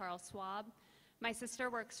at Charles Schwab. My sister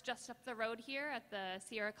works just up the road here at the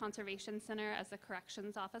Sierra Conservation Center as a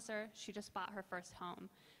corrections officer. She just bought her first home.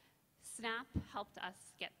 SNAP helped us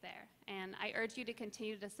get there, and I urge you to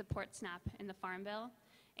continue to support SNAP in the Farm Bill.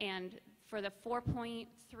 And for the 4.3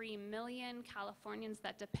 million Californians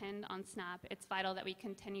that depend on SNAP, it's vital that we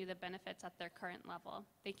continue the benefits at their current level.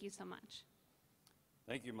 Thank you so much.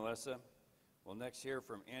 Thank you, Melissa. We'll next hear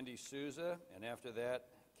from Andy Souza, and after that,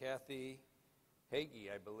 Kathy Hagee,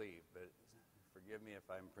 I believe, but forgive me if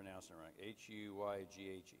I'm pronouncing it wrong,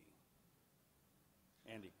 H-U-Y-G-H-E.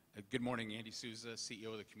 Andy. Good morning, Andy Souza,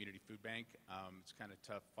 CEO of the Community Food Bank. It's kind of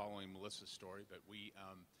tough following Melissa's story, but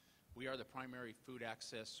we are the primary food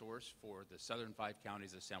access source for the southern 5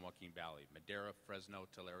 counties of San Joaquin Valley, Madera, Fresno,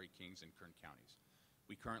 Tulare, Kings, and Kern counties.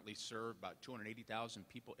 We currently serve about 280,000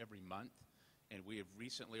 people every month, and we have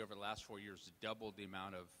recently, over the last 4 years, doubled the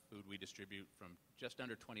amount of food we distribute from just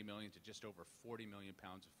under 20 million to just over 40 million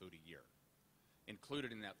pounds of food a year.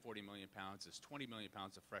 Included in that 40 million pounds is 20 million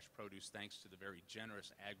pounds of fresh produce, thanks to the very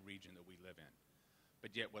generous ag region that we live in.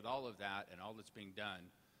 But yet, with all of that and all that's being done,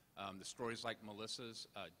 the stories like Melissa's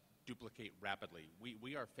duplicate rapidly.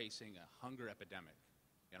 We are facing a hunger epidemic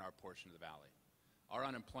in our portion of the valley. Our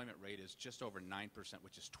unemployment rate is just over 9%,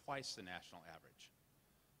 which is twice the national average.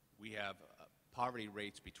 We have poverty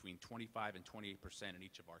rates between 25 and 28% in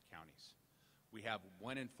each of our counties. We have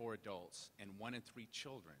 1 in 4 adults and 1 in 3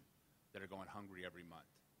 children that are going hungry every month.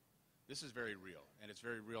 This is very real, and it's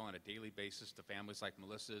very real on a daily basis to families like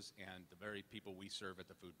Melissa's and the very people we serve at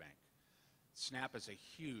the food bank. SNAP is a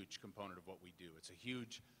huge component of what we do. It's a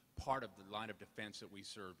huge part of the line of defense that we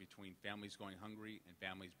serve between families going hungry and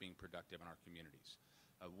families being productive in our communities.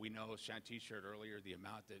 We know, Shanti shared earlier, the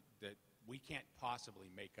amount that we can't possibly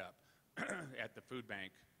make up at the food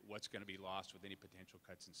bank what's going to be lost with any potential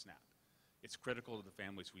cuts in SNAP. It's critical to the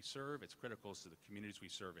families we serve. It's critical to the communities we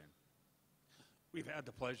serve in. We've had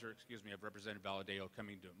the pleasure, of Representative Valadeo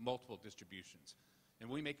coming to multiple distributions. And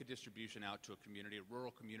we make a distribution out to a community,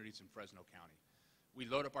 rural communities in Fresno County. We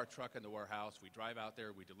load up our truck in the warehouse, we drive out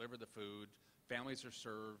there, we deliver the food, families are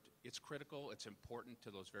served. It's critical, it's important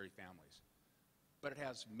to those very families. But it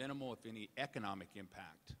has minimal, if any, economic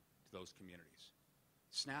impact to those communities.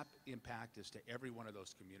 SNAP impact is to every one of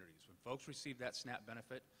those communities. When folks receive that SNAP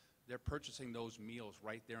benefit, they're purchasing those meals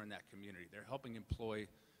right there in that community. They're helping employ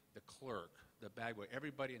the clerk, the bag boy,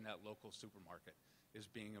 everybody in that local supermarket is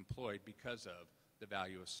being employed because of the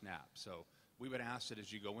value of SNAP. So we would ask that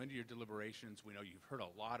as you go into your deliberations, we know you've heard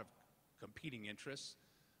a lot of competing interests,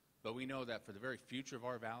 but we know that for the very future of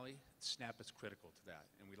our valley, SNAP is critical to that.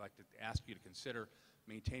 And we'd like to ask you to consider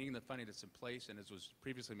maintaining the funding that's in place, and as was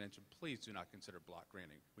previously mentioned, please do not consider block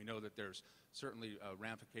granting. We know that there's certainly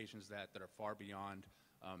ramifications that are far beyond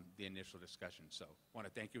the initial discussion. So I want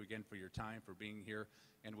to thank you again for your time, for being here,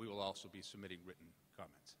 and we will also be submitting written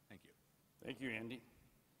comments. Thank you. Thank you, Andy.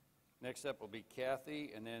 Next up will be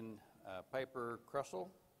Kathy, and then Piper Crussell.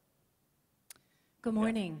 Good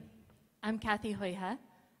morning. I'm Kathy Hoyha.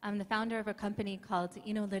 I'm the founder of a company called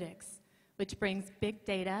Enolytics, which brings big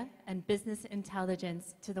data and business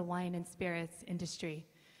intelligence to the wine and spirits industry.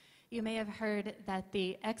 You may have heard that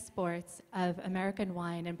the exports of American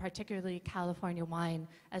wine, and particularly California wine,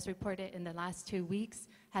 as reported in the last 2 weeks,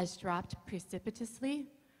 has dropped precipitously,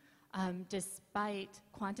 despite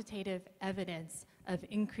quantitative evidence of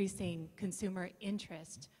increasing consumer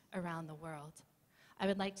interest around the world. I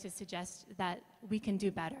would like to suggest that we can do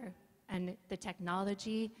better, and the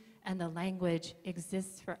technology and the language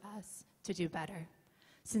exists for us to do better.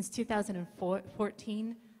 Since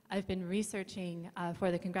 2014, I've been researching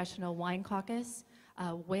for the Congressional Wine Caucus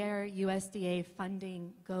where USDA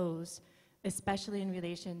funding goes, especially in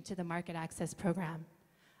relation to the market access program.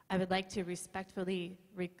 I would like to respectfully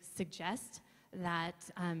suggest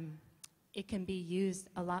that it can be used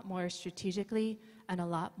a lot more strategically and a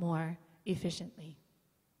lot more efficiently.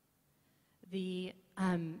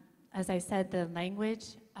 As I said, the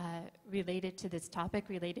language related to this topic,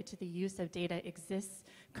 related to the use of data, exists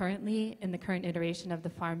currently in the current iteration of the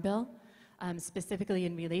Farm Bill, specifically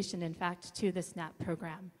in relation, in fact, to the SNAP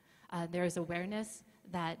program. There is awareness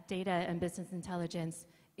that data and business intelligence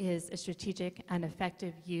is a strategic and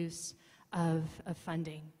effective use of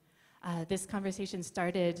funding. This conversation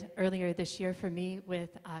started earlier this year for me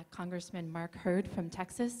with Congressman Mark Hurd from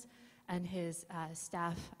Texas and his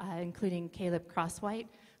staff, including Caleb Crosswhite,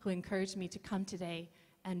 who encouraged me to come today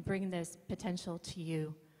and bring this potential to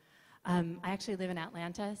you. I actually live in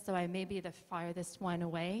Atlanta, so I may be the farthest one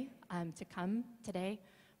away to come today,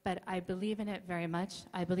 but I believe in it very much.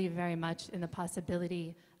 I believe very much in the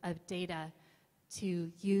possibility of data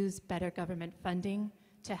to use better government funding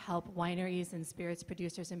to help wineries and spirits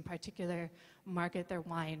producers in particular market their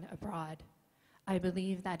wine abroad. I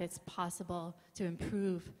believe that it's possible to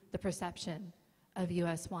improve the perception of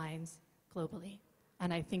U.S. wines globally.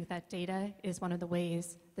 And I think that data is one of the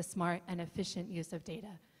ways, the smart and efficient use of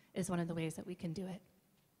data is one of the ways that we can do it.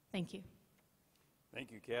 Thank you.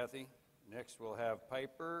 Thank you, Kathy. Next we'll have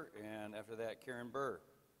Piper, and after that, Karen Burr.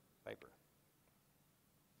 Piper.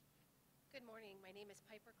 Good morning. My name is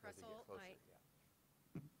Piper Crussell. There you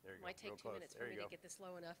go. Might take Real 2 close. minutes There for me you to go. get this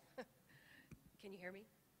low enough. Can you hear me?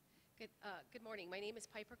 Good morning. My name is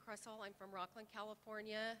Piper Crussell. I'm from Rockland,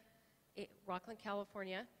 California.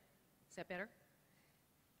 Is that better?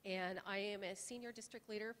 And I am a senior district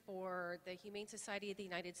leader for the Humane Society of the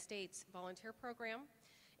United States volunteer program.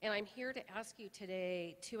 And I'm here to ask you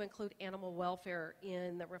today to include animal welfare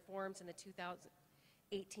in the reforms in the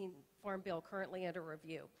 2018 Farm Bill currently under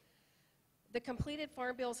review. The completed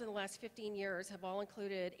farm bills in the last 15 years have all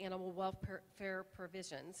included animal welfare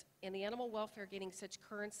provisions, and the animal welfare getting such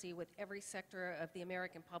currency with every sector of the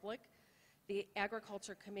American public, the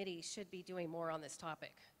Agriculture Committee should be doing more on this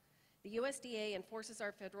topic. The USDA enforces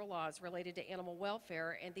our federal laws related to animal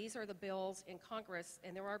welfare, and these are the bills in Congress,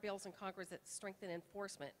 and there are bills in Congress that strengthen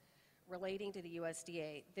enforcement relating to the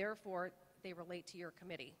USDA. Therefore, they relate to your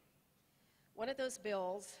committee. One of those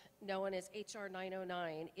bills, known as H.R.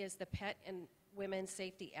 909, is the Pet and Women's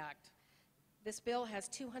Safety Act. This bill has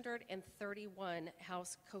 231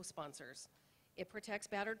 House co-sponsors. It protects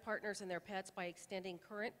battered partners and their pets by extending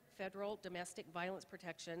current federal domestic violence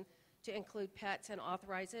protection to include pets and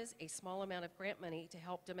authorizes a small amount of grant money to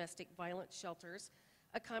help domestic violence shelters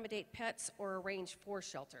accommodate pets or arrange for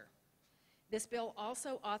shelter. This bill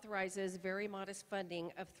also authorizes very modest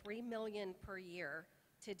funding of $3 million per year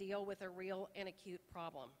to deal with a real and acute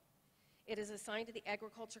problem. It is assigned to the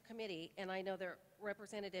Agriculture Committee, and I know that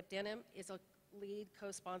Representative Denham is a lead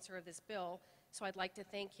co-sponsor of this bill, so I'd like to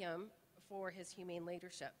thank him for his humane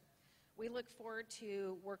leadership. We look forward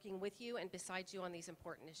to working with you and beside you on these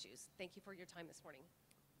important issues. Thank you for your time this morning.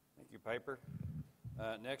 Thank you, Piper.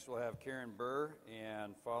 Next we'll have Karen Burr,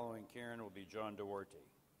 and following Karen will be John Duarte.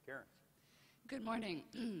 Karen. Good morning.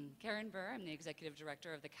 Karen Burr. I'm the Executive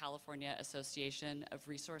Director of the California Association of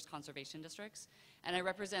Resource Conservation Districts, and I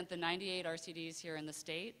represent the 98 RCDs here in the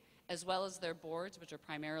state, as well as their boards, which are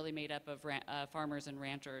primarily made up of farmers and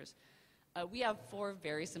ranchers. We have 4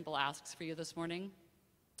 very simple asks for you this morning.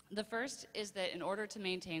 The first is that in order to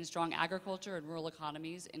maintain strong agriculture and rural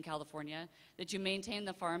economies in California, that you maintain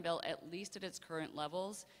the Farm Bill at least at its current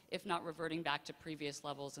levels, if not reverting back to previous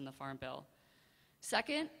levels in the Farm Bill.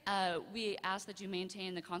 Second, we ask that you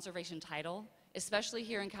maintain the conservation title Especially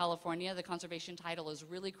here in California, the conservation title is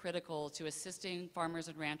really critical to assisting farmers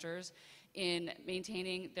and ranchers in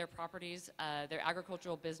maintaining their properties, their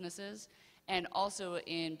agricultural businesses, and also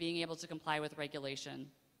in being able to comply with regulation.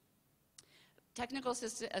 Technical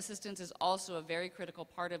assistance is also a very critical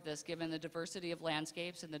part of this, given the diversity of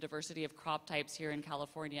landscapes and the diversity of crop types here in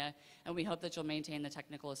California, and we hope that you'll maintain the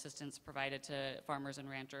technical assistance provided to farmers and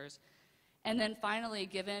ranchers. And then finally,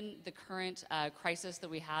 given the current crisis that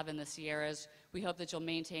we have in the Sierras, we hope that you'll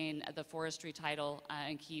maintain the forestry title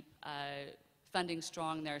and keep funding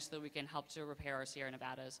strong there so that we can help to repair our Sierra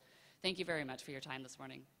Nevadas. Thank you very much for your time this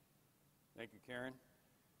morning. Thank you, Karen.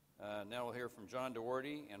 Now we'll hear from John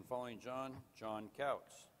Dougherty, and following John, John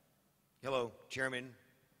Couts. Hello, Chairman,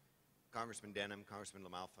 Congressman Denham, Congressman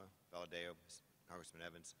LaMalfa, Valadeo, Congressman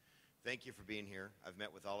Evans. Thank you for being here. I've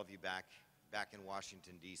met with all of you back in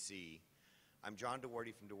Washington, D.C. I'm John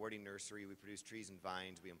Dougherty from Dougherty Nursery. We produce trees and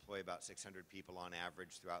vines. We employ about 600 people on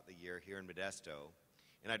average throughout the year here in Modesto.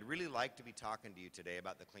 And I'd really like to be talking to you today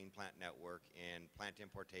about the Clean Plant Network and plant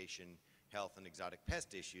importation, health, and exotic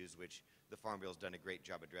pest issues, which the Farm Bill has done a great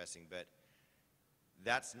job addressing. But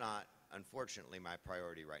that's not, unfortunately, my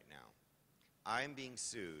priority right now. I am being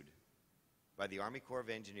sued by the Army Corps of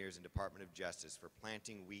Engineers and Department of Justice for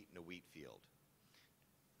planting wheat in a wheat field.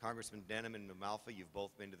 Congressman Denham and LaMalfa, you've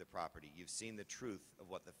both been to the property. You've seen the truth of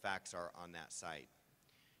what the facts are on that site.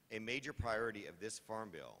 A major priority of this Farm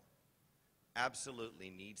Bill absolutely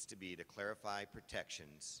needs to be to clarify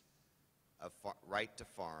protections of right to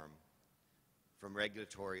farm from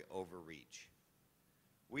regulatory overreach.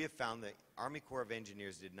 We have found that Army Corps of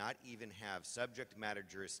Engineers did not even have subject matter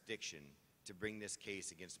jurisdiction to bring this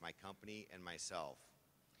case against my company and myself,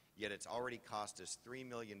 yet it's already cost us $3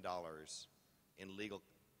 million in legal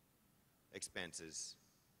expenses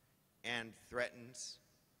and threatens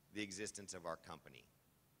the existence of our company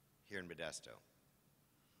here in Modesto.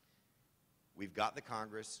 We've got the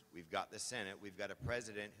Congress, we've got the Senate, we've got a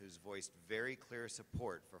president who's voiced very clear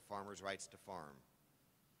support for farmers' rights to farm.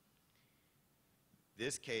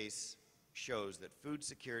 This case shows that food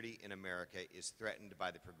security in America is threatened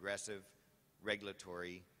by the progressive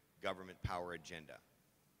regulatory government power agenda.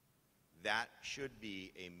 That should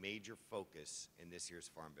be a major focus in this year's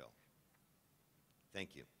Farm Bill.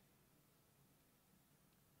 Thank you.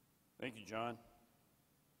 Thank you, John.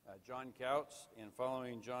 John Couts, and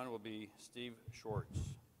following John will be Steve Schwartz.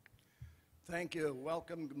 Thank you.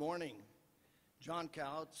 Welcome. Good morning. John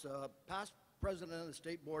Couts, past president of the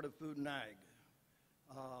State Board of Food and Ag.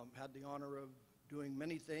 Had the honor of doing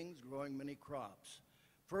many things, growing many crops.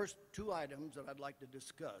 First, two items that I'd like to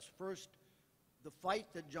discuss. First, the fight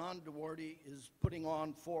that John Dougherty is putting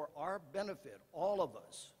on for our benefit, all of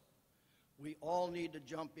us. We all need to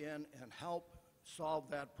jump in and help solve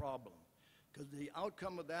that problem, because the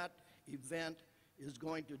outcome of that event is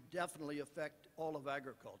going to definitely affect all of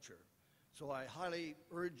agriculture. So I highly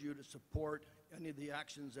urge you to support any of the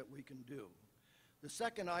actions that we can do. The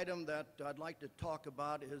second item that I'd like to talk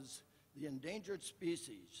about is the endangered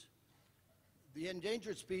species. The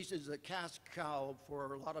endangered species is a cash cow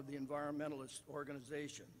for a lot of the environmentalist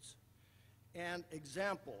organizations. An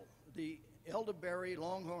example, the elderberry,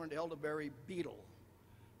 longhorned elderberry beetle,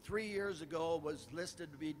 3 years ago was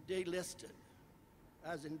listed to be delisted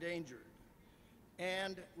as endangered,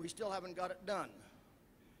 and we still haven't got it done.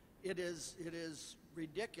 It is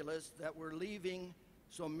ridiculous that we're leaving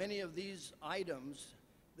so many of these items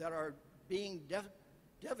that are being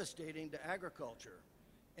devastating to agriculture,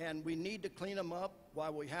 and we need to clean them up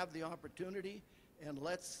while we have the opportunity, and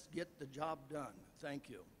let's get the job done. Thank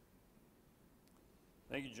you.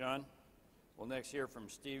 Thank you, John. We'll next hear from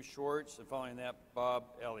Steve Schwartz, and following that, Bob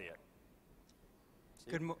Elliott.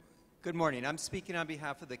 Good morning. I'm speaking on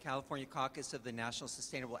behalf of the California Caucus of the National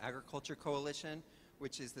Sustainable Agriculture Coalition,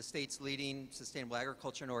 which is the state's leading sustainable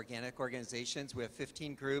agriculture and organic organizations. We have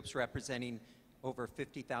 15 groups representing over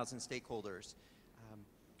 50,000 stakeholders.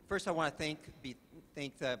 First, I want to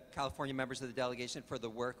thank the California members of the delegation for the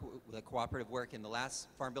work, the cooperative work in the last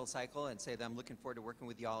Farm Bill cycle, and say that I'm looking forward to working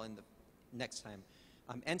with you all in the next time.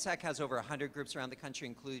 NSAC has over 100 groups around the country,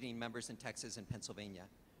 including members in Texas and Pennsylvania.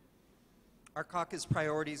 Our caucus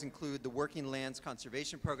priorities include the working lands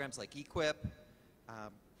conservation programs like EQIP,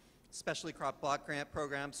 specialty crop block grant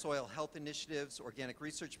programs, soil health initiatives, organic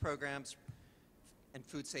research programs, and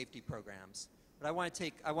food safety programs. But I want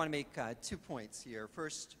to make 2 points here.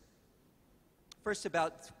 First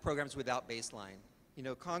about programs without baseline. You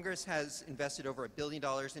know, Congress has invested over $1 billion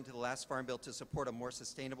into the last Farm Bill to support a more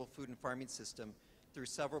sustainable food and farming system through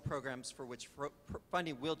several programs for which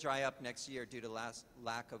funding will dry up next year due to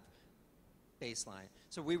lack of baseline.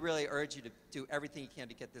 So we really urge you to do everything you can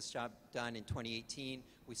to get this job done in 2018.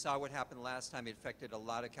 We saw what happened last time. It affected a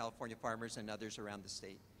lot of California farmers and others around the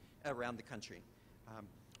state, around the country.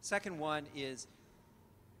 Second one is,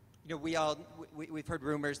 you know, we've heard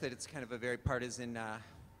rumors that it's kind of a very partisan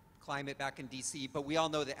climate back in D.C., but we all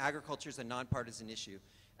know that agriculture is a nonpartisan issue.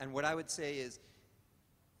 And what I would say is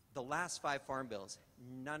the last 5 farm bills,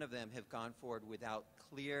 none of them have gone forward without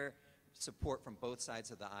clear support from both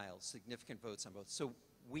sides of the aisle, significant votes on both. So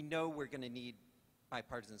we know we're going to need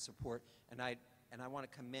bipartisan support, and I want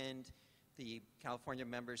to commend the California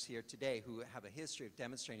members here today who have a history of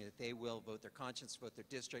demonstrating that they will vote their conscience, vote their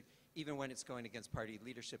district, even when it's going against party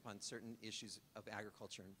leadership on certain issues of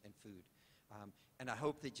agriculture and food. And I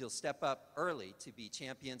hope that you'll step up early to be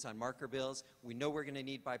champions on marker bills. We know we're going to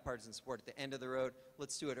need bipartisan support at the end of the road.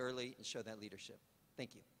 Let's do it early and show that leadership.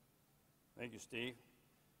 Thank you. Thank you, Steve.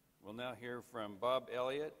 We'll now hear from Bob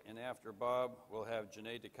Elliott, and after Bob, we'll have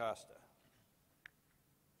Janae DaCosta.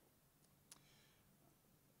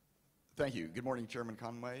 Thank you. Good morning, Chairman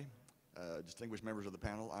Conway, distinguished members of the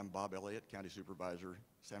panel. I'm Bob Elliott, County Supervisor,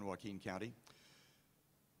 San Joaquin County.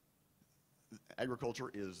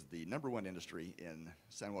 Agriculture is the #1 industry in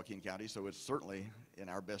San Joaquin County, so it's certainly in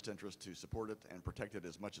our best interest to support it and protect it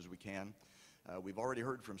as much as we can. We've already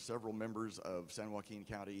heard from several members of San Joaquin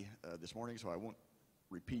County this morning, so I won't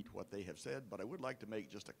repeat what they have said, but I would like to make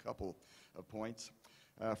just a couple of points.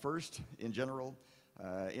 First, in general,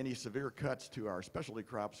 any severe cuts to our specialty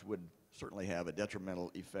crops would certainly have a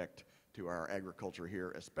detrimental effect to our agriculture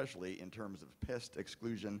here, especially in terms of pest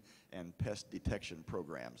exclusion and pest detection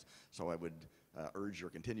programs. So I would urge your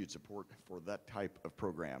continued support for that type of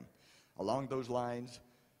program. Along those lines,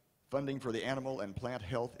 funding for the Animal and Plant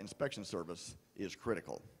Health Inspection Service is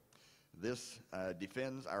critical. This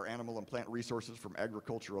defends our animal and plant resources from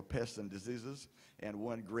agricultural pests and diseases, and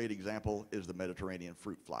one great example is the Mediterranean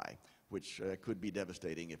fruit fly, which could be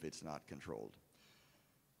devastating if it's not controlled.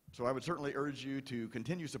 So I would certainly urge you to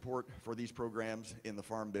continue support for these programs in the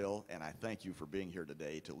Farm Bill, and I thank you for being here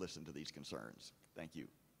today to listen to these concerns. Thank you.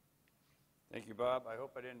 Thank you, Bob. I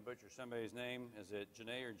hope I didn't butcher somebody's name. Is it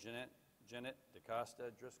Janae or Janet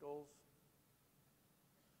DaCosta Driscolls?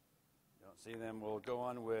 Don't see them. We'll go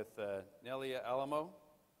on with Nelia Alamo.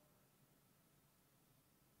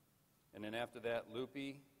 And then after that,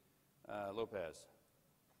 Lupe Lopez.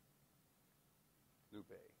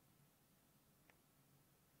 Lupe.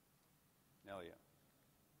 Nelia.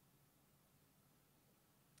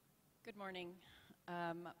 Good morning.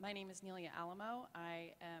 My name is Nelia Alamo.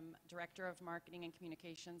 I am Director of Marketing and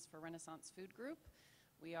Communications for Renaissance Food Group.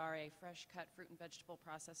 We are a fresh-cut fruit and vegetable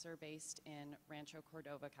processor based in Rancho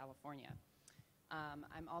Cordova, California.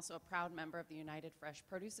 I'm also a proud member of the United Fresh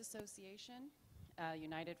Produce Association.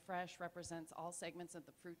 United Fresh represents all segments of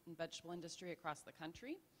the fruit and vegetable industry across the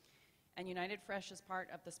country. And United Fresh is part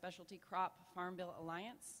of the Specialty Crop Farm Bill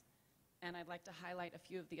Alliance. And I'd like to highlight a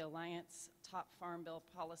few of the Alliance top Farm Bill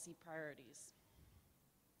policy priorities.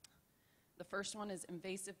 The first one is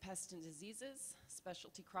invasive pests and diseases.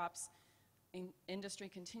 Specialty crops industry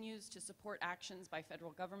continues to support actions by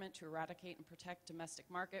federal government to eradicate and protect domestic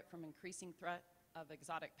market from increasing threat of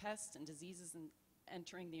exotic pests and diseases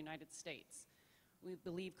entering the United States. We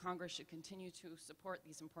believe Congress should continue to support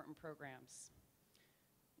these important programs.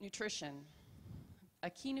 Nutrition. A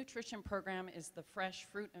key nutrition program is the Fresh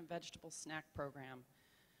Fruit and Vegetable Snack Program,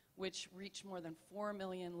 which reached more than 4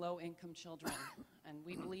 million low-income children. And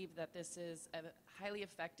we believe that this is a highly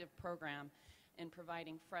effective program in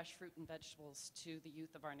providing fresh fruit and vegetables to the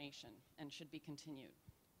youth of our nation and should be continued.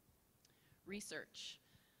 Research.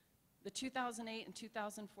 The 2008 and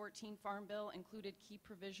 2014 Farm Bill included key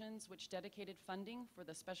provisions which dedicated funding for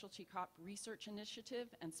the Specialty Crop Research Initiative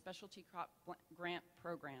and Specialty Crop Grant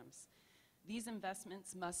programs. These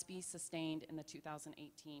investments must be sustained in the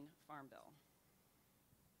 2018 Farm Bill.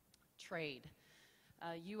 Trade.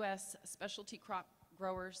 U.S. specialty crop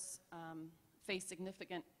growers face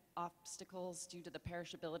significant obstacles due to the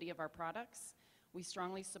perishability of our products. We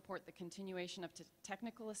strongly support the continuation of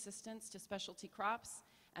technical assistance to specialty crops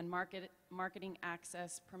and marketing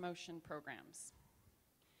access promotion programs.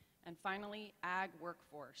 And finally, ag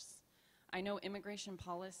workforce. I know immigration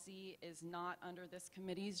policy is not under this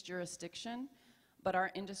committee's jurisdiction, but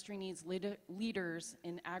our industry needs leaders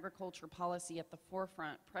in agriculture policy at the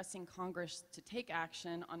forefront, pressing Congress to take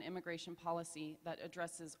action on immigration policy that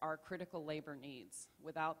addresses our critical labor needs.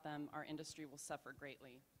 Without them, our industry will suffer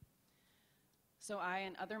greatly. So I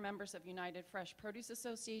and other members of United Fresh Produce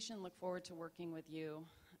Association look forward to working with you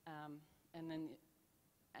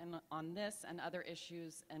and on this and other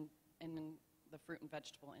issues in the fruit and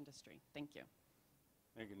vegetable industry. Thank you.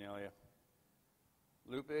 Thank you, Nelia.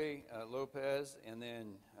 Lupe Lopez, and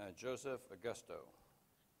then Joseph Augusto.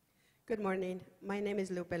 Good morning. My name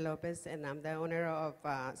is Lupe Lopez, and I'm the owner of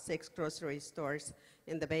 6 grocery stores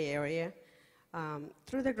in the Bay Area.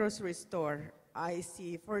 Through the grocery store, I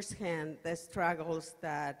see firsthand the struggles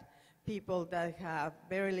that people that have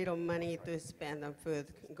very little money to spend on food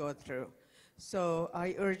go through. So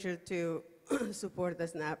I urge you to support the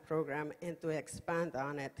SNAP program and to expand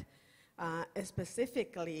on it,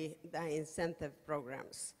 specifically the incentive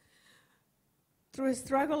programs. Through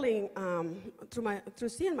struggling, through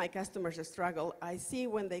seeing my customers struggle, I see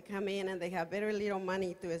when they come in and they have very little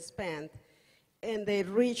money to spend, and they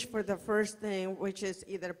reach for the first thing, which is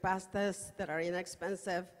either pastas that are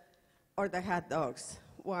inexpensive or the hot dogs.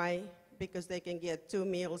 Why? Because they can get 2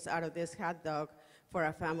 meals out of this hot dog for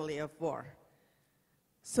a family of 4.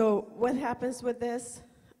 So what happens with this?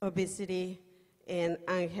 Obesity and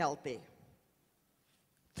unhealthy.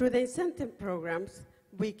 Through the incentive programs,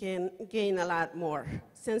 we can gain a lot more.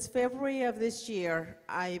 Since February of this year,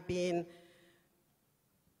 I've been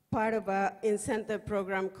part of an incentive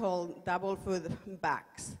program called Double Food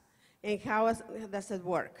Bags. And how does it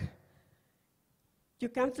work? You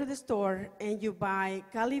come to the store and you buy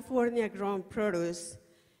California-grown produce,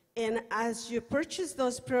 and as you purchase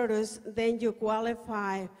those produce, then you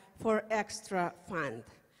qualify for extra fund.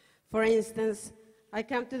 For instance, I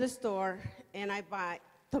come to the store and I buy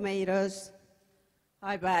tomatoes,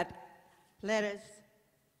 I bought lettuce,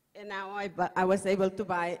 and now I was able to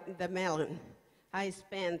buy the melon. I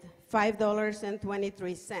spent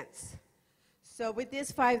 $5.23. So with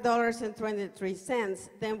this $5.23,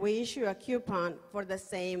 then we issue a coupon for the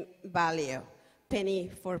same value, penny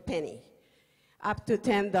for penny, up to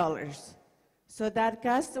 $10. So that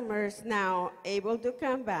customer is now able to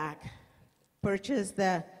come back, purchase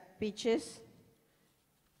the peaches,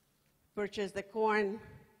 purchase the corn,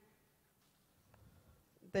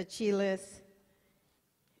 the chiles,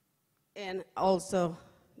 and also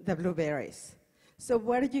the blueberries. So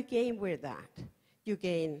what do you gain with that? You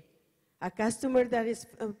gain a customer that is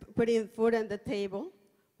putting food on the table,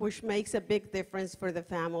 which makes a big difference for the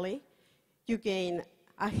family. You gain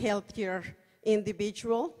a healthier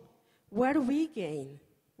individual. What do we gain?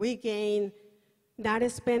 We gain not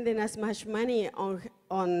spending as much money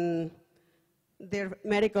on their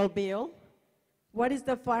medical bill. What is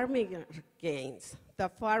the farmer gains? The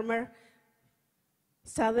farmer,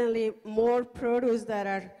 suddenly more produce that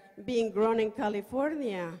are being grown in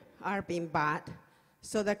California are being bought.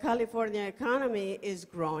 So the California economy is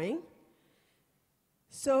growing.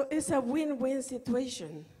 So it's a win-win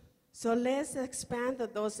situation. So let's expand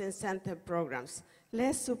those incentive programs.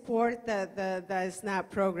 Let's support the SNAP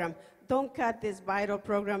program. Don't cut this vital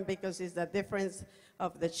program because it's the difference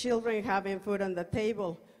of the children having food on the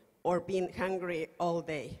table or being hungry all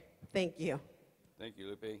day. Thank you. Thank you,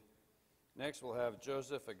 Lupe. Next, we'll have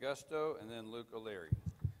Joseph Augusto and then Luke O'Leary.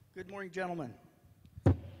 Good morning, gentlemen.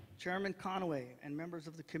 Chairman Conaway and members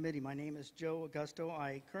of the committee, my name is Joe Augusto.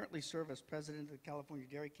 I currently serve as president of the California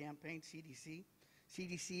Dairy Campaign, CDC.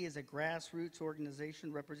 CDC is a grassroots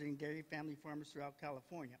organization representing dairy family farmers throughout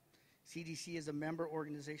California. CDC is a member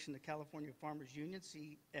organization of the California Farmers Union,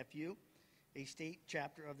 CFU, a state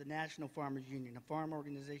chapter of the National Farmers Union, a farm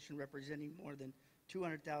organization representing more than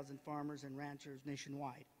 200,000 farmers and ranchers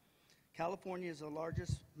nationwide. California is the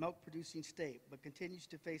largest milk-producing state, but continues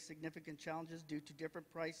to face significant challenges due to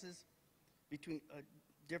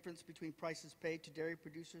difference between prices paid to dairy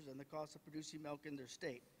producers and the cost of producing milk in their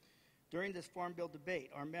state. During this Farm Bill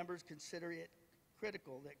debate, our members consider it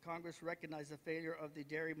critical that Congress recognize the failure of the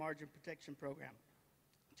Dairy Margin Protection Program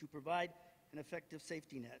to provide an effective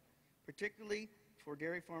safety net, particularly for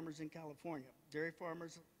dairy farmers in California. Dairy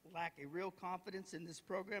farmers lack a real confidence in this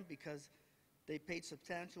program because they paid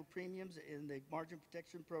substantial premiums in the margin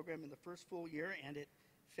protection program in the first full year, and it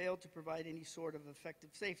failed to provide any sort of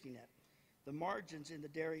effective safety net. The margins in the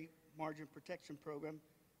Dairy Margin Protection Program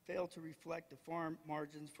fail to reflect the farm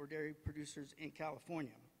margins for dairy producers in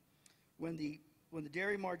California. When the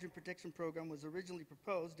Dairy Margin Protection Program was originally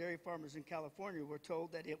proposed, dairy farmers in California were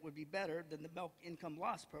told that it would be better than the Milk Income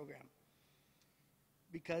Loss Program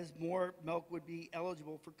because more milk would be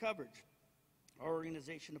eligible for coverage. Our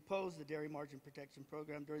organization opposed the Dairy Margin Protection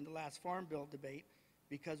Program during the last Farm Bill debate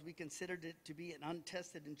because we considered it to be an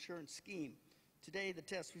untested insurance scheme. Today, the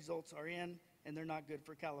test results are in, and they're not good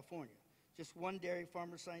for California. Just one dairy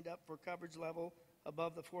farmer signed up for coverage level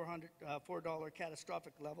above the $4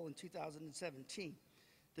 catastrophic level in 2017.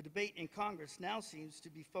 The debate in Congress now seems to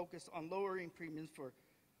be focused on lowering premiums for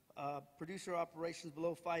producer operations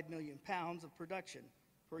below 5 million pounds of production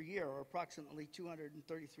per year, or approximately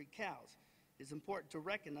 233 cows. it's important to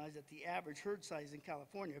recognize that the average herd size in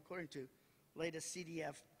California, according to latest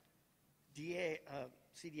CDFA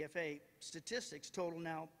statistics, total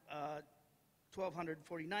now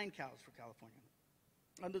 1,249 cows for California.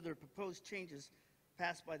 Under the proposed changes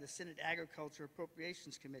passed by the Senate Agriculture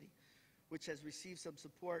Appropriations Committee, which has received some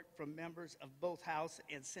support from members of both House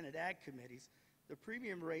and Senate Ag committees, the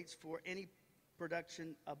premium rates for any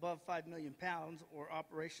production above 5 million pounds or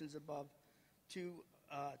operations above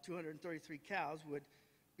 233 cows would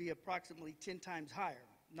be approximately 10 times higher.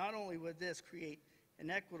 Not only would this create an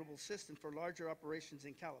equitable system for larger operations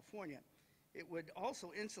in California, it would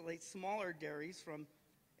also insulate smaller dairies from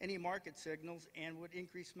any market signals and would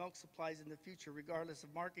increase milk supplies in the future regardless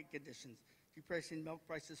of market conditions, depressing milk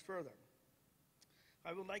prices further.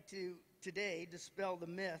 I would like to today dispel the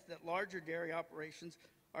myth that larger dairy operations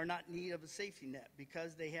are not in need of a safety net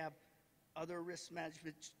because they have other risk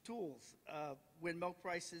management tools. When milk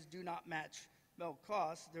prices do not match milk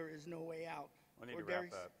costs, there is no way out. We need to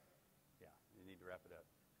wrap up. Yeah, you need to wrap it up.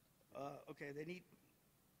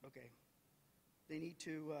 They need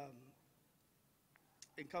to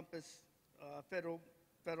encompass federal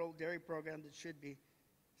dairy program that should be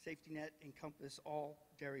safety net, encompass all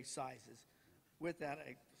dairy sizes. With that,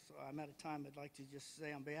 I'm out of time. I'd like to just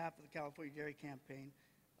say on behalf of the California Dairy Campaign,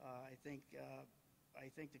 I thank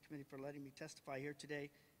the committee for letting me testify here today,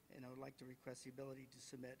 and I would like to request the ability to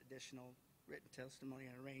submit additional written testimony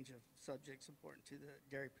on a range of subjects important to the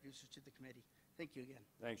dairy producers to the committee. Thank you again.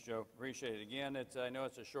 Thanks, Joe. Appreciate it. Again, I know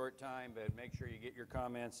it's a short time, but make sure you get your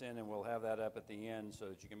comments in, and we'll have that up at the end so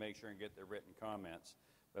that you can make sure and get the written comments.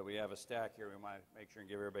 But we have a stack here. We might make sure and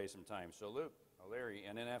give everybody some time. So Luke O'Leary,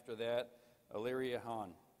 and then after that, O'Leary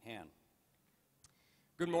Han.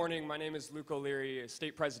 Good morning. My name is Luke O'Leary,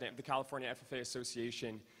 State President of the California FFA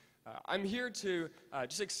Association. I'm here to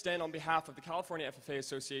just extend on behalf of the California FFA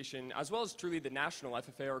Association, as well as truly the national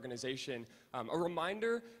FFA organization, a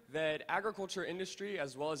reminder that agriculture industry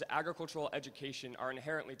as well as agricultural education are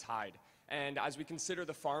inherently tied. And as we consider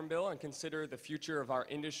the Farm Bill and consider the future of our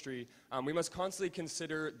industry, we must constantly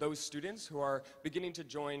consider those students who are beginning to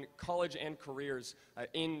join college and careers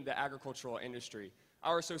in the agricultural industry.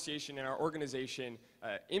 Our association and our organization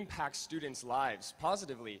impacts students' lives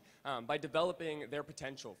positively by developing their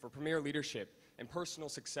potential for premier leadership and personal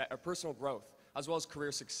success, personal growth, as well as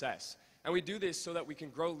career success. And we do this so that we can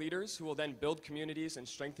grow leaders who will then build communities and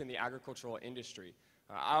strengthen the agricultural industry.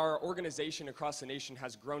 Our organization across the nation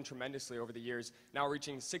has grown tremendously over the years, now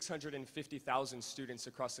reaching 650,000 students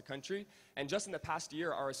across the country. And just in the past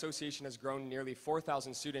year, our association has grown nearly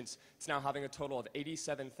 4,000 students. It's now having a total of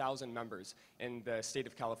 87,000 members in the state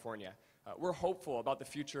of California. We're hopeful about the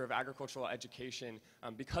future of agricultural education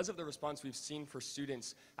because of the response we've seen for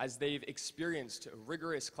students as they've experienced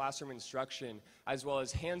rigorous classroom instruction as well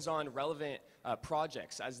as hands-on relevant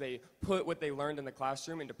projects as they put what they learned in the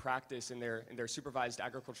classroom into practice in their supervised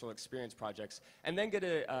agricultural experience projects, and then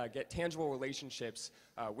get tangible relationships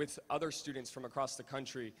with other students from across the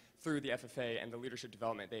country through the FFA and the leadership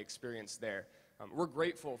development they experience there. We're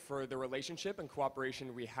grateful for the relationship and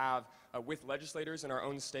cooperation we have with legislators in our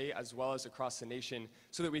own state as well as across the nation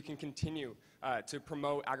so that we can continue to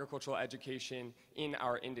promote agricultural education in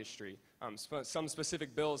our industry. Some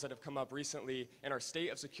specific bills that have come up recently in our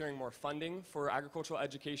state of securing more funding for agricultural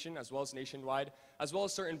education as well as nationwide, as well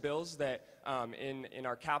as certain bills that in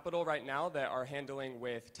our capital right now that are handling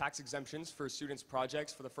with tax exemptions for students'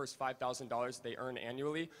 projects for the first $5,000 they earn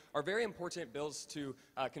annually are very important bills to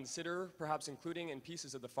consider, perhaps including in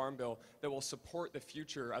pieces of the Farm Bill that will support the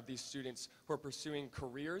future of these students who are pursuing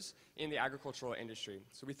careers in the agricultural industry.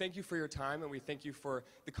 So we thank you for your time, and we thank you for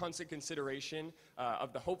the constant consideration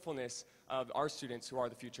of the hopefulness of our students who are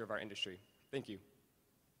the future of our industry. Thank you.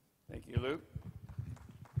 Thank you, Luke.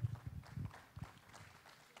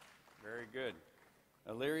 Very good.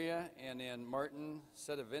 Illyria, and then Martin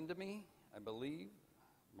Sedavendemi, I believe.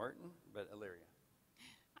 Martin, but Illyria.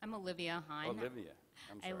 I'm Olivia Hahn. Olivia.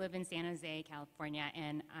 I live in San Jose, California,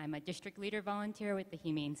 and I'm a district leader volunteer with the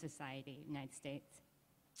Humane Society of the United States.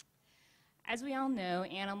 As we all know,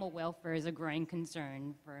 animal welfare is a growing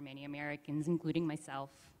concern for many Americans, including myself.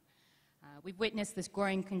 We've witnessed this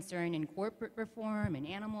growing concern in corporate reform and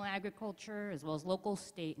animal agriculture, as well as local,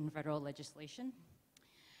 state, and federal legislation.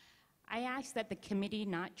 I ask that the committee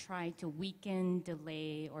not try to weaken,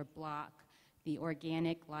 delay, or block the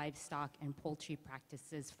Organic Livestock and Poultry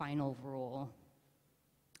Practices Final Rule.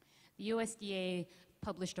 The USDA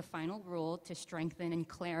published a final rule to strengthen and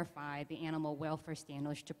clarify the animal welfare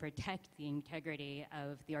standards to protect the integrity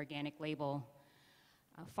of the organic label.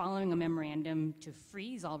 Following a memorandum to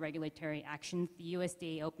freeze all regulatory actions, the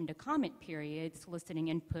USDA opened a comment period soliciting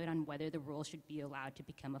input on whether the rule should be allowed to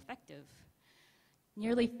become effective.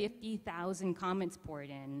 Nearly 50,000 comments poured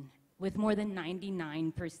in, with more than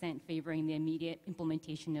 99% favoring the immediate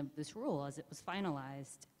implementation of this rule as it was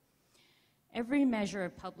finalized. Every measure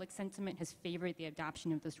of public sentiment has favored the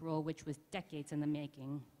adoption of this rule, which was decades in the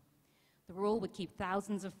making. The rule would keep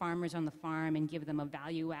thousands of farmers on the farm and give them a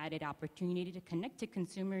value-added opportunity to connect to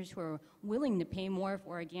consumers who are willing to pay more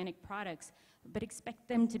for organic products, but expect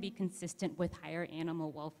them to be consistent with higher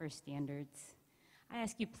animal welfare standards. I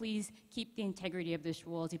ask you, please keep the integrity of this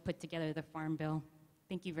rule as you put together the Farm Bill.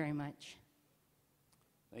 Thank you very much.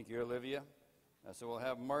 Thank you, Olivia. So we'll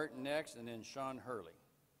have Martin next, and then Sean Hurley.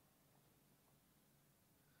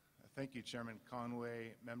 Thank you, Chairman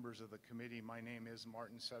Conway, members of the committee. My name is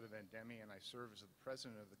Martin Sedevandemi, and I serve as the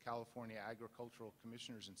president of the California Agricultural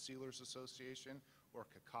Commissioners and Sealers Association, or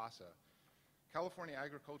CACASA. California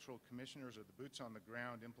Agricultural Commissioners are the boots on the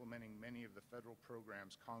ground implementing many of the federal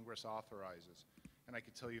programs Congress authorizes. And I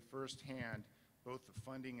can tell you firsthand, both the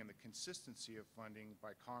funding and the consistency of funding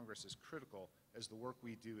by Congress is critical, as the work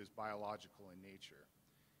we do is biological in nature.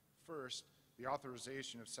 First, the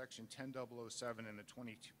authorization of Section 10007 in the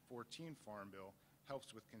 2014 Farm Bill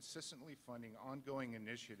helps with consistently funding ongoing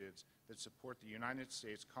initiatives that support the United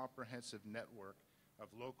States comprehensive network of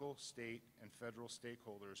local, state, and federal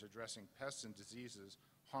stakeholders addressing pests and diseases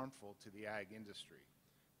harmful to the ag industry.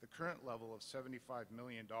 The current level of $75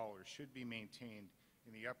 million should be maintained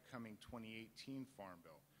in the upcoming 2018 Farm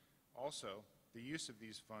Bill. Also, the use of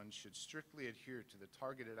these funds should strictly adhere to the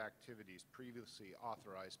targeted activities previously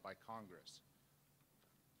authorized by Congress.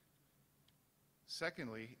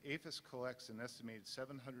 Secondly, APHIS collects an estimated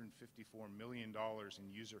 $754 million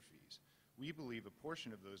in user fees. We believe a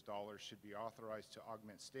portion of those dollars should be authorized to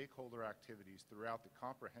augment stakeholder activities throughout the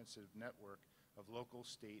comprehensive network of local,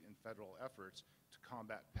 state, and federal efforts to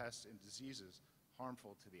combat pests and diseases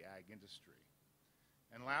harmful to the ag industry.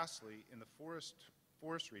 And lastly, in the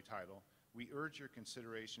forestry title, we urge your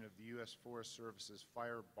consideration of the U.S. Forest Service's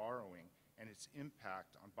fire borrowing and its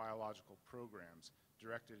impact on biological programs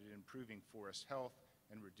directed at improving forest health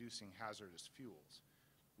and reducing hazardous fuels.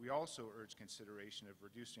 We also urge consideration of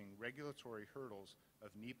reducing regulatory hurdles of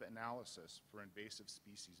NEPA analysis for invasive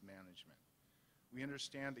species management. We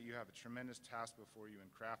understand that you have a tremendous task before you in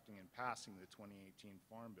crafting and passing the 2018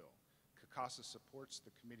 Farm Bill. CACASA supports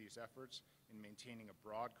the committee's efforts in maintaining a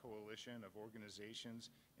broad coalition of organizations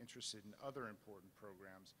interested in other important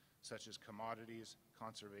programs such as commodities,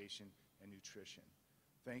 conservation, and nutrition.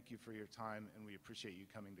 Thank you for your time, and we appreciate you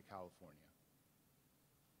coming to California.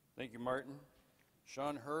 Thank you, Martin.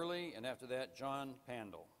 Sean Hurley, and after that, John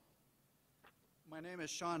Pandel. My name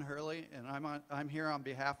is Sean Hurley, and I'm here on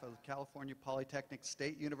behalf of California Polytechnic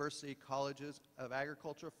State University Colleges of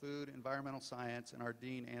Agriculture, Food, Environmental Science, and our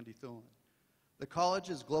Dean, Andy Thulin. The college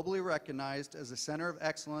is globally recognized as a center of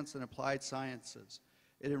excellence in applied sciences.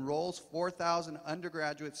 It enrolls 4,000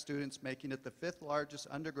 undergraduate students, making it the 5th largest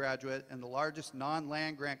undergraduate and the largest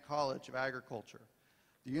non-land grant college of agriculture.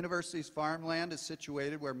 The university's farmland is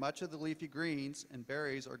situated where much of the leafy greens and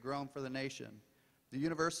berries are grown for the nation. The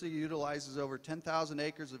university utilizes over 10,000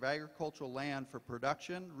 acres of agricultural land for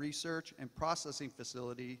production, research, and processing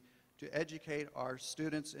facility to educate our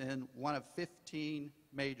students in one of 15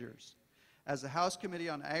 majors. As the House Committee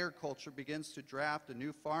on Agriculture begins to draft a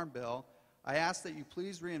new farm bill, I ask that you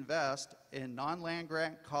please reinvest in non-land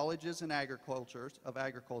grant colleges and agriculture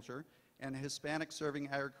and Hispanic-serving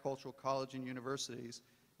agricultural college and universities,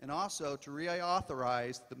 and also to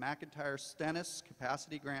reauthorize the McIntyre-Stennis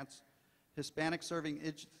capacity grants, Hispanic-serving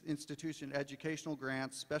institution educational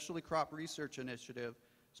grants, specialty crop research initiative,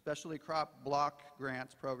 specialty crop block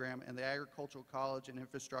grants program, and the agricultural college and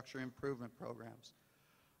infrastructure improvement programs.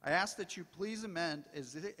 I ask that you please amend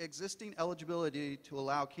existing eligibility to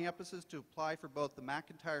allow campuses to apply for both the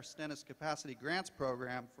McIntyre-Stennis Capacity Grants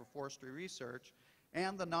Program for forestry research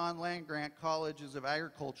and the non-land grant Colleges of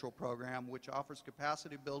Agricultural Program, which offers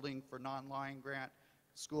capacity building for non-land grant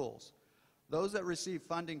schools. Those that receive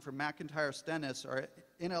funding from McIntyre-Stennis are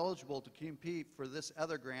ineligible to compete for this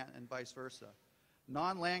other grant and vice versa.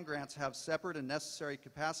 Non-land grants have separate and necessary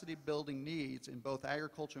capacity building needs in both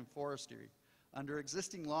agriculture and forestry. Under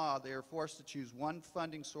existing law, they are forced to choose one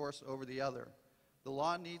funding source over the other. The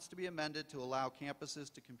law needs to be amended to allow campuses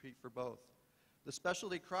to compete for both. The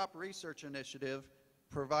Specialty Crop Research Initiative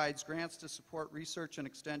provides grants to support research and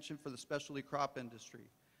extension for the specialty crop industry.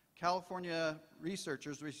 California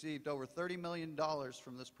researchers received over $30 million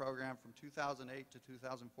from this program from 2008 to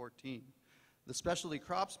 2014. The Specialty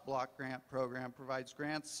Crops Block Grant Program provides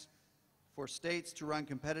grants for states to run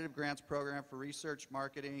competitive grants program for research,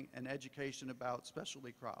 marketing, and education about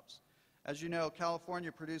specialty crops. As you know,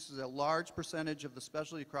 California produces a large percentage of the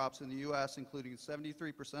specialty crops in the U.S., including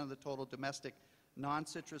 73% of the total domestic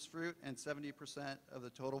non-citrus fruit and 70% of the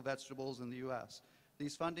total vegetables in the U.S.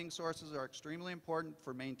 These funding sources are extremely important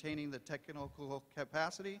for maintaining the technical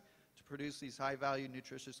capacity to produce these high-value,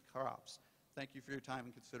 nutritious crops. Thank you for your time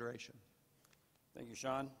and consideration. Thank you,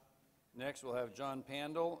 Sean. Next, we'll have John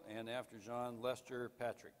Pandel, and after John, Lester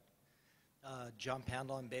Patrick. John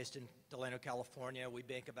Pandel, I'm based in Delano, California. We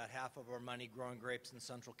bank about half of our money growing grapes in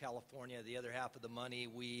Central California. The other half of the money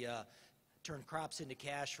we turn crops into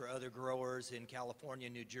cash for other growers in California,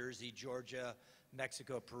 New Jersey, Georgia,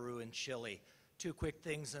 Mexico, Peru, and Chile. Two quick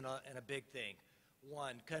things and a big thing.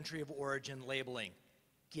 One, country of origin labeling.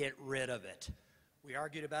 Get rid of it. We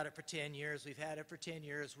argued about it for 10 years. We've had it for 10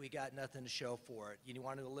 years. We got nothing to show for it. You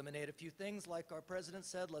want to eliminate a few things like our president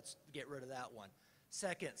said? Let's get rid of that one.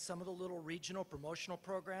 Second, some of the little regional promotional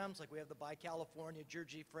programs, like we have the Buy California,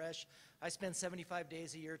 Jersey Fresh. I spend 75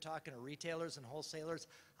 days a year talking to retailers and wholesalers.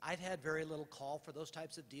 I've had very little call for those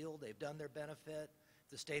types of deals. They've done their benefit.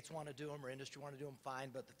 If the states want to do them or industry want to do them,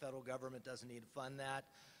 fine, but the federal government doesn't need to fund that.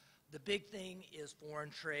 The big thing is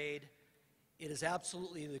foreign trade. It is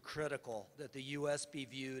absolutely critical that the U.S. be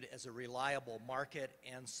viewed as a reliable market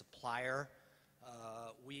and supplier.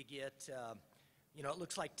 We get, it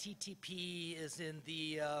looks like TTP is in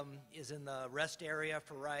the rest area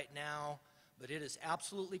for right now, but it is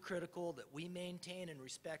absolutely critical that we maintain and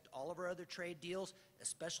respect all of our other trade deals,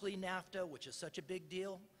 especially NAFTA, which is such a big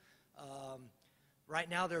deal.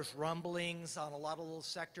 Right now, there's rumblings on a lot of little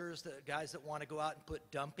sectors, the guys that want to go out and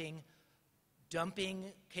put dumping.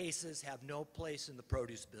 Dumping cases have no place in the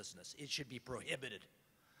produce business. It should be prohibited.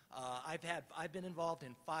 I've been involved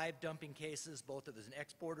in 5 dumping cases, both as an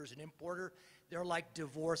exporter and importer. They're like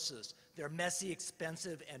divorces. They're messy,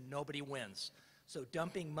 expensive, and nobody wins. So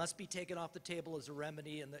dumping must be taken off the table as a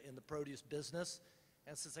remedy in the produce business.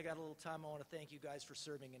 And since I got a little time, I want to thank you guys for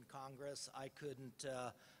serving in Congress. I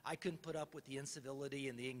couldn't put up with the incivility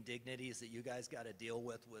and the indignities that you guys got to deal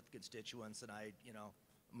with constituents, and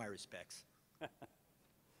my respects.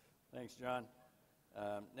 Thanks, John.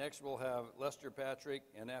 Next, we'll have Lester Patrick,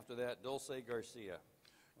 and after that, Dulce Garcia.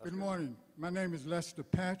 Good morning. My name is Lester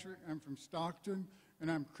Patrick. I'm from Stockton,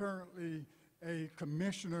 and I'm currently a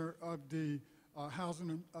commissioner of the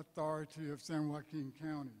Housing Authority of San Joaquin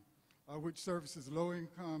County, which services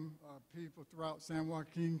low-income people throughout San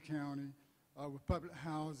Joaquin County with public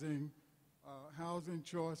housing, housing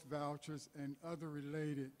choice vouchers, and other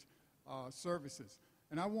related services.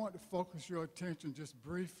 And I want to focus your attention just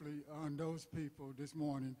briefly on those people this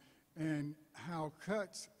morning and how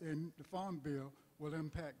cuts in the Farm Bill will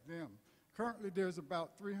impact them. Currently, there's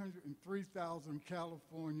about 303,000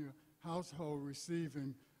 California households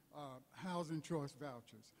receiving housing choice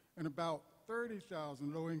vouchers, and about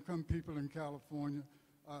 30,000 low-income people in California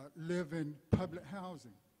live in public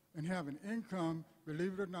housing and have an income,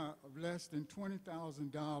 believe it or not, of less than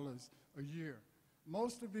 $20,000 a year.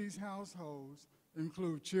 Most of these households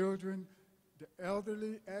include children, the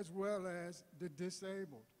elderly, as well as the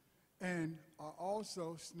disabled, and are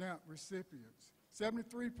also SNAP recipients.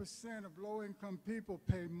 73% of low-income people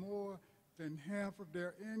pay more than half of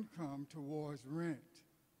their income towards rent,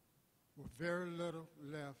 with very little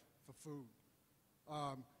left for food.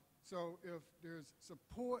 So if there's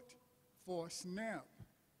support for SNAP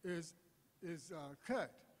is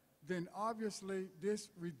cut, then obviously this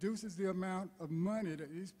reduces the amount of money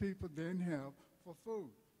that these people then have for food,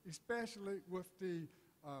 especially with the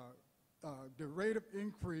rate of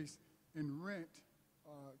increase in rent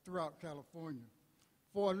throughout California.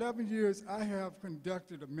 For 11 years, I have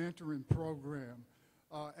conducted a mentoring program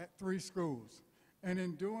at 3 schools. And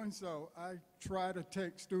in doing so, I try to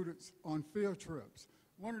take students on field trips.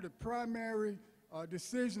 One of the primary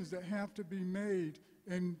decisions that have to be made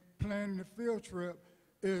in planning a field trip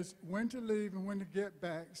is when to leave and when to get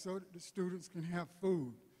back so that the students can have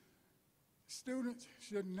food. Students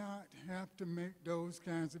should not have to make those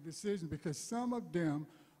kinds of decisions because some of them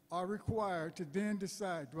are required to then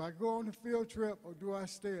decide, do I go on the field trip or do I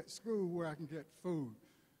stay at school where I can get food?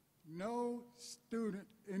 No student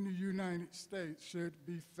in the United States should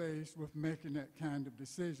be faced with making that kind of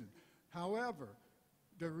decision. However,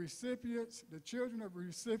 the children of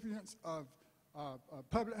recipients of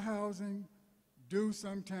public housing do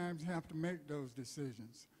sometimes have to make those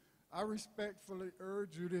decisions. I respectfully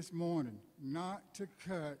urge you this morning not to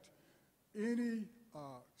cut any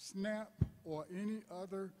SNAP or any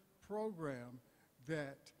other program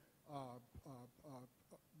that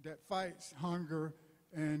fights hunger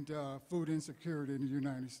and food insecurity in the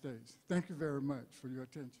United States. Thank you very much for your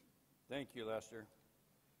attention. Thank you, Lester.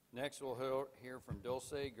 Next, we'll hear from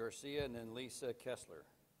Dulce Garcia and then Lisa Kessler.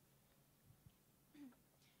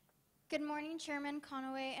 Good morning, Chairman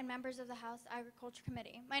Conaway and members of the House Agriculture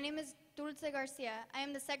Committee. My name is Dulce Garcia. I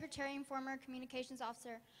am the Secretary and former Communications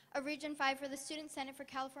Officer of Region 5 for the Student Senate for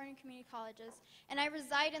California Community Colleges, and I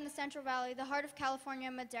reside in the Central Valley, the heart of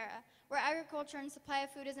California, Madera, where agriculture and supply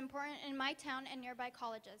of food is important in my town and nearby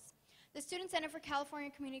colleges. The Student Center for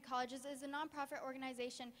California Community Colleges is a nonprofit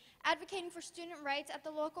organization advocating for student rights at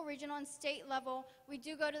the local, regional, and state level. We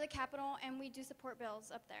do go to the Capitol and we do support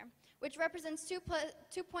bills up there, which represents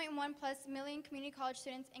 2.1 plus million community college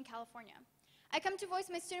students in California. I come to voice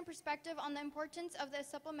my student perspective on the importance of the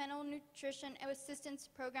Supplemental Nutrition Assistance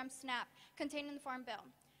Program, SNAP, contained in the Farm Bill.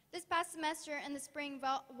 This past semester in the spring,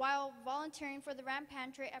 while volunteering for the Ramp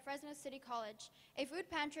Pantry at Fresno City College, a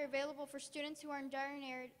food pantry available for students who are in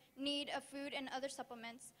dire need of food and other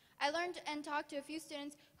supplements, I learned and talked to a few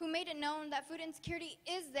students who made it known that food insecurity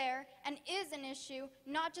is there and is an issue,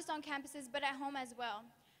 not just on campuses, but at home as well.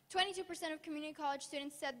 22% of community college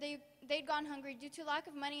students said they'd gone hungry due to lack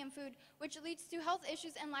of money and food, which leads to health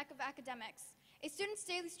issues and lack of academics. A student's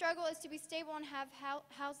daily struggle is to be stable and have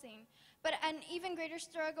housing, but an even greater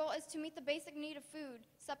struggle is to meet the basic need of food,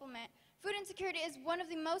 supplement. Food insecurity is one of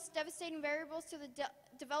the most devastating variables to the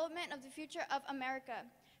development of the future of America.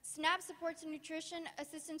 SNAP supports nutrition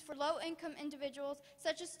assistance for low-income individuals,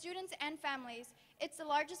 such as students and families. It's the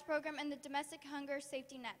largest program in the domestic hunger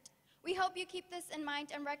safety net. We hope you keep this in mind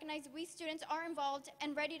and recognize we students are involved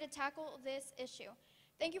and ready to tackle this issue.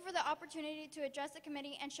 Thank you for the opportunity to address the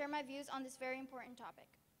committee and share my views on this very important topic.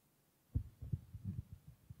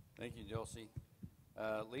 Thank you, Dulce.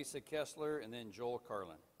 Lisa Kessler and then Joel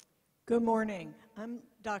Carlin. Good morning. I'm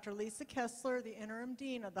Dr. Lisa Kessler, the Interim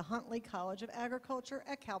Dean of the Huntley College of Agriculture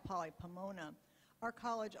at Cal Poly Pomona. Our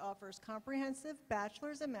college offers comprehensive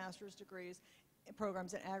bachelor's and master's degrees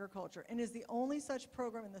programs in agriculture and is the only such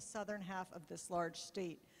program in the southern half of this large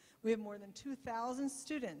state. We have more than 2,000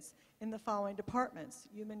 students in the following departments: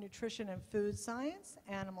 human nutrition and food science,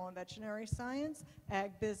 animal and veterinary science,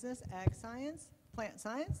 ag business, ag science, plant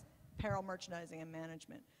science, apparel merchandising and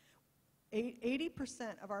management.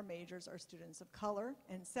 80% of our majors are students of color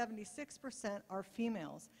and 76% are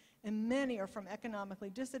females, and many are from economically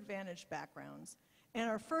disadvantaged backgrounds and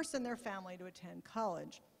are first in their family to attend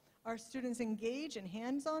college. Our students engage in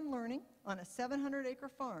hands-on learning on a 700-acre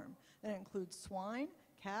farm that includes swine,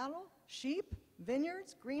 cattle, sheep,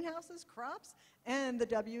 vineyards, greenhouses, crops, and the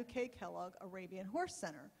W.K. Kellogg Arabian Horse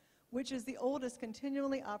Center, which is the oldest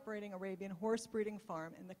continually operating Arabian horse breeding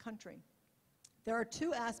farm in the country. There are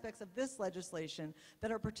two aspects of this legislation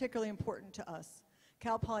that are particularly important to us.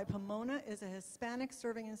 Cal Poly Pomona is a Hispanic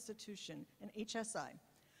serving institution, an HSI.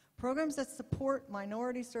 Programs that support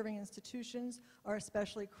minority serving institutions are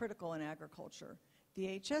especially critical in agriculture.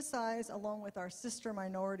 The HSIs, along with our sister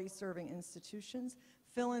minority serving institutions,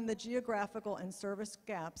 fill in the geographical and service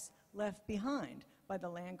gaps left behind by the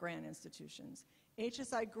land-grant institutions.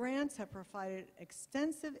 HSI grants have provided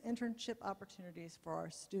extensive internship opportunities for our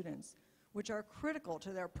students, which are critical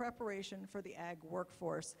to their preparation for the ag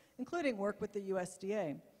workforce, including work with the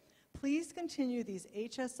USDA. Please continue these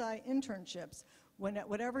HSI internships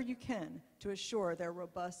whatever you can to assure their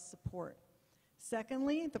robust support.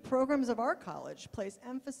 Secondly, the programs of our college place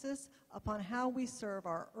emphasis upon how we serve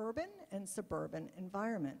our urban and suburban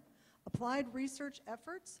environment. Applied research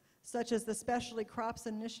efforts, such as the Specialty Crops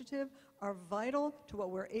Initiative, are vital to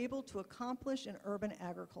what we're able to accomplish in urban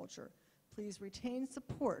agriculture. Please retain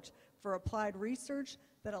support for applied research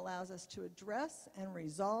that allows us to address and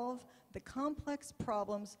resolve the complex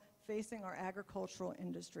problems facing our agricultural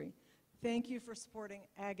industry. Thank you for supporting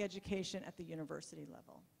ag education at the university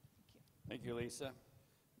level. Thank you, Lisa.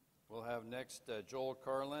 We'll have next Joel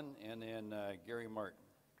Carlin and then Gary Martin.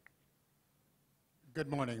 Good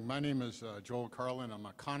morning. My name is Joel Carlin. I'm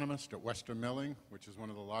an economist at Western Milling, which is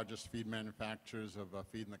one of the largest feed manufacturers of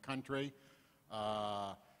feed in the country.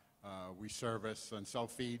 We service and sell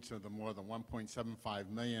feed to the more than 1.75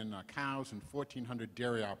 million cows and 1,400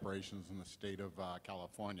 dairy operations in the state of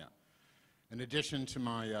California. In addition to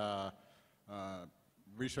my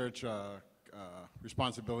research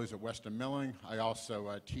responsibilities at Western Milling, I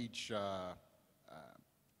also teach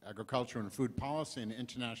agriculture and food policy and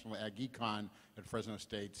international ag econ at Fresno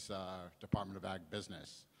State's Department of Ag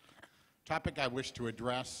Business. Topic I wish to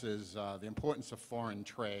address is the importance of foreign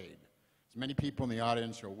trade. As many people in the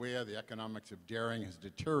audience are aware, the economics of dairying has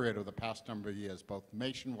deteriorated over the past number of years, both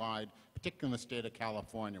nationwide, particularly in the state of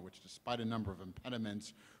California, which despite a number of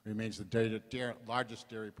impediments remains the largest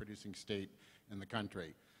dairy producing state in the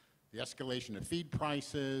country. The escalation of feed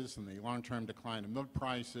prices and the long-term decline in milk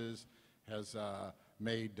prices has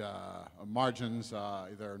made margins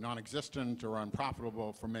either non-existent or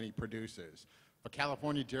unprofitable for many producers. For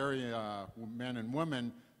California dairy men and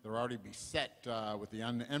women, they're already beset with the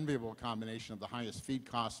unenviable combination of the highest feed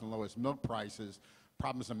costs and lowest milk prices.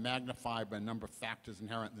 Problems are magnified by a number of factors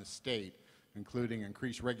inherent in the state, including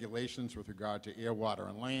increased regulations with regard to air, water,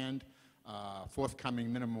 and land,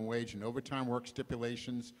 forthcoming minimum wage and overtime work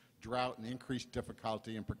stipulations, drought, and increased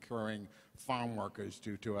difficulty in procuring farm workers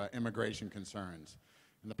due to immigration concerns.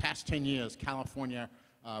 In the past 10 years, California,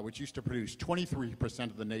 which used to produce 23%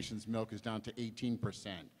 of the nation's milk, is down to 18%.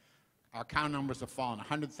 Our cow numbers have fallen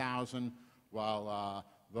 100,000, while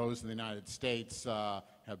those in the United States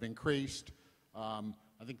have increased.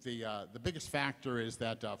 I think the biggest factor is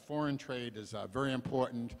that foreign trade is very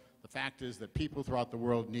important. The fact is that people throughout the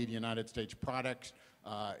world need United States products.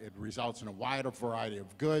 It results in a wider variety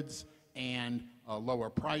of goods and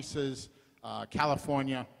lower prices.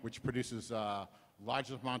 California, which produces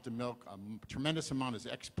largest amount of milk, a tremendous amount is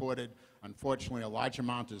exported. Unfortunately, a large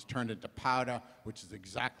amount is turned into powder, which is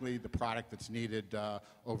exactly the product that's needed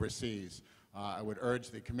overseas. I would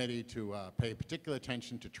urge the committee to pay particular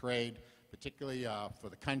attention to trade, particularly for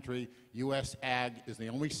the country. U.S. ag is the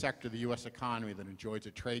only sector of the U.S. economy that enjoys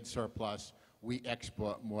a trade surplus. We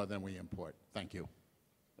export more than we import. Thank you.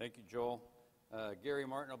 Thank you, Joel. Gary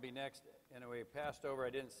Martin will be next. Anyway, passed over, I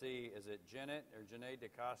didn't see, is it Janet or Janae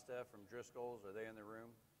DaCosta from Driscoll's? Are they in the room?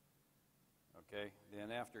 Okay.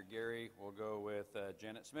 Then after Gary, we'll go with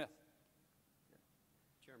Janet Smith.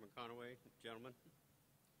 Chairman Conaway, gentlemen.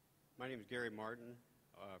 My name is Gary Martin.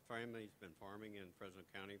 Family's been farming in Fresno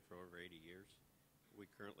County for over 80 years. We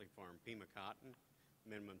currently farm Pima cotton,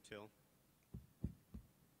 minimum till.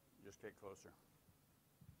 Just get closer.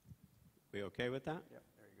 We okay with that? Yep,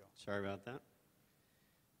 there you go. Sorry about that.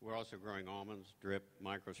 We're also growing almonds, drip,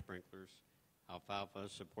 micro sprinklers, alfalfa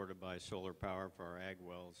supported by solar power for our ag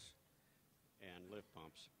wells, and lift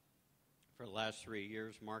pumps. For the last 3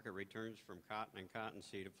 years, market returns from cotton and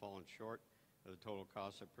cottonseed have fallen short of the total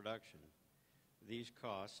cost of production. These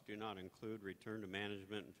costs do not include return to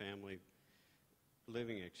management and family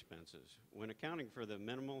living expenses. When accounting for the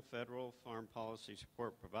minimal federal farm policy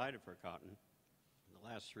support provided for cotton, the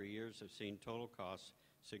last 3 years have seen total costs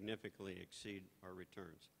significantly exceed our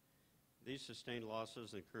returns. These sustained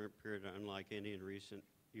losses in the current period are unlike any in recent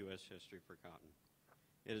U.S. history for cotton.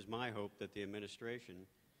 It is my hope that the administration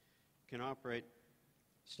can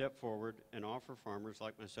step forward and offer farmers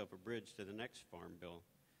like myself a bridge to the next farm bill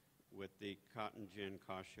with the Cotton Gin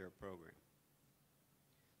Cost Share Program.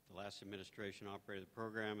 The last administration operated the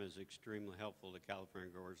program is extremely helpful to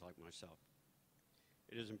California growers like myself.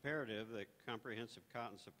 It is imperative that comprehensive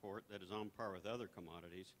cotton support that is on par with other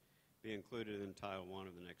commodities be included in Title I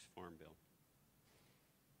of the next Farm Bill.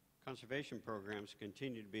 Conservation programs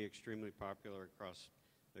continue to be extremely popular across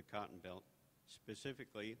the Cotton Belt.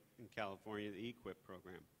 Specifically in California, the EQIP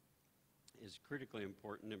program is critically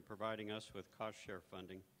important in providing us with cost share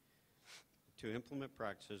funding to implement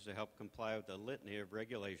practices to help comply with the litany of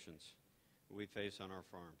regulations we face on our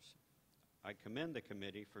farms. I commend the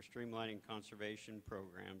committee for streamlining conservation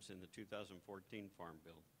programs in the 2014 Farm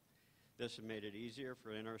Bill. This has made it easier for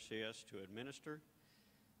NRCS to administer,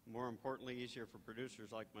 more importantly, easier for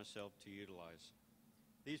producers like myself to utilize.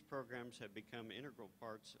 These programs have become integral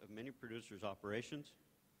parts of many producers' operations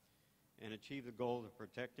and achieve the goal of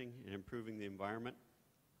protecting and improving the environment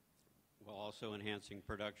while also enhancing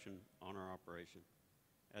production on our operation.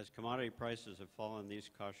 As commodity prices have fallen,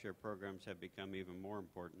 these cost share programs have become even more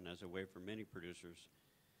important as a way for many producers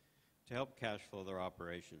to help cash flow their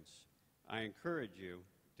operations. I encourage you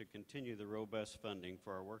to continue the robust funding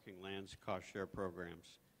for our working lands cost share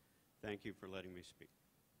programs. Thank you for letting me speak.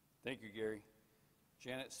 Thank you, Gary.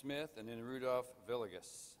 Janet Smith and then Rudolph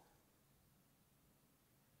Villegas.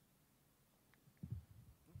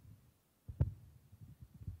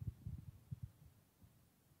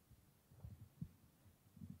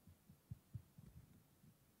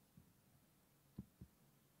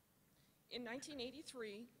 In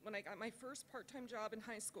 1983, when I got my first part-time job in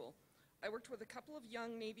high school, I worked with a couple of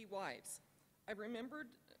young Navy wives. I remember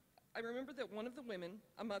that one of the women,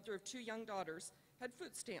 a mother of 2 young daughters, had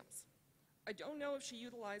food stamps. I don't know if she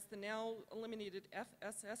utilized the now eliminated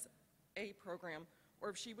FSSA program or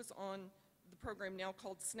if she was on the program now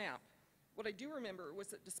called SNAP. What I do remember was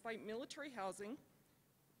that despite military housing,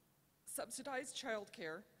 subsidized child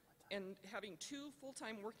care, and having 2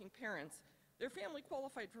 full-time working parents, their family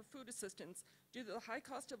qualified for food assistance due to the high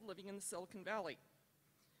cost of living in the Silicon Valley.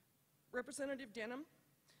 Representative Denham,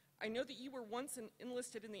 I know that you were once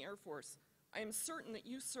enlisted in the Air Force. I am certain that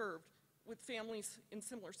you served with families in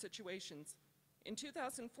similar situations. In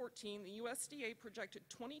 2014, the USDA projected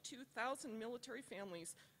 22,000 military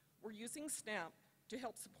families were using SNAP to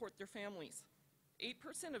help support their families.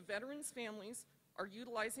 8% of veterans' families are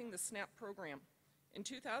utilizing the SNAP program. In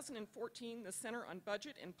 2014, the Center on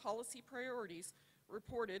Budget and Policy Priorities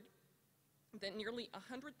reported that nearly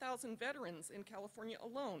 100,000 veterans in California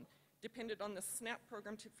alone depended on the SNAP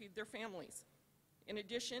program to feed their families. In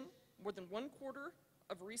addition, more than 1/4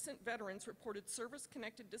 of recent veterans reported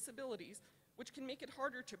service-connected disabilities, which can make it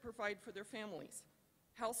harder to provide for their families.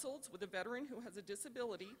 Households with a veteran who has a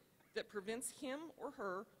disability that prevents him or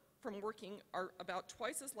her from working are about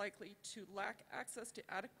twice as likely to lack access to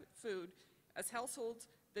adequate food as households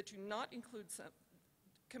that do not include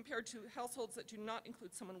compared to households that do not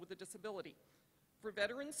include someone with a disability. For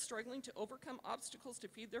veterans struggling to overcome obstacles to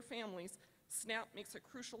feed their families, SNAP makes a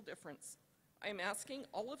crucial difference. I am asking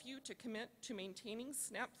all of you to commit to maintaining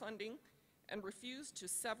SNAP funding and refuse to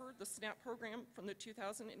sever the SNAP program from the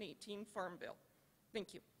 2018 Farm Bill.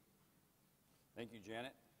 Thank you. Thank you,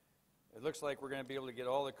 Janet. It looks like we're going to be able to get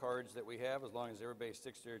all the cards that we have as long as everybody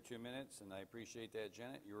sticks to their 2 minutes, and I appreciate that,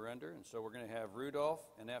 Janet. You were under, and so we're going to have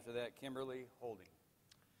Rudolph, and after that, Kimberly Holding.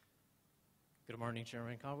 Good morning,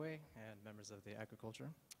 Chairman Conway and members of the Agriculture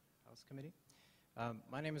House Committee.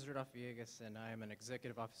 My name is Rudolph Villegas, and I am an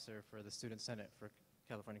executive officer for the Student Senate for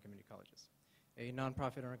California Community Colleges, a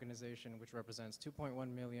nonprofit organization which represents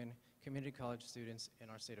 2.1 million community college students in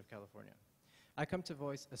our state of California. I come to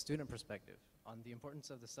voice a student perspective on the importance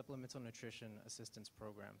of the Supplemental Nutrition Assistance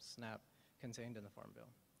Program, SNAP, contained in the Farm Bill.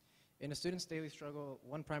 In a student's daily struggle,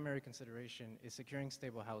 one primary consideration is securing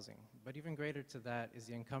stable housing, but even greater to that is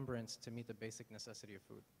the encumbrance to meet the basic necessity of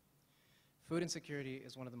food. Food insecurity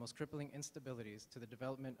is one of the most crippling instabilities to the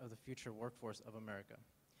development of the future workforce of America.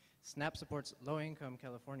 SNAP supports low-income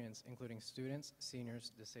Californians, including students,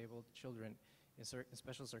 seniors, disabled, children in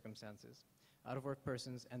special circumstances, out-of-work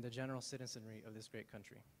persons, and the general citizenry of this great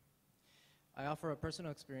country. I offer a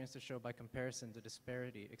personal experience to show by comparison the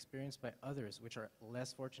disparity experienced by others which are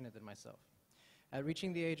less fortunate than myself. At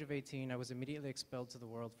reaching the age of 18, I was immediately expelled to the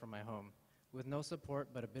world from my home. With no support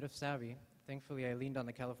but a bit of savvy, thankfully I leaned on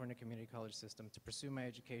the California Community College system to pursue my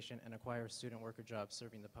education and acquire a student worker job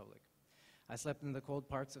serving the public. I slept in the cold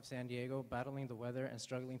parks of San Diego, battling the weather and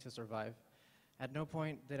struggling to survive. At no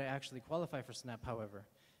point did I actually qualify for SNAP, however.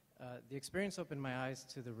 The experience opened my eyes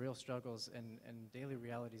to the real struggles and daily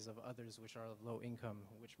realities of others which are of low income,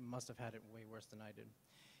 which must have had it way worse than I did.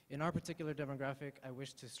 In our particular demographic, I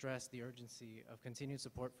wish to stress the urgency of continued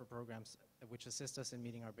support for programs which assist us in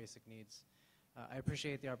meeting our basic needs. I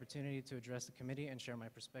appreciate the opportunity to address the committee and share my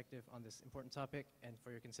perspective on this important topic and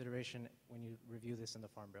for your consideration when you review this in the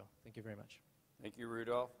Farm Bill. Thank you very much. Thank you,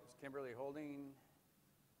 Rudolph. Is Kimberly Holding?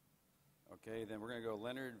 Okay, then we're going to go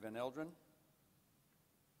Leonard Van Eldren.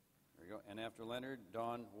 There we go. And after Leonard,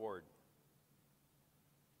 Don Ward.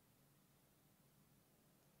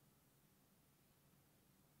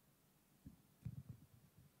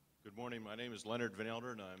 Good morning. My name is Leonard Van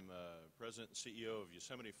Elderen. I'm President and CEO of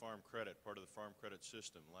Yosemite Farm Credit, part of the Farm Credit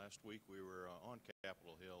System. Last week we were on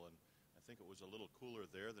Capitol Hill, and I think it was a little cooler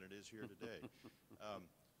there than it is here today.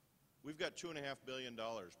 We've got $2.5 billion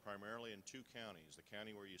primarily in two counties, the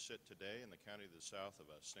county where you sit today and the county to the south of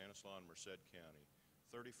us, Stanislaus and Merced County.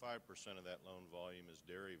 35% of that loan volume is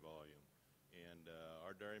dairy volume, and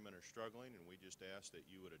our dairymen are struggling, and we just ask that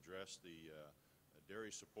you would address the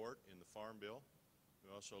dairy support in the Farm Bill. We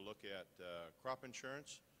also look at crop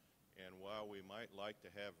insurance, and while we might like to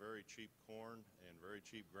have very cheap corn and very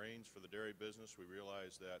cheap grains for the dairy business, we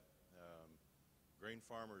realize that grain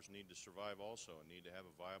farmers need to survive also and need to have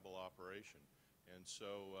a viable operation. And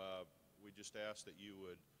so we just ask that you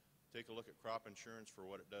would take a look at crop insurance for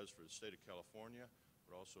what it does for the state of California,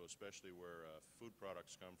 but also especially where food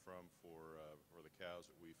products come from for the cows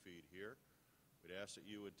that we feed here. We'd ask that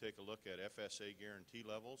you would take a look at FSA guarantee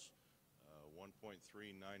levels,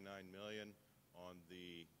 $1.399 million on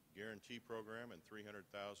the guarantee program and $300,000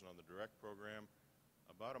 on the direct program.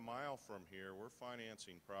 About a mile from here, we're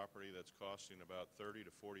financing property that's costing about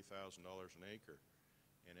 $30,000 to $40,000 an acre.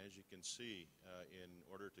 And as you can see, in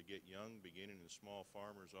order to get young, beginning and small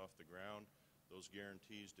farmers off the ground, those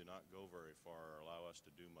guarantees do not go very far or allow us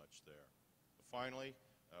to do much there. Finally,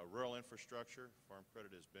 rural infrastructure. Farm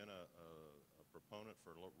Credit has been a proponent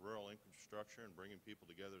for rural infrastructure and bringing people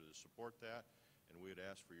together to support that, and we would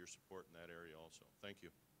ask for your support in that area also. Thank you.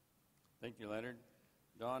 Thank you, Leonard.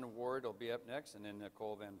 Don Ward will be up next, and then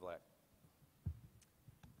Nicole Van Vleck.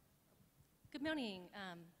 Good morning,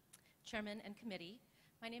 Chairman and Committee.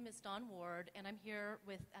 My name is Dawn Ward, and I'm here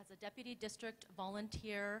as a Deputy District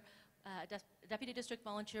Volunteer Deputy District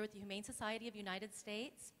Volunteer with the Humane Society of the United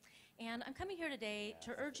States. And I'm coming here today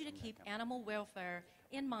to urge you to keep animal welfare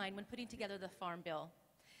in mind when putting together the Farm Bill.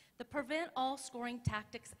 The Prevent All Scoring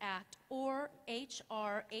Tactics Act, or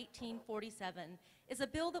H.R. 1847, is a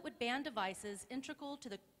bill that would ban devices integral to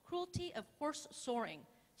the cruelty of horse soaring,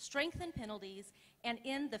 strengthen penalties, and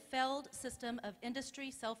end the failed system of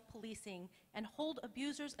industry self-policing and hold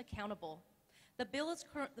abusers accountable. The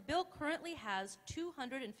bill currently has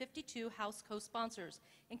 252 House co-sponsors,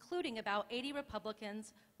 including about 80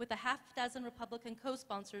 Republicans, with a half dozen Republican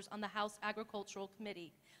co-sponsors on the House Agricultural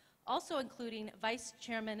Committee, also including Vice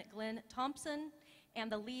Chairman Glenn Thompson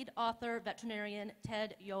and the lead author, veterinarian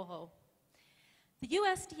Ted Yoho. The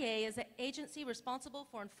USDA is an agency responsible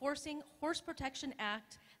for enforcing Horse Protection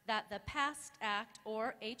Act that the PAST Act,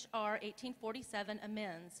 or H.R. 1847,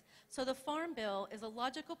 amends, so the Farm Bill is a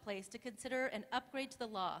logical place to consider an upgrade to the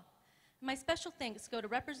law. My special thanks go to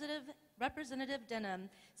Representative Denham,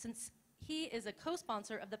 since he is a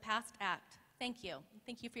co-sponsor of the PAST Act. Thank you.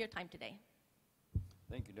 Thank you for your time today.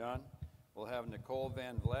 Thank you, Don. We'll have Nicole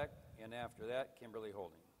Van Vleck, and after that, Kimberly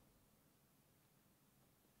Holding.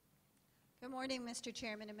 Good morning, Mr.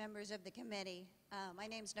 Chairman and members of the committee. My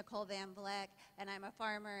name is Nicole Van Vleck, and I'm a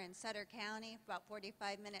farmer in Sutter County, about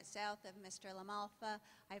 45 minutes south of Mr. LaMalfa.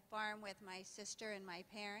 I farm with my sister and my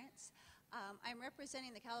parents. I'm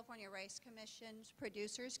representing the California Rice Commission's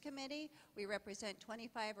Producers Committee. We represent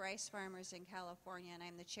 25 rice farmers in California, and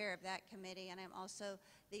I'm the chair of that committee, and I'm also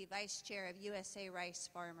the vice chair of USA Rice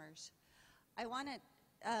Farmers. I want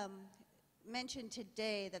to mention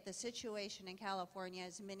today that the situation in California,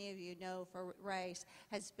 as many of you know, for rice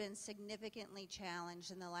has been significantly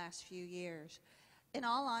challenged in the last few years. In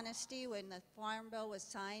all honesty, when the Farm Bill was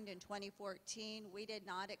signed in 2014, we did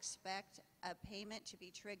not expect a payment to be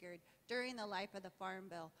triggered during the life of the Farm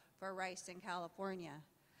Bill for rice in California.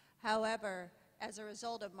 However, as a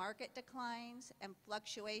result of market declines and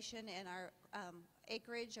fluctuation in our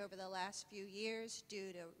acreage over the last few years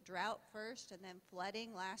due to drought first and then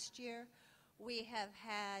flooding last year, we have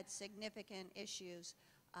had significant issues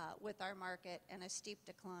with our market and a steep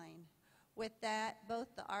decline. With that,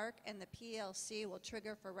 both the ARC and the PLC will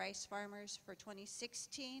trigger for rice farmers for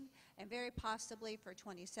 2016 and very possibly for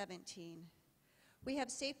 2017. We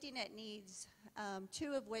have safety net needs,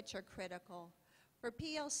 two of which are critical. For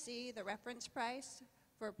PLC, the reference price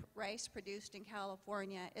for rice produced in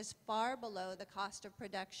California is far below the cost of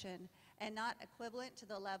production and not equivalent to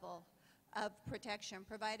the level of protection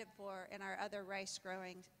provided for in our other rice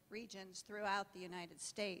growing regions throughout the United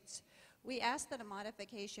States. We ask that a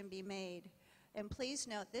modification be made, and please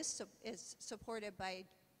note this is supported by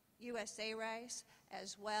USA Rice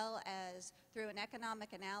as well as through an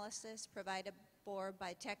economic analysis provided for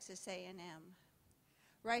by Texas A&M.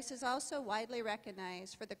 Rice is also widely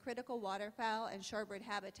recognized for the critical waterfowl and shorebird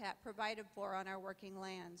habitat provided for on our working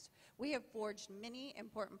lands. We have forged many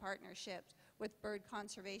important partnerships with bird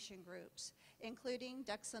conservation groups, including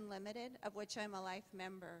Ducks Unlimited, of which I'm a life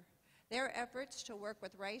member. Their efforts to work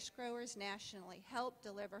with rice growers nationally help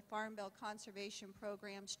deliver Farm Bill conservation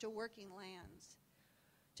programs to working lands.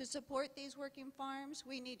 To support these working farms,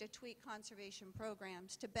 we need to tweak conservation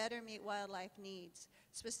programs to better meet wildlife needs.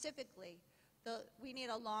 Specifically, we need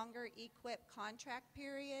a longer EQIP contract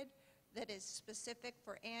period that is specific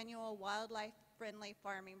for annual wildlife-friendly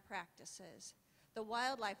farming practices. The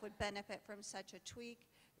wildlife would benefit from such a tweak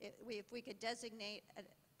if we could designate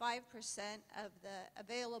 5% of the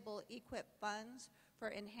available EQIP funds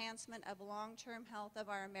for enhancement of long-term health of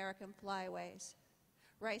our American flyways.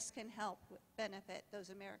 Rice can help benefit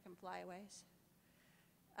those American flyways.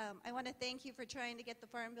 I want to thank you for trying to get the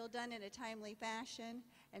Farm Bill done in a timely fashion.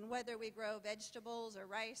 And whether we grow vegetables or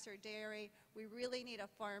rice or dairy, we really need a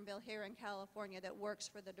Farm Bill here in California that works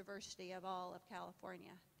for the diversity of all of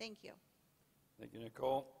California. Thank you. Thank you,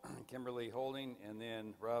 Nicole. Kimberly Holding, and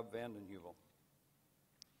then Rob Vanden Heuvel.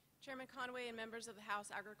 Chairman Conway and members of the House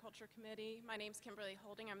Agriculture Committee, my name is Kimberly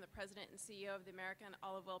Holding. I'm the president and CEO of the American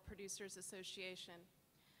Olive Oil Producers Association.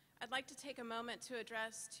 I'd like to take a moment to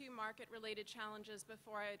address two market-related challenges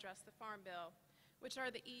before I address the Farm Bill, which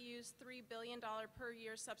are the EU's $3 billion per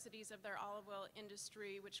year subsidies of their olive oil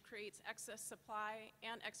industry, which creates excess supply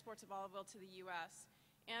and exports of olive oil to the U.S.,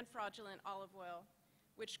 and fraudulent olive oil,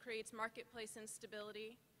 which creates marketplace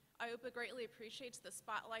instability. IOPA greatly appreciates the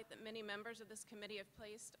spotlight that many members of this committee have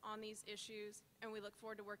placed on these issues, and we look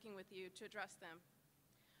forward to working with you to address them.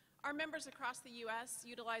 Our members across the U.S.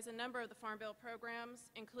 utilize a number of the Farm Bill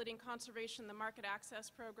programs, including Conservation, the Market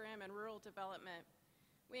Access Program, and Rural Development.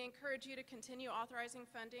 We encourage you to continue authorizing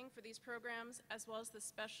funding for these programs, as well as the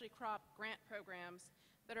Specialty Crop Grant programs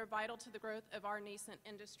that are vital to the growth of our nascent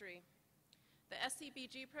industry. The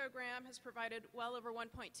SCBG program has provided well over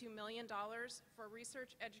 $1.2 million for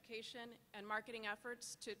research, education, and marketing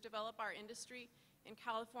efforts to develop our industry in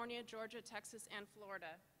California, Georgia, Texas, and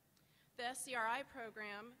Florida. The SCRI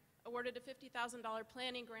program awarded a $50,000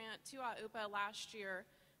 planning grant to AUPA last year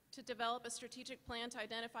to develop a strategic plan to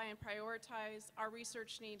identify and prioritize our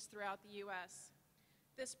research needs throughout the U.S.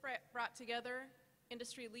 This brought together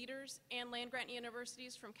industry leaders and land-grant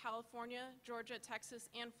universities from California, Georgia, Texas,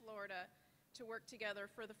 and Florida to work together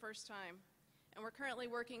for the first time. And we're currently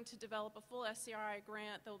working to develop a full SCRI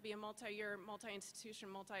grant that will be a multi-year, multi-institution,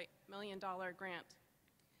 multi-million-dollar grant.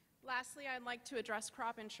 Lastly, I'd like to address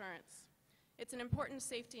crop insurance. It's an important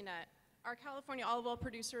safety net. Our California olive oil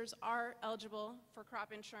producers are eligible for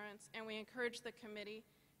crop insurance, and we encourage the committee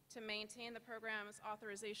to maintain the program's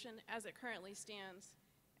authorization as it currently stands.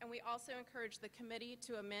 And we also encourage the committee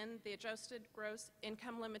to amend the adjusted gross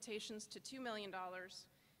income limitations to $2 million,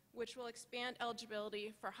 which will expand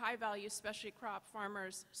eligibility for high-value specialty crop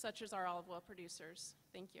farmers such as our olive oil producers.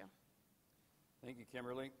 Thank you. Thank you,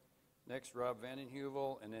 Kimberly. Next, Rob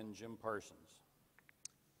Vandenheuvel, and then Jim Parsons.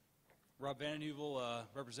 Rob Vandenheuvel,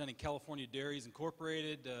 representing California Dairies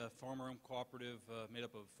Incorporated, farmer-owned cooperative made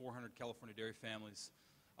up of 400 California dairy families.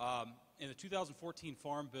 In the 2014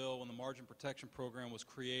 Farm Bill, when the Margin Protection Program was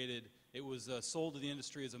created, it was sold to the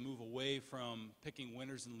industry as a move away from picking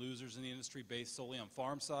winners and losers in the industry based solely on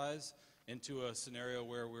farm size into a scenario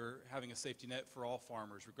where we're having a safety net for all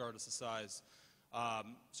farmers, regardless of size.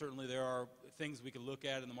 Certainly there are things we can look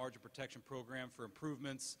at in the Margin Protection Program for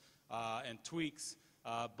improvements and tweaks,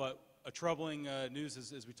 but a troubling news,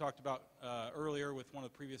 as we talked about earlier with one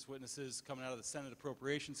of the previous witnesses coming out of the Senate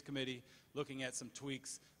Appropriations Committee, looking at some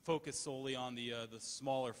tweaks focused solely on the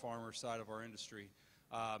smaller farmer side of our industry.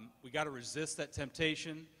 We got to resist that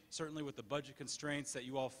temptation, certainly with the budget constraints that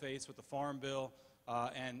you all face with the Farm Bill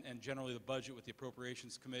and generally the budget with the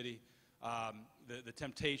Appropriations Committee. The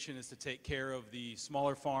temptation is to take care of the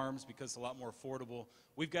smaller farms because it's a lot more affordable.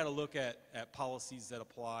 We've got to look at policies that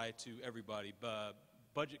apply to everybody.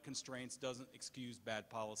 Budget constraints doesn't excuse bad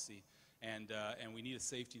policy, and we need a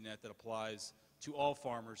safety net that applies to all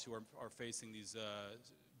farmers who are facing these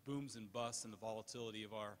booms and busts and the volatility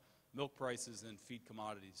of our milk prices and feed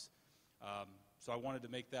commodities. So I wanted to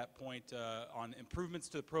make that point on improvements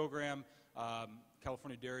to the program.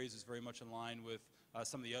 California Dairies is very much in line with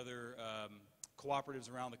some of the other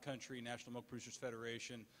cooperatives around the country, National Milk Producers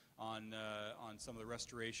Federation, on some of the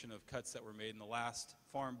restoration of cuts that were made in the last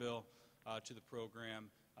Farm Bill to the program,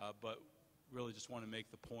 but really just want to make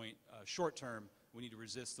the point, short term, we need to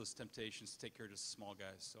resist those temptations to take care of just the small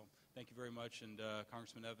guys. So thank you very much, and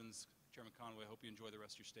Congressman Evans, Chairman Conway, I hope you enjoy the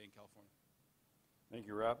rest of your stay in California. Thank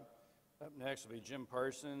you, Rob. Up next will be Jim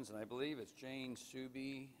Parsons, and I believe it's Jane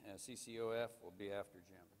Suby, CCOF, will be after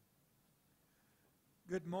Jim.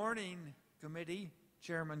 Good morning, committee,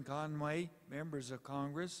 Chairman Conway, members of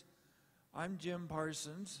Congress. I'm Jim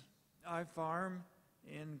Parsons. I farm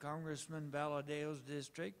in Congressman Valadeo's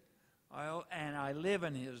district, and I live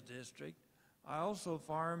in his district. I also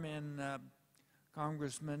farm in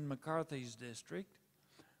Congressman McCarthy's district.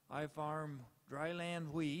 I farm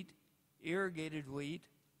dryland wheat, irrigated wheat,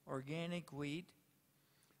 organic wheat,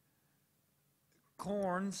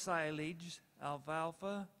 corn, silage,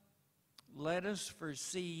 alfalfa, lettuce for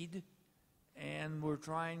seed, and we're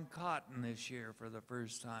trying cotton this year for the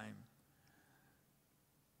first time.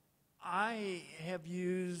 I have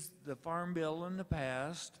used the Farm Bill in the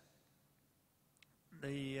past.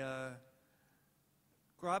 The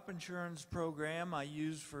crop insurance program I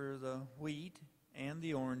use for the wheat and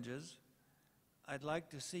the oranges. I'd like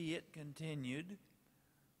to see it continued.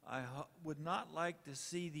 I would not like to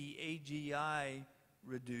see the AGI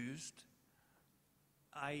reduced.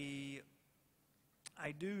 I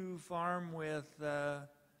do farm with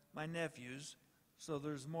my nephews, so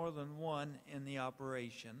there's more than one in the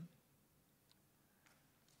operation.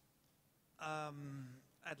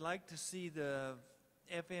 I'd like to see the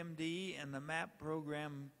FMD and the MAP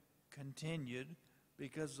program continued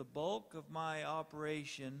because the bulk of my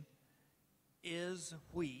operation is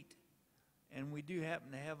wheat, and we do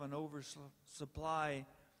happen to have an oversupply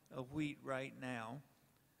of wheat right now.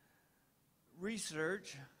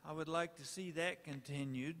 Research, I would like to see that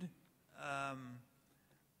continued.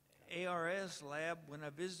 ARS Lab, when I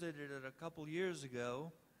visited it a couple years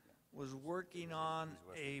ago, was working on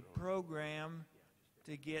a program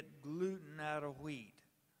to get gluten out of wheat.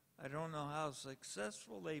 I don't know how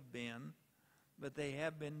successful they've been, but they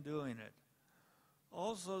have been doing it.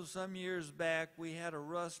 Also, some years back, we had a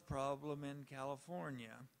rust problem in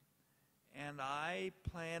California, and I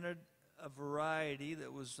planted a variety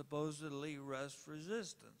that was supposedly rust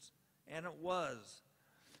resistant, and it was.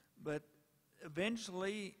 But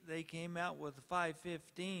eventually they came out with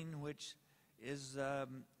 515, which is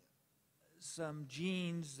some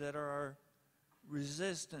genes that are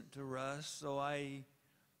resistant to rust, so I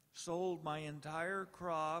sold my entire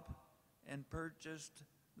crop and purchased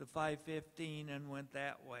the 515 and went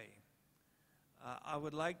that way. I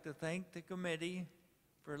would like to thank the committee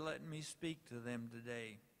for letting me speak to them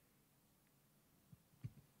today.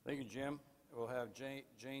 Thank you, Jim. We'll have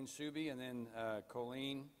Jane Suby and then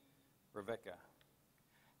Colleen Rebecca.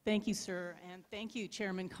 Thank you, sir, and thank you,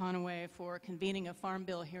 Chairman Conaway, for convening a Farm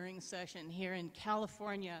Bill hearing session here in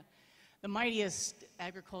California, the mightiest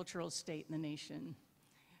agricultural state in the nation.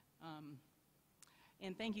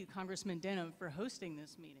 And thank you, Congressman Denham, for hosting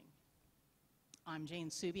this meeting. I'm Jane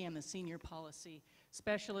Suby. I'm the Senior Policy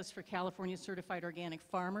Specialist for California Certified Organic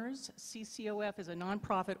Farmers. CCOF is a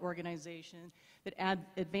nonprofit organization that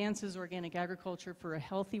advances organic agriculture for a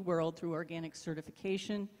healthy world through organic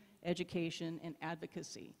certification, education, and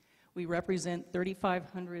advocacy. We represent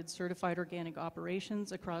 3,500 certified organic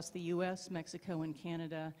operations across the U.S., Mexico, and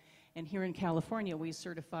Canada. And here in California, we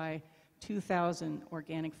certify 2,000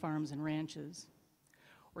 organic farms and ranches.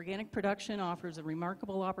 Organic production offers a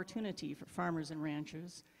remarkable opportunity for farmers and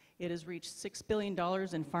ranchers. It has reached $6 billion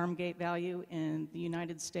in farm gate value in the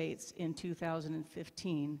United States in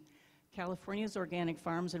 2015. California's organic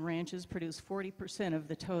farms and ranches produce 40% of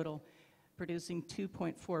the total, producing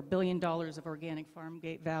 $2.4 billion of organic farm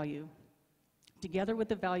gate value. Together with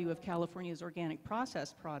the value of California's organic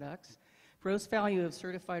processed products, gross value of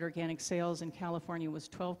certified organic sales in California was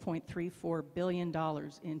 $12.34 billion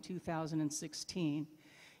in 2016.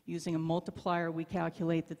 Using a multiplier, we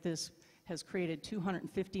calculate that this has created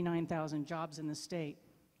 259,000 jobs in the state.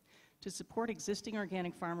 To support existing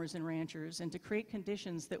organic farmers and ranchers and to create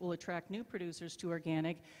conditions that will attract new producers to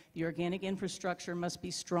organic, the organic infrastructure must be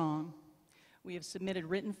strong. We have submitted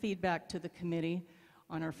written feedback to the committee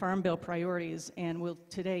on our Farm Bill priorities and will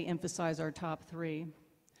today emphasize our top three.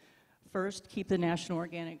 First, keep the National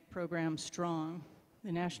Organic Program strong.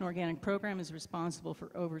 The National Organic Program is responsible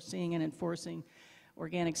for overseeing and enforcing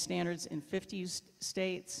organic standards in 50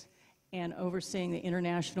 states and overseeing the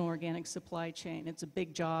international organic supply chain. It's a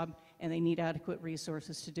big job, and they need adequate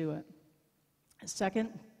resources to do it.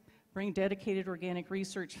 Second, bring dedicated organic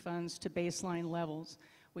research funds to baseline levels.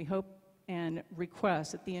 We hope and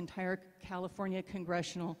request that the entire California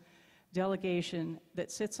congressional delegation that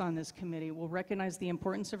sits on this committee will recognize the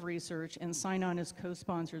importance of research and sign on as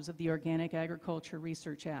co-sponsors of the Organic Agriculture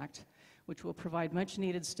Research Act, which will provide much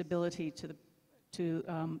needed stability to the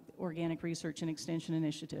Organic Research and Extension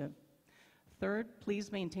Initiative. Third,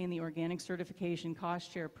 please maintain the organic certification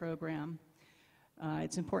cost share program.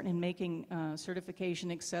 It's important in making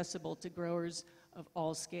certification accessible to growers of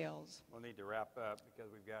all scales. We'll need to wrap up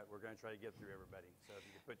because we're going to try to get through everybody. So if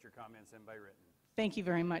you could put your comments in by written. Thank you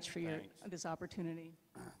very much for this opportunity.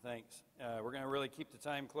 Thanks. We're going to really keep the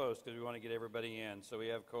time close because we want to get everybody in. So we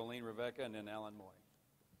have Colleen Rebecca and then Alan Moy.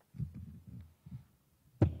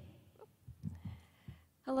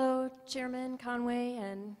 Hello, Chairman Conway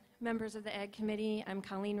and members of the Ag Committee. I'm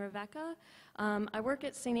Colleen Rebecca. I work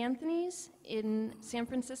at St. Anthony's in San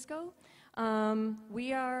Francisco.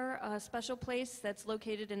 We are a special place that's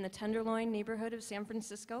located in the Tenderloin neighborhood of San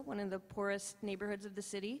Francisco, one of the poorest neighborhoods of the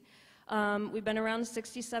city. We've been around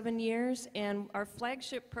 67 years, and our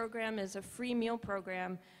flagship program is a free meal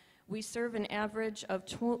program. We serve an average of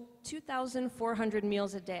 2,400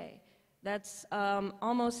 meals a day. That's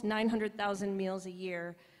almost 900,000 meals a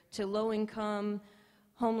year to low-income,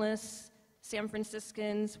 homeless San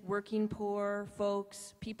Franciscans, working poor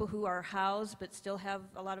folks, people who are housed but still have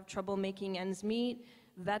a lot of trouble making ends meet,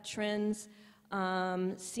 veterans,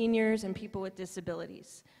 seniors, and people with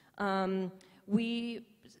disabilities. We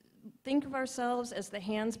think of ourselves as the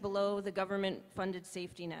hands below the government-funded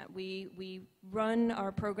safety net. We run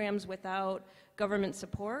our programs without government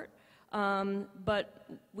support. But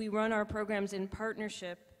we run our programs in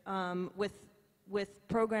partnership with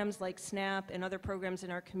programs like SNAP and other programs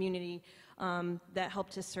in our community that help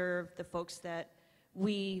to serve the folks that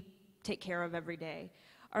we take care of every day.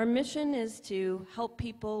 Our mission is to help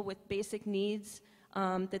people with basic needs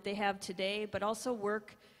that they have today, but also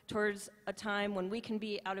work towards a time when we can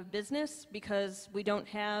be out of business because we don't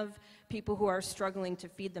have people who are struggling to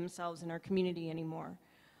feed themselves in our community anymore.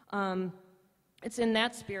 It's in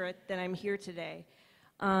that spirit that I'm here today.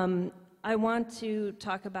 I want to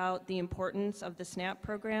talk about the importance of the SNAP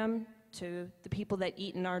program to the people that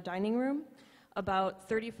eat in our dining room. About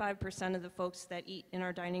 35% of the folks that eat in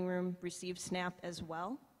our dining room receive SNAP as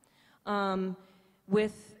well.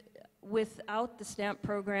 With without the SNAP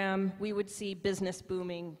program, we would see business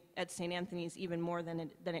booming at St. Anthony's even more than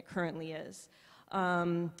it currently is.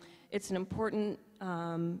 It's an important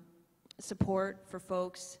support for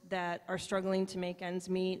folks that are struggling to make ends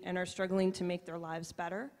meet and are struggling to make their lives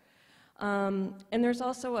better. And there's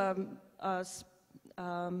also a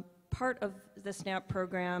part of the SNAP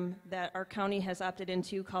program that our county has opted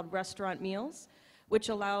into called restaurant meals, which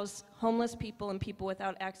allows homeless people and people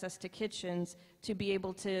without access to kitchens to be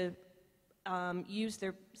able to use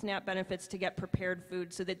their SNAP benefits to get prepared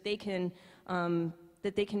food so that they can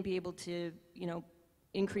be able to,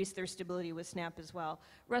 increase their stability with SNAP as well.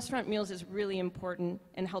 Restaurant meals is really important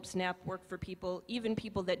and helps SNAP work for people, even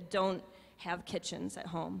people that don't have kitchens at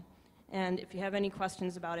home. And if you have any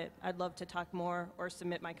questions about it, I'd love to talk more or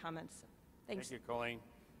submit my comments. Thanks. Thank you, Colleen.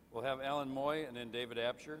 We'll have Alan Moy and then David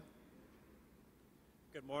Absher.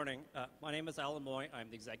 Good morning. My name is Alan Moy. I'm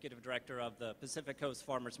the Executive Director of the Pacific Coast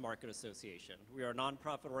Farmers Market Association. We are a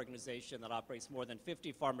nonprofit organization that operates more than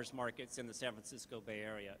 50 farmers markets in the San Francisco Bay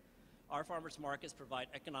Area. Our farmers markets provide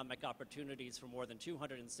economic opportunities for more than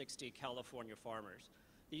 260 California farmers.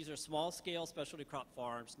 These are small-scale specialty crop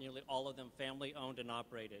farms, nearly all of them family-owned and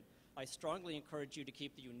operated. I strongly encourage you to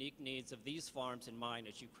keep the unique needs of these farms in mind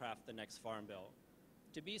as you craft the next farm bill.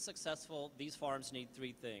 To be successful, these farms need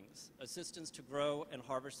three things: assistance to grow and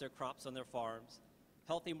harvest their crops on their farms,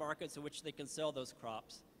 healthy markets in which they can sell those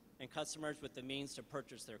crops, and customers with the means to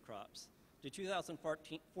purchase their crops. The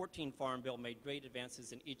 2014 Farm Bill made great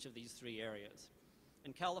advances in each of these three areas.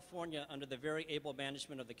 In California, under the very able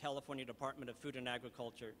management of the California Department of Food and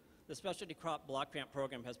Agriculture, the Specialty Crop Block Grant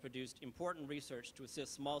Program has produced important research to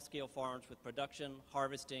assist small-scale farms with production,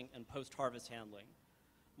 harvesting, and post-harvest handling.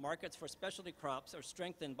 Markets for specialty crops are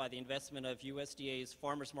strengthened by the investment of USDA's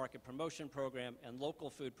Farmers Market Promotion Program and Local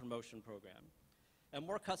Food Promotion Program. And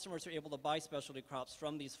more customers are able to buy specialty crops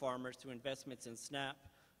from these farmers through investments in SNAP,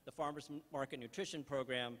 the Farmers Market Nutrition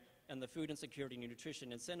Program, and the Food Insecurity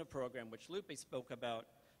Nutrition Incentive Program, which Lupe spoke about,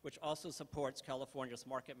 which also supports California's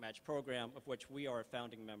Market Match Program, of which we are a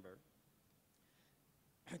founding member.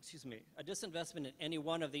 Excuse me. A disinvestment in any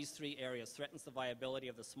one of these three areas threatens the viability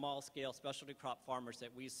of the small-scale specialty crop farmers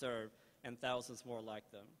that we serve and thousands more like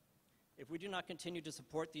them. If we do not continue to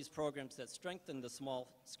support these programs that strengthen the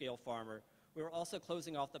small-scale farmer, we are also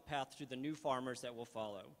closing off the path to the new farmers that will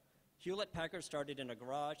follow. Hewlett-Packard started in a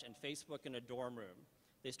garage and Facebook in a dorm room.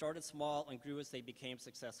 They started small and grew as they became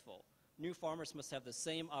successful. New farmers must have the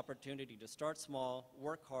same opportunity to start small,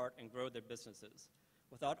 work hard, and grow their businesses.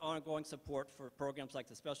 Without ongoing support for programs like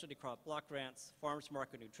the Specialty Crop Block Grants, Farmers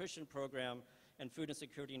Market Nutrition Program, and Food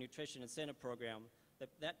Insecurity Nutrition Incentive Program,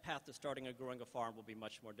 that path to starting and growing a farm will be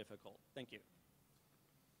much more difficult. Thank you.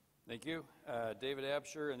 Thank you. David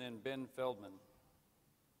Absher and then Ben Feldman.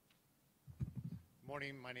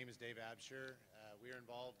 Morning, my name is Dave Absher. We are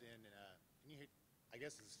involved in, can you hear, I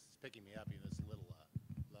guess it's picking me up even though it's a little low.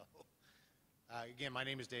 Again, my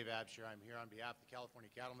name is Dave Absher. I'm here on behalf of the California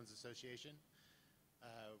Cattlemen's Association.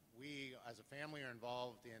 We, as a family, are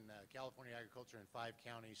involved in California agriculture in 5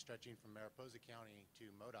 counties, stretching from Mariposa County to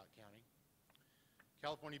Modoc County.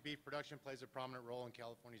 California beef production plays a prominent role in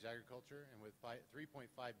California's agriculture, and with $3.5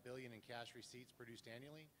 billion in cash receipts produced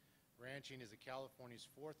annually, ranching is California's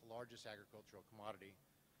 4th largest agricultural commodity.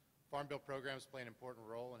 Farm Bill programs play an important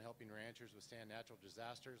role in helping ranchers withstand natural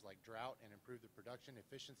disasters like drought and improve the production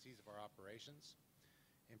efficiencies of our operations.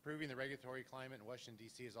 Improving the regulatory climate in Washington,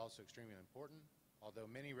 D.C. is also extremely important. Although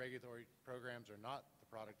many regulatory programs are not the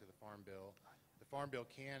product of the Farm Bill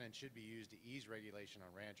can and should be used to ease regulation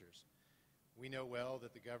on ranchers. We know well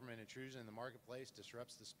that the government intrusion in the marketplace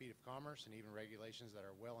disrupts the speed of commerce, and even regulations that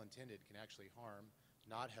are well-intended can actually harm,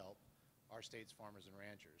 not help, our state's farmers and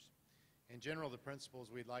ranchers. In general, the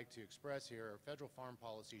principles we'd like to express here are federal farm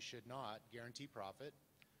policy should not guarantee profit,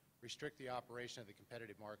 restrict the operation of the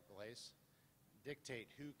competitive marketplace, dictate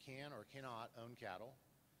who can or cannot own cattle,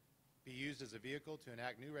 be used as a vehicle to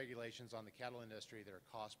enact new regulations on the cattle industry that are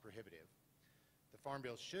cost prohibitive. The Farm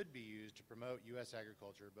Bill should be used to promote U.S.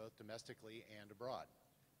 agriculture both domestically and abroad.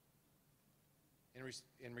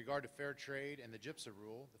 In regard to fair trade and the GIPSA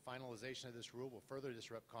rule, the finalization of this rule will further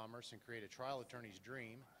disrupt commerce and create a trial attorney's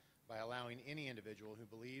dream by allowing any individual who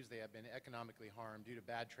believes they have been economically harmed due to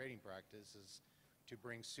bad trading practices to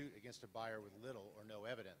bring suit against a buyer with little or no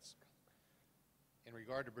evidence. In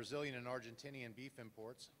regard to Brazilian and Argentinian beef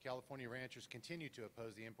imports, California ranchers continue to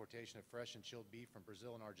oppose the importation of fresh and chilled beef from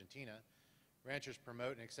Brazil and Argentina. Ranchers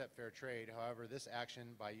promote and accept fair trade. However, this action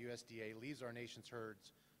by USDA leaves our nation's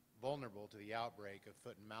herds vulnerable to the outbreak of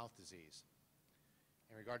foot and mouth disease.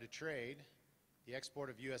 In regard to trade, The export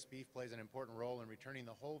of U.S. beef plays an important role in returning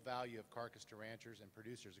the whole value of carcass to ranchers and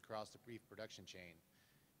producers across the beef production chain.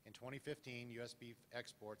 In 2015, U.S. beef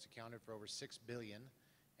exports accounted for over $6 billion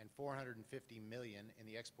and $450 million in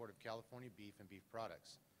the export of California beef and beef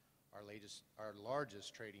products. Our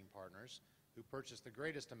largest trading partners who purchase the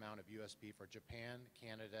greatest amount of U.S. beef are Japan,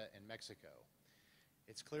 Canada, and Mexico.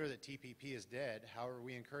 It's clear that TPP is dead. However,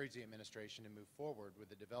 we encourage the administration to move forward with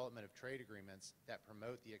the development of trade agreements that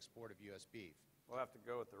promote the export of U.S. beef. We'll have to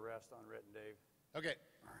go with the rest on written, Dave. Okay.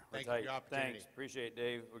 Thank you for your opportunity. Thanks. Appreciate it,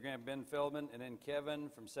 Dave. We're going to have Ben Feldman and then Kevin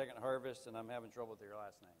from Second Harvest, and I'm having trouble with your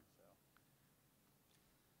last name.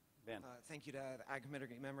 So, Ben. Thank you to the Ag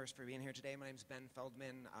Committee members for being here today. My name is Ben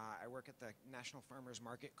Feldman. I work at the National Farmers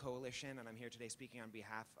Market Coalition, and I'm here today speaking on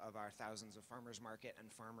behalf of our thousands of farmers market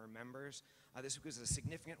and farmer members. This week was a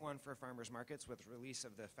significant one for farmers markets with the release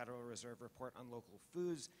of the Federal Reserve Report on Local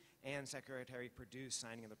Foods and Secretary Perdue's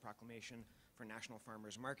signing of the proclamation for National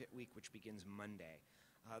Farmers Market Week, which begins Monday.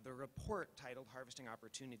 The report, titled Harvesting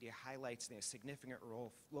Opportunity, highlights the significant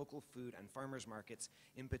role local food and farmers markets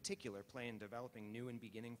in particular play in developing new and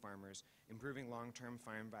beginning farmers, improving long-term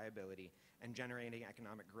farm viability, and generating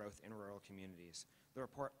economic growth in rural communities. The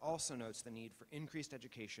report also notes the need for increased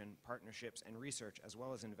education, partnerships, and research, as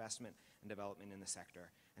well as investment and development in the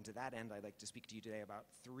sector. And to that end, I'd like to speak to you today about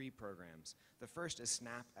 3 programs. The first is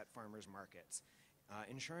SNAP at farmers markets.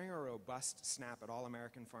 Ensuring a robust SNAP at all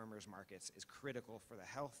American farmers markets is critical for the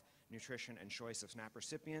health, nutrition, and choice of SNAP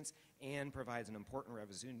recipients and provides an important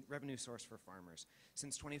revenue source for farmers.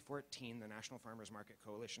 Since 2014, the National Farmers Market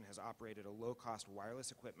Coalition has operated a low-cost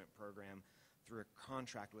wireless equipment program through a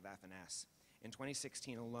contract with FNS. In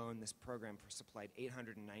 2016 alone, this program supplied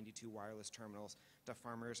 892 wireless terminals to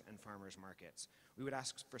farmers and farmers markets. We would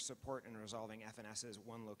ask for support in resolving FNS's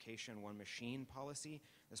one location, one machine policy.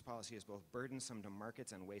 This policy is both burdensome to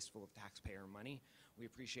markets and wasteful of taxpayer money. We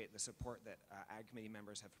appreciate the support that Ag Committee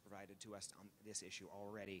members have provided to us on this issue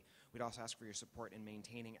already. We'd also ask for your support in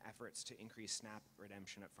maintaining efforts to increase SNAP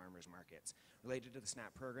redemption at farmers markets. Related to the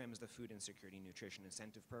SNAP program is the Food Insecurity Nutrition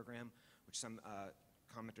Incentive Program, which some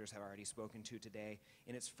commenters have already spoken to today.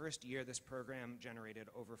 In its first year, this program generated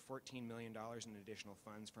over $14 million in additional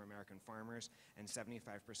funds for American farmers, and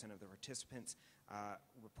 75% of the participants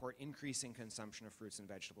report increasing consumption of fruits and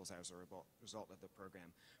vegetables as a result of the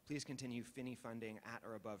program. Please continue FINI funding at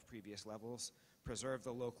or above previous levels. Preserve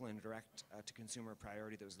the local and direct-to-consumer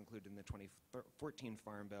priority that was included in the 2014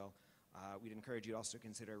 Farm Bill. We'd encourage you also to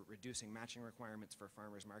consider reducing matching requirements for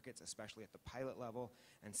farmers markets, especially at the pilot level,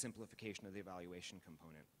 and simplification of the evaluation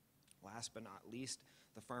component. Last but not least,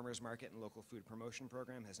 the Farmers Market and Local Food Promotion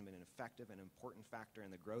Program has been an effective and important factor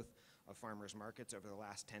in the growth of farmers markets over the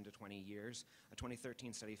last 10 to 20 years. A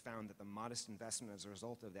 2013 study found that the modest investment as a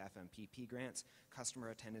result of the FMPP grants, customer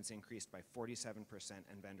attendance increased by 47%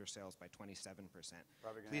 and vendor sales by 27%.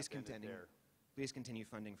 Please continue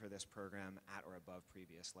funding for this program at or above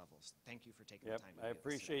previous levels. Thank you for taking the time. I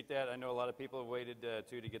appreciate that. I know a lot of people have waited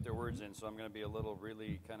to get their words in, so I'm going to be a little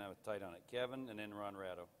really kind of tight on it. Kevin and then Ron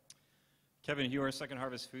Ratto. Kevin Hewer, Second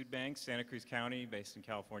Harvest Food Bank, Santa Cruz County, based in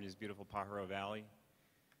California's beautiful Pajaro Valley.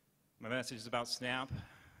 My message is about SNAP.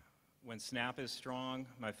 When SNAP is strong,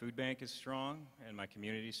 my food bank is strong, and my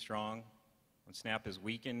community is strong. When SNAP is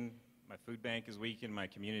weakened, my food bank is weakened, my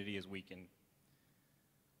community is weakened.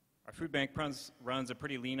 Our food bank runs a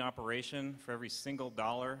pretty lean operation. For every single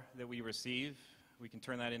dollar that we receive, we can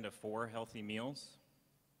turn that into 4 healthy meals.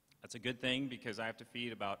 That's a good thing because I have to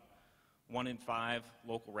feed about 1 in 5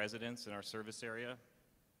 local residents in our service area.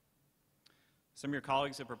 Some of your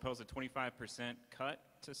colleagues have proposed a 25% cut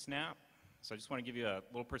to SNAP, so I just want to give you a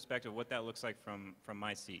little perspective of what that looks like from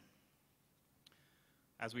my seat.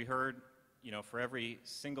 As we heard, for every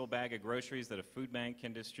single bag of groceries that a food bank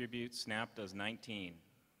can distribute, SNAP does 19.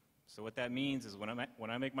 So what that means is when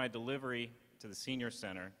I make my delivery to the senior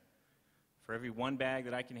center, for every 1 bag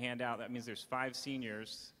that I can hand out, that means there's 5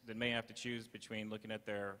 seniors that may have to choose between looking at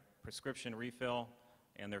their prescription refill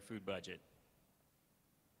and their food budget.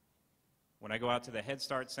 When I go out to the Head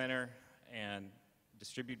Start Center and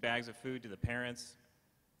distribute bags of food to the parents,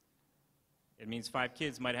 it means 5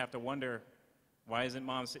 kids might have to wonder, why isn't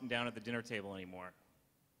mom sitting down at the dinner table anymore?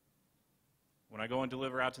 When I go and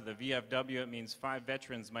deliver out to the VFW, it means 5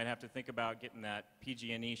 veterans might have to think about getting that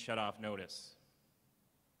PG&E shut-off notice.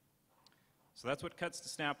 So that's what cuts to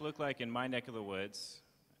SNAP look like in my neck of the woods.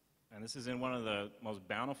 And this is in one of the most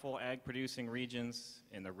bountiful ag-producing regions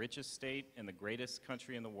in the richest state in the greatest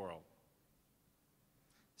country in the world.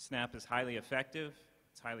 SNAP is highly effective.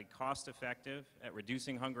 It's highly cost-effective at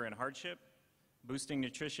reducing hunger and hardship, boosting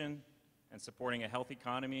nutrition, and supporting a healthy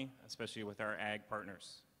economy, especially with our ag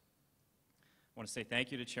partners. want to say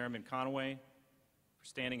thank you to Chairman Conaway for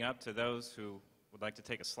standing up to those who would like to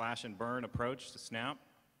take a slash and burn approach to SNAP.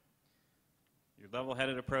 Your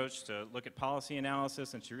level-headed approach to look at policy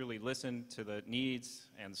analysis and to really listen to the needs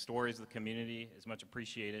and the stories of the community is much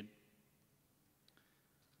appreciated.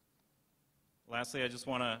 Lastly, I just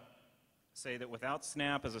want to say that without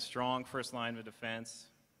SNAP as a strong first line of defense,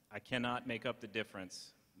 I cannot make up the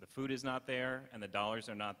difference. The food is not there and the dollars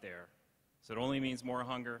are not there. So it only means more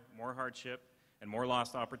hunger, more hardship, and more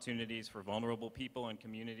lost opportunities for vulnerable people and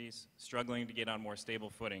communities struggling to get on more stable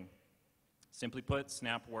footing. Simply put,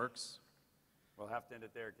 SNAP works. We'll have to end it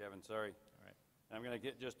there, Kevin. Sorry. All right. I'm going to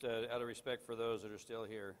get just out of respect for those that are still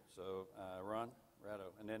here. So Ron Ratto,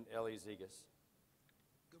 and then Ellie Zegas.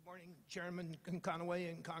 Good morning, Chairman Conaway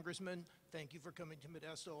and Congressman. Thank you for coming to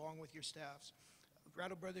Modesto along with your staffs.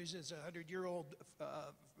 Ratto Brothers is a 100-year-old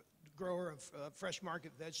grower of fresh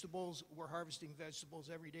market vegetables. We're harvesting vegetables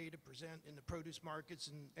every day to present in the produce markets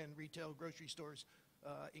and retail grocery stores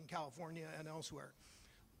in California and elsewhere.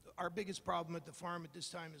 Our biggest problem at the farm at this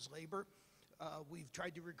time is labor. We've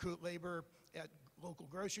tried to recruit labor at local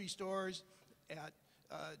grocery stores, at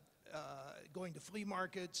going to flea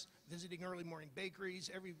markets, visiting early morning bakeries,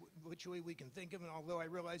 every which way we can think of. And although I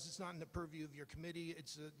realize it's not in the purview of your committee,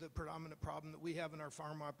 it's the predominant problem that we have in our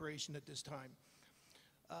farm operation at this time.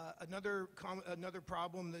 Another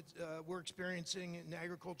problem that we're experiencing in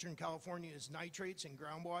agriculture in California is nitrates in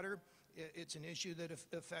groundwater. It's an issue that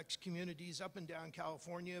affects communities up and down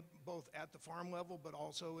California, both at the farm level but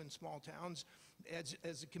also in small towns.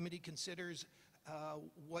 As the committee considers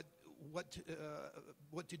what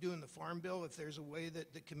to do in the Farm Bill, if there's a way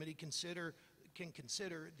that the committee can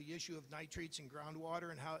consider the issue of nitrates in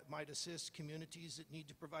groundwater and how it might assist communities that need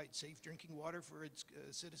to provide safe drinking water for its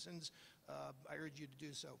citizens, I urge you to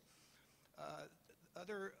do so.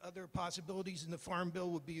 Other possibilities in the Farm Bill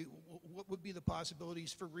would be, what would be the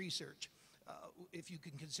possibilities for research? If you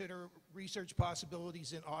can consider research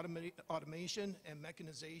possibilities in automation and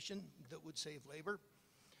mechanization that would save labor.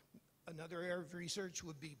 Another area of research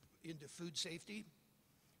would be into food safety.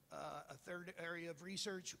 A third area of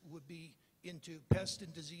research would be into pest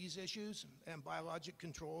and disease issues and biologic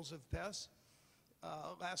controls of pests.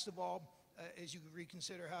 Last of all, as you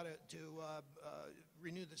reconsider how to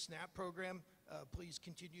renew the SNAP program, please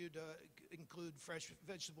continue to include fresh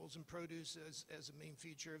vegetables and produce as a main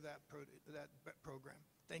feature of that program.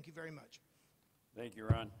 Thank you very much. Thank you,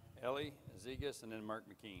 Ron. Ellie Zegas, and then Mark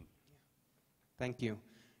McKean. Thank you.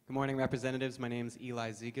 Good morning, representatives. My name is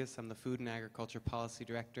Eli Zegas. I'm the Food and Agriculture Policy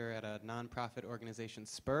Director at a nonprofit organization,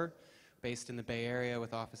 SPUR, based in the Bay Area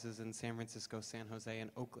with offices in San Francisco, San Jose, and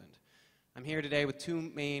Oakland. I'm here today with two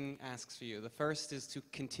main asks for you. The first is to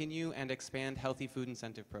continue and expand healthy food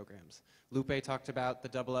incentive programs. Lupe talked about the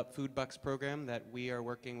Double Up Food Bucks program that we are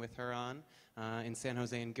working with her on in San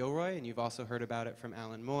Jose and Gilroy, and you've also heard about it from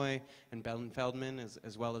Alan Moy and Ben Feldman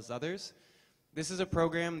as well as others. This is a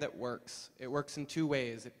program that works. It works in two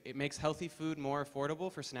ways. It makes healthy food more affordable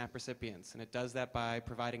for SNAP recipients, and it does that by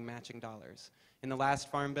providing matching dollars. In the last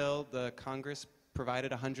Farm Bill, the Congress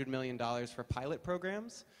provided $100 million for pilot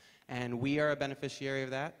programs, and we are a beneficiary of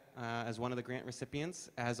that as one of the grant recipients,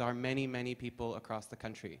 as are many, many people across the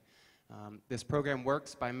country. This program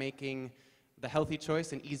works by making the healthy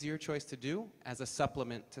choice an easier choice to do as a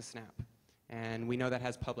supplement to SNAP. And we know that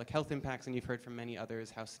has public health impacts, and you've heard from many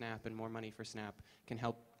others how SNAP and more money for SNAP can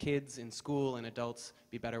help kids in school and adults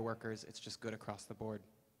be better workers. It's just good across the board.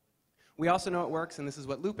 We also know it works, and this is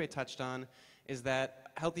what Lupe touched on, is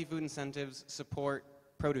that healthy food incentives support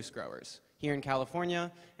produce growers here in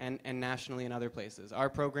California and nationally in other places. Our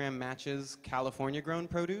program matches California-grown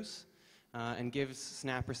produce and gives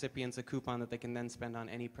SNAP recipients a coupon that they can then spend on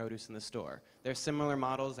any produce in the store. There are similar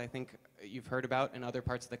models I think you've heard about in other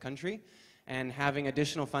parts of the country. And having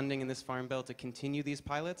additional funding in this Farm Bill to continue these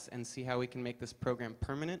pilots and see how we can make this program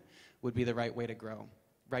permanent would be the right way to go.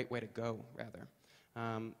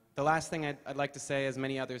 The last thing I'd like to say, as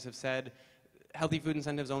many others have said, healthy food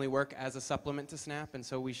incentives only work as a supplement to SNAP, and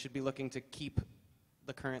so we should be looking to keep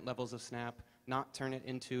the current levels of SNAP, not turn it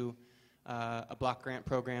into a block grant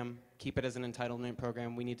program, keep it as an entitlement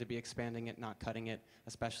program. We need to be expanding it, not cutting it,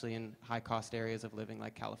 especially in high-cost areas of living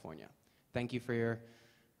like California. Thank you for your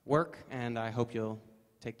work, and I hope you'll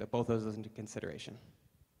take both of those into consideration.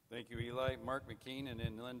 Thank you, Eli. Mark McKean, and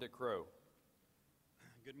then Linda Crow.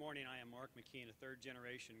 Good morning. I am Mark McKean, a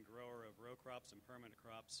third-generation grower of row crops and permanent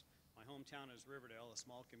crops. My hometown is Riverdale, a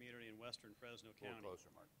small community in western Fresno County. Closer,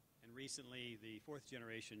 Mark. And recently, the fourth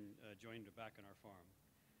generation joined back on our farm.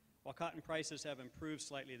 While cotton prices have improved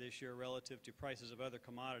slightly this year relative to prices of other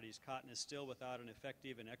commodities, cotton is still without an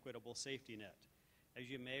effective and equitable safety net. As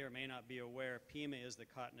you may or may not be aware, Pima is the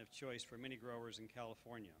cotton of choice for many growers in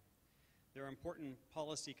California. There are important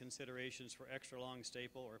policy considerations for extra long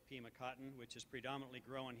staple or Pima cotton, which is predominantly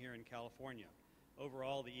grown here in California.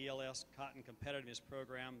 Overall, the ELS Cotton Competitiveness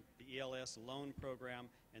Program, the ELS Loan Program,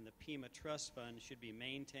 and the Pima Trust Fund should be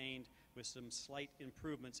maintained with some slight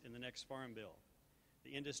improvements in the next Farm Bill.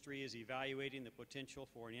 The industry is evaluating the potential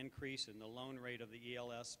for an increase in the loan rate of the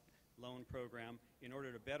ELS loan program in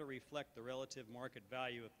order to better reflect the relative market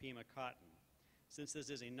value of Pima cotton. Since this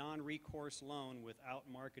is a non-recourse loan without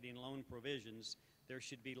marketing loan provisions, there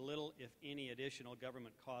should be little, if any, additional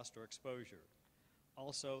government cost or exposure.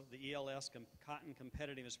 Also, the ELS Cotton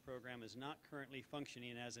Competitiveness Program is not currently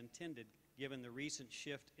functioning as intended given the recent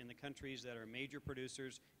shift in the countries that are major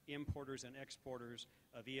producers, importers, and exporters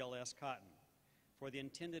of ELS cotton. For the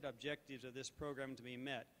intended objectives of this program to be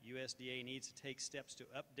met, USDA needs to take steps to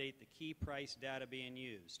update the key price data being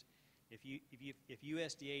used. If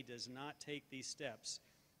USDA does not take these steps,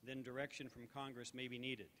 then direction from Congress may be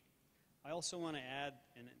needed. I also want to add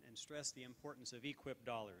and stress the importance of EQIP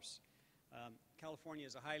dollars. California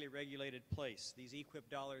is a highly regulated place. These EQIP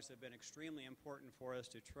dollars have been extremely important for us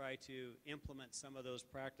to try to implement some of those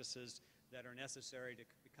practices that are necessary to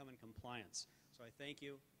become in compliance. So I thank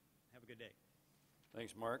you. Have a good day.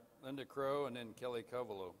 Thanks, Mark. Linda Crow and then Kelly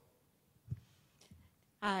Covelo.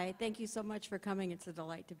 Hi, thank you so much for coming. It's a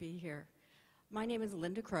delight to be here. My name is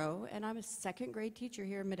Linda Crow, and I'm a second grade teacher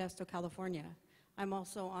here in Modesto, California. I'm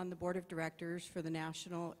also on the board of directors for the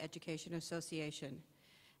National Education Association.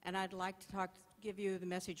 And I'd like to give you the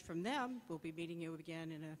message from them. We'll be meeting you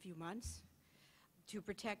again in a few months. To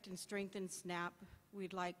protect and strengthen SNAP,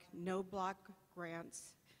 we'd like no block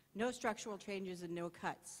grants, no structural changes, and no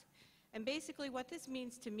cuts. And basically what this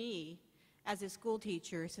means to me as a school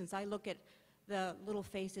teacher, since I look at the little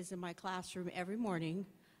faces in my classroom every morning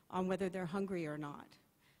on whether they're hungry or not.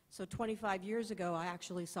 So 25 years ago, I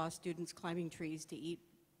actually saw students climbing trees to eat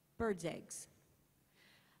birds' eggs.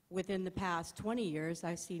 Within the past 20 years,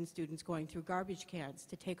 I've seen students going through garbage cans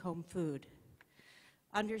to take home food.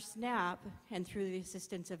 Under SNAP, and through the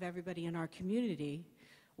assistance of everybody in our community,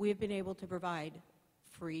 we have been able to provide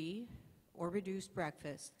free or reduced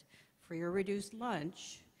breakfast, free or reduced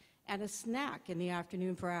lunch, and a snack in the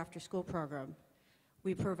afternoon for our after-school program.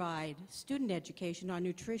 We provide student education on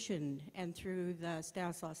nutrition, and through the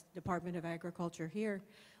Stanislaus Department of Agriculture here,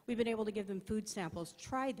 we've been able to give them food samples.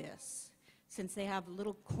 Try this, since they have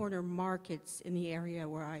little corner markets in the area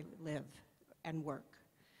where I live and work.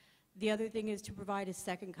 The other thing is to provide a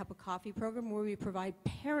second cup of coffee program where we provide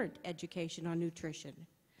parent education on nutrition.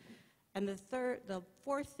 And the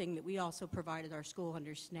fourth thing that we also provide at our school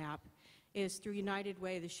under SNAP is through United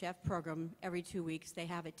Way, the chef program. Every 2 weeks they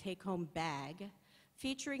have a take-home bag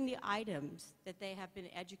featuring the items that they have been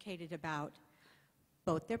educated about,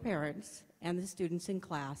 both their parents and the students in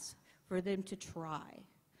class, for them to try.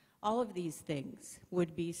 All of these things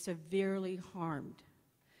would be severely harmed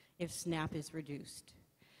if SNAP is reduced.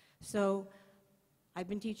 So I've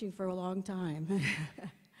been teaching for a long time,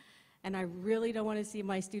 and I really don't want to see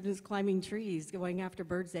my students climbing trees going after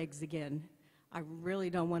birds' eggs again. I really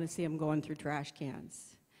don't want to see them going through trash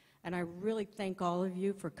cans. And I really thank all of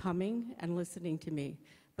you for coming and listening to me.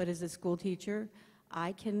 But as a school teacher,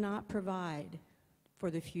 I cannot provide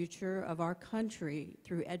for the future of our country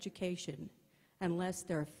through education unless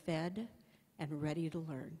they're fed and ready to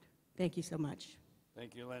learn. Thank you so much.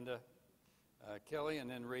 Thank you, Linda. Kelly and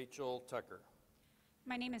then Rachel Tucker.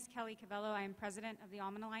 My name is Kelly Cavello. I am president of the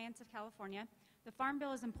Almond Alliance of California. The Farm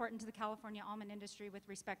Bill is important to the California almond industry with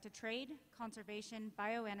respect to trade, conservation,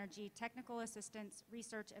 bioenergy, technical assistance,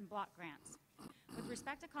 research, and block grants. With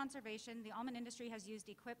respect to conservation, the almond industry has used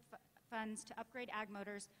EQIP funds to upgrade ag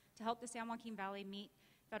motors to help the San Joaquin Valley meet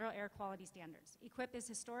federal air quality standards. EQIP is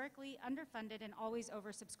historically underfunded and always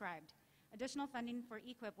oversubscribed. Additional funding for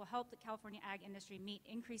EQIP will help the California ag industry meet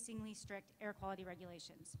increasingly strict air quality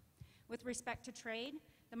regulations. With respect to trade,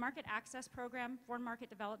 the Market Access Program, Foreign Market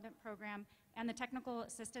Development Program, and the Technical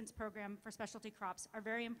Assistance Program for specialty crops are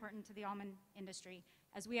very important to the almond industry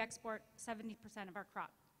as we export 70% of our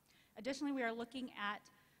crop. Additionally, we are looking at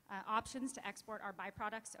options to export our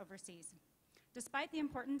byproducts overseas. Despite the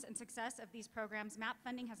importance and success of these programs, MAP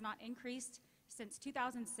funding has not increased since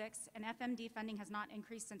 2006, and FMD funding has not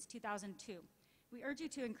increased since 2002. We urge you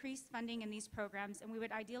to increase funding in these programs, and we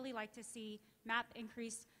would ideally like to see MAP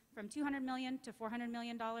increase from $200 million to $400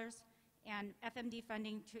 million, and FMD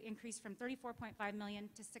funding to increase from $34.5 million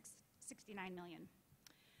to $69 million.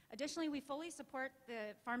 Additionally, we fully support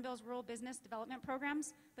the Farm Bill's rural business development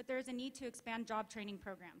programs, but there is a need to expand job training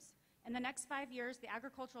programs. In the next 5 years, the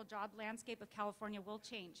agricultural job landscape of California will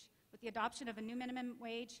change. With the adoption of a new minimum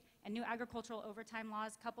wage and new agricultural overtime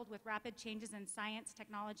laws coupled with rapid changes in science,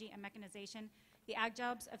 technology, and mechanization, the ag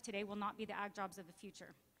jobs of today will not be the ag jobs of the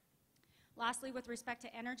future. Lastly, with respect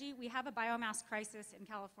to energy, we have a biomass crisis in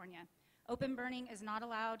California. Open burning is not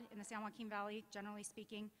allowed in the San Joaquin Valley, generally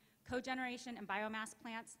speaking. Cogeneration and biomass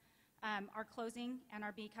plants are closing and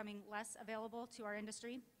are becoming less available to our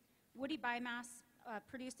industry. Woody biomass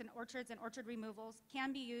produced in orchards and orchard removals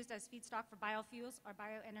can be used as feedstock for biofuels or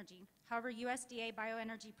bioenergy. However, USDA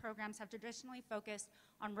bioenergy programs have traditionally focused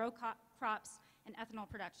on row crops and ethanol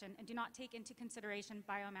production and do not take into consideration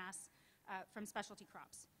biomass from specialty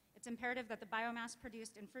crops. It's imperative that the biomass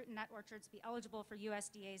produced in fruit and nut orchards be eligible for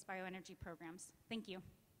USDA's bioenergy programs. Thank you.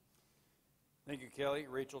 Thank you, Kelly.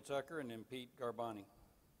 Rachel Tucker, and then Pete Garbani.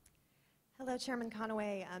 Hello, Chairman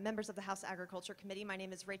Conaway, members of the House Agriculture Committee. My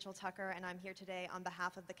name is Rachel Tucker, and I'm here today on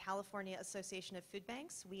behalf of the California Association of Food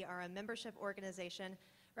Banks. We are a membership organization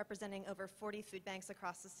representing over 40 food banks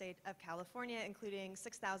across the state of California, including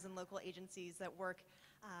 6,000 local agencies that work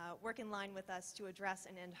in line with us to address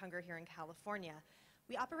and end hunger here in California.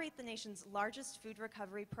 We operate the nation's largest food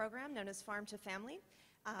recovery program, known as Farm to Family.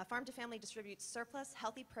 Farm to Family distributes surplus,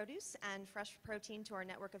 healthy produce and fresh protein to our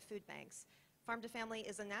network of food banks. Farm to Family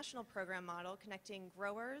is a national program model connecting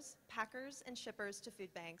growers, packers, and shippers to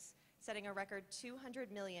food banks, setting a record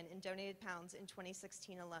 200 million in donated pounds in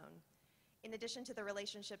 2016 alone. In addition to the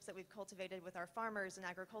relationships that we've cultivated with our farmers and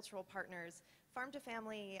agricultural partners, Farm to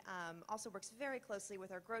Family also works very closely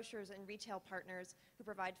with our grocers and retail partners who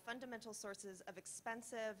provide fundamental sources of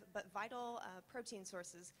expensive but vital protein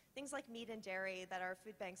sources, things like meat and dairy that our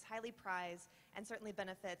food banks highly prize and certainly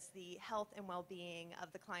benefits the health and well-being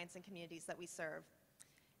of the clients and communities that we serve.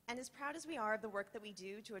 And as proud as we are of the work that we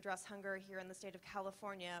do to address hunger here in the state of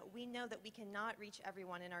California, we know that we cannot reach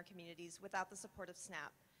everyone in our communities without the support of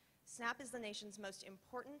SNAP. SNAP is the nation's most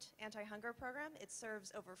important anti-hunger program. It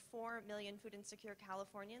serves over 4 million food insecure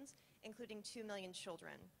Californians, including 2 million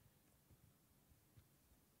children.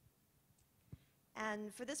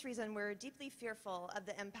 And for this reason, we're deeply fearful of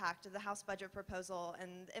the impact of the House budget proposal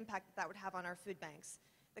and the impact that would have on our food banks.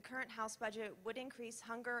 The current House budget would increase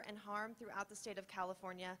hunger and harm throughout the state of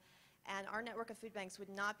California, and our network of food banks would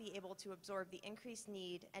not be able to absorb the increased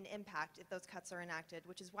need and impact if those cuts are enacted,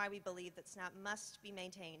 which is why we believe that SNAP must be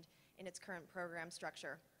maintained in its current program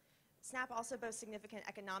structure. SNAP also boasts significant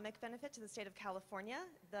economic benefit to the state of California.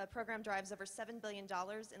 The program drives over $7 billion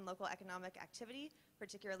in local economic activity,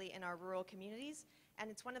 particularly in our rural communities, and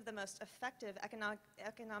it's one of the most effective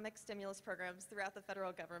economic stimulus programs throughout the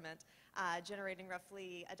federal government, generating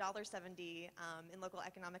roughly $1.70 in local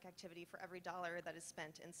economic activity for every dollar that is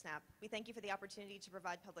spent in SNAP. We thank you for the opportunity to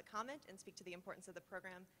provide public comment and speak to the importance of the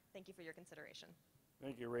program. Thank you for your consideration.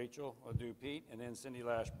 Thank you, Rachel. I'll do Pete, and then Cindy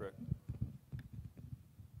Lashbrook.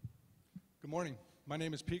 Good morning. My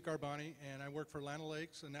name is Pete Garbani, and I work for Lana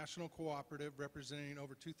Lakes, a national cooperative representing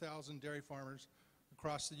over 2,000 dairy farmers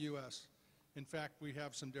across the U.S. In fact, we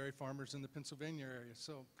have some dairy farmers in the Pennsylvania area,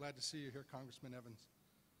 so glad to see you here, Congressman Evans.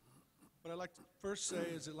 What I'd like to first say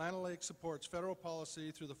is that Lana Lakes supports federal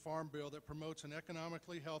policy through the Farm Bill that promotes an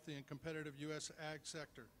economically healthy and competitive U.S. ag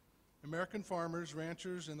sector. American farmers,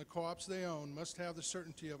 ranchers, and the co-ops they own must have the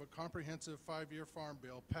certainty of a comprehensive 5-year farm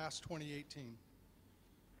bill past 2018.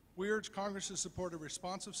 We urge Congress to support a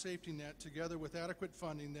responsive safety net together with adequate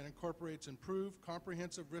funding that incorporates improved,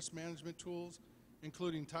 comprehensive risk management tools,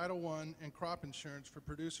 including Title I and crop insurance for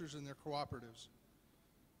producers and their cooperatives.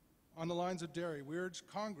 On the lines of dairy, we urge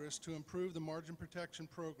Congress to improve the margin protection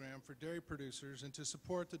program for dairy producers and to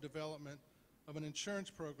support the development of an insurance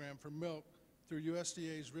program for milk through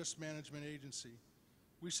USDA's Risk Management Agency.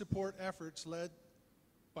 We support efforts led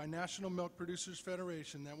by National Milk Producers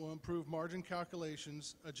Federation that will improve margin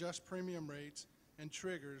calculations, adjust premium rates and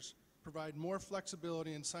triggers, provide more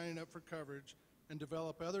flexibility in signing up for coverage, and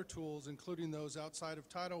develop other tools, including those outside of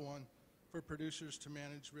Title I, for producers to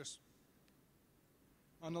manage risk.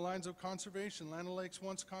 On the lines of conservation, Lana Lakes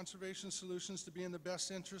wants conservation solutions to be in the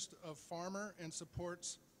best interest of farmer and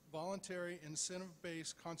supports voluntary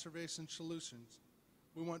incentive-based conservation solutions.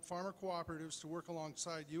 We want farmer cooperatives to work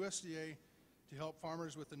alongside USDA to help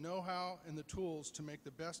farmers with the know-how and the tools to make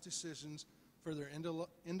the best decisions for their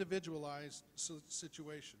individualized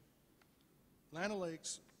situation. Lana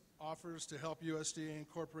Lakes offers to help USDA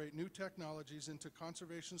incorporate new technologies into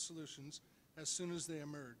conservation solutions as soon as they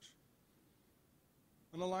emerge.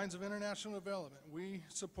 On the lines of international development, we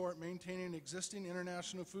support maintaining existing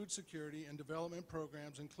international food security and development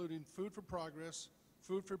programs, including Food for Progress,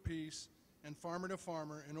 Food for Peace, and Farmer to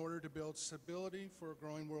Farmer, in order to build stability for a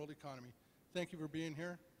growing world economy. Thank you for being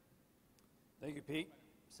here. Thank you, Pete.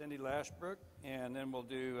 Cindy Lashbrook, and then we'll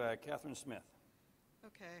do Catherine Smith.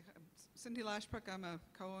 Okay, I'm Cindy Lashbrook. I'm a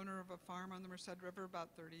co-owner of a farm on the Merced River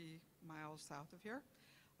about 30 miles south of here.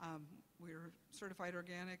 We're certified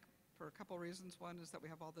organic for a couple reasons. One is that we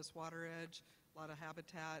have all this water edge, a lot of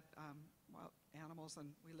habitat, wild animals, and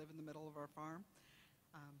we live in the middle of our farm.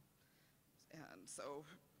 And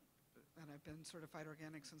I've been certified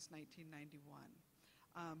organic since 1991.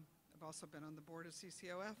 I've also been on the board of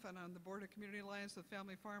CCOF and on the board of Community Alliance with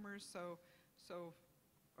Family Farmers, so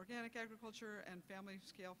organic agriculture and family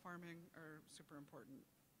scale farming are super important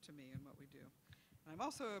to me and what we do. And I'm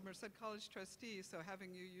also a Merced College trustee, so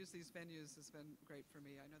having you use these venues has been great for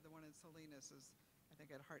me. I know the one in Salinas is, I think,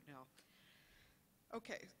 at Hartnell.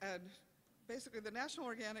 Okay, and basically the National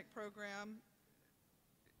Organic Program,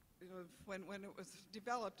 when it was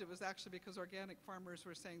developed, it was actually because organic farmers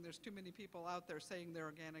were saying there's too many people out there saying they're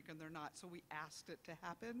organic and they're not, so we asked it to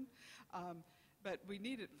happen. But we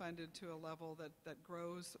need it funded to a level that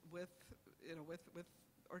grows with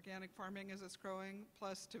organic farming as it's growing,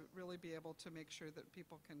 plus to really be able to make sure that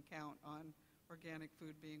people can count on organic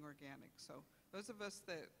food being organic. So those of us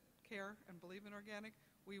that care and believe in organic,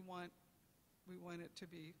 we want it to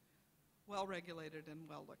be well regulated and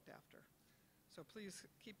well looked after. So please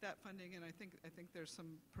keep that funding, and I think there's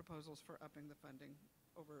some proposals for upping the funding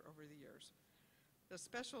over the years. The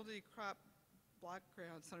specialty crop block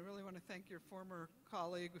grants, and I really want to thank your former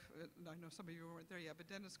colleague, and I know some of you weren't there yet, but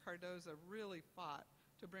Dennis Cardoza really fought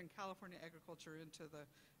to bring California agriculture into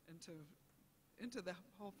the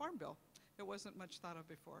whole farm bill. It wasn't much thought of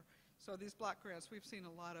before. So these block grants, we've seen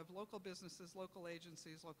a lot of local businesses, local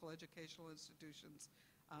agencies, local educational institutions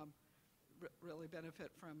really benefit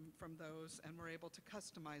from those, and we're able to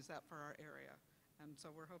customize that for our area. And so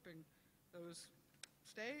we're hoping those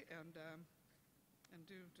stay and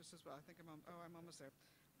do just as well. I think I'm almost there.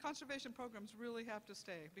 Conservation programs really have to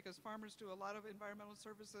stay because farmers do a lot of environmental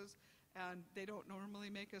services and they don't normally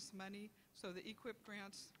make us money. So the EQIP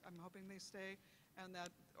grants, I'm hoping they stay, and that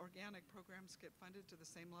organic programs get funded to the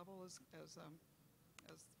same level as the.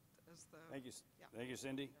 Thank you, yeah. Thank you,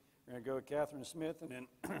 Cindy. We're going to go with Catherine Smith and then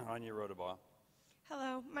Anya Rodabaugh.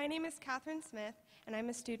 Hello, my name is Catherine Smith, and I'm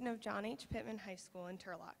a student of John H. Pittman High School in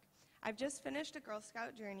Turlock. I've just finished a Girl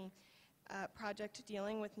Scout Journey project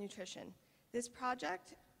dealing with nutrition. This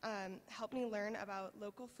project helped me learn about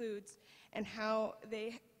local foods and how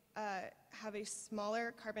they have a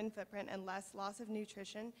smaller carbon footprint and less loss of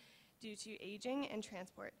nutrition due to aging and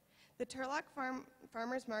transport. The Turlock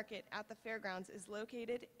Farmers Market at the fairgrounds is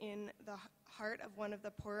located in the heart of one of the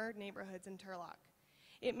poorer neighborhoods in Turlock.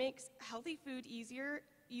 It makes healthy food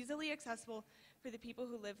easily accessible for the people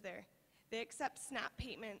who live there. They accept SNAP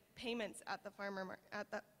payments at that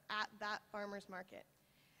farmer's market.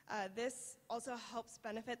 This also helps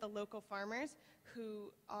benefit the local farmers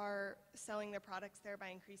who are selling their products there by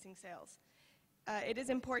increasing sales. It is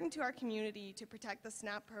important to our community to protect the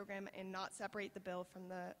SNAP program and not separate the bill from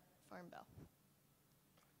the Farm Bill.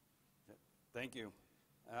 Thank you.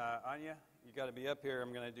 Anya, you got to be up here.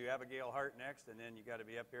 I'm going to do Abigail Hart next, and then you got to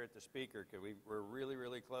be up here at the speaker because we're really,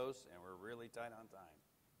 really close and we're really tight on time.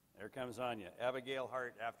 There comes Anya. Abigail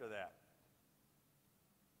Hart after that.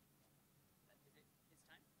 It's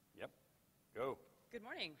time? Yep. Go. Good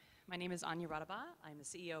morning. My name is Anya Rodabaugh. I'm the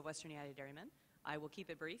CEO of Western United Dairymen. I will keep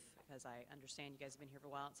it brief because I understand you guys have been here for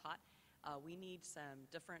a while. It's hot. We need some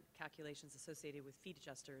different calculations associated with feed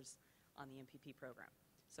adjusters on the MPP program.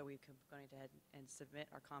 So we're going to go ahead and submit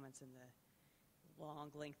our comments in the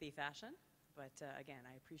long, lengthy fashion. But again,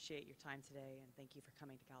 I appreciate your time today and thank you for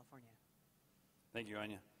coming to California. Thank you,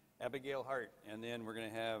 Anya. Abigail Hart, and then we're going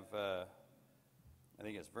to have, I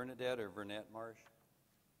think it's Bernadette or Vernette Marsh.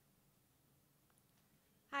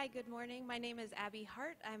 Hi, good morning. My name is Abby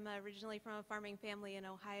Hart. I'm originally from a farming family in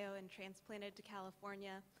Ohio and transplanted to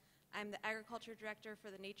California. I'm the agriculture director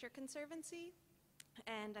for the Nature Conservancy,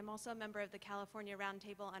 and I'm also a member of the California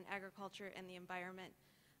Roundtable on Agriculture and the Environment.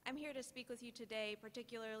 I'm here to speak with you today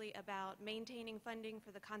particularly about maintaining funding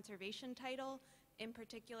for the conservation title, in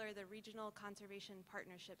particular the Regional Conservation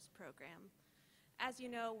Partnerships Program. As you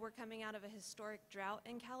know, we're coming out of a historic drought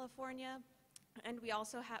in California, and we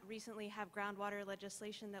also recently have groundwater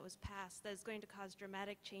legislation that was passed that is going to cause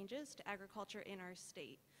dramatic changes to agriculture in our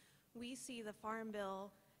state. We see the Farm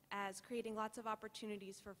Bill as creating lots of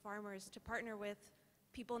opportunities for farmers to partner with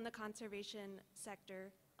people in the conservation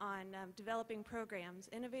sector on developing programs,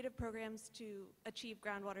 innovative programs to achieve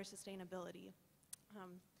groundwater sustainability.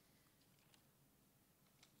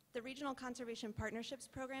 The Regional Conservation Partnerships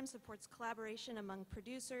Program supports collaboration among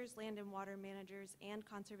producers, land and water managers, and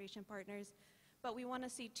conservation partners But we want to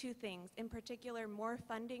see two things, in particular, more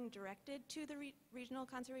funding directed to the Regional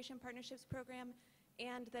Conservation Partnerships Program,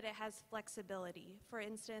 and that it has flexibility. For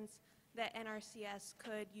instance, that NRCS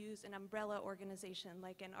could use an umbrella organization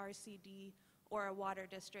like an RCD or a water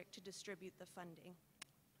district to distribute the funding.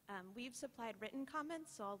 We've supplied written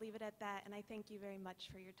comments, so I'll leave it at that, and I thank you very much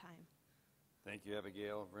for your time. Thank you,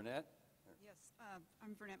 Abigail. Vernette? Yes,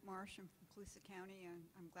 I'm Vernette Marsh. I'm from Colusa County, and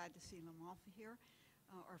I'm glad to see Lamalfa here.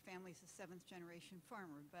 Our family's a seventh-generation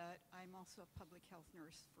farmer, but I'm also a public health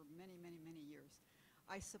nurse for many, many, many years.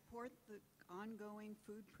 I support the ongoing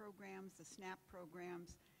food programs, the SNAP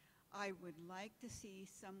programs. I would like to see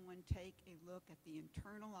someone take a look at the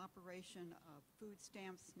internal operation of food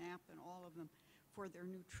stamps, SNAP, and all of them for their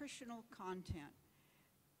nutritional content.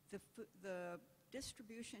 The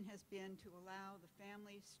distribution has been to allow the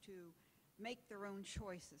families to make their own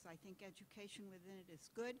choices. I think education within it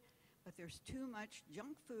is good, but there's too much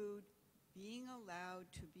junk food being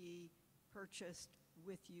allowed to be purchased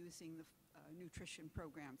with using the nutrition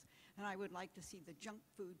programs. And I would like to see the junk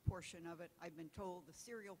food portion of it. I've been told the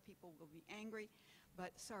cereal people will be angry,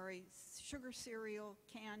 but sorry, sugar cereal,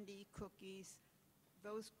 candy, cookies,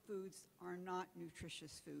 those foods are not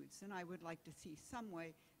nutritious foods. And I would like to see some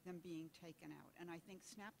way them being taken out. And I think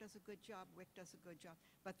SNAP does a good job, WIC does a good job,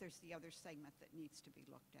 but there's the other segment that needs to be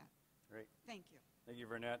looked at. Great. Thank you. Thank you,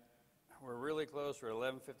 Vernette. We're really close. We're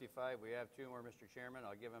 11:55. We have two more, Mr. Chairman.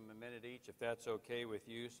 I'll give them a minute each, if that's okay with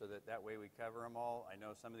you, so that way we cover them all. I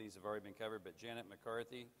know some of these have already been covered, but Janet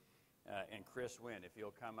McCarthy and Chris Wynn, if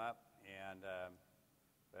you'll come up. And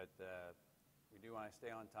we do want to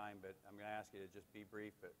stay on time, but I'm going to ask you to just be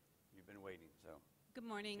brief, but you've been waiting, so. Good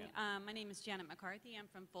morning. Janet. My name is Janet McCarthy. I'm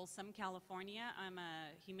from Folsom, California. I'm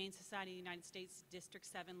a Humane Society of the United States District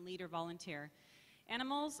 7 leader volunteer.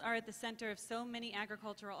 Animals are at the center of so many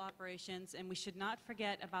agricultural operations, and we should not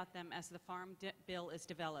forget about them as the Farm Bill is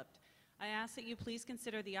developed. I ask that you please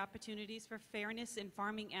consider the Opportunities for Fairness in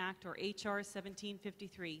Farming Act, or H.R.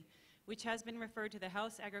 1753, which has been referred to the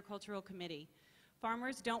House Agricultural Committee.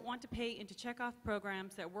 Farmers don't want to pay into checkoff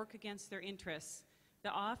programs that work against their interests.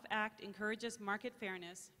 The OFF Act encourages market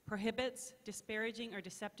fairness, prohibits disparaging or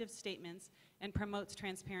deceptive statements, and promotes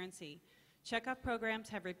transparency. Checkoff programs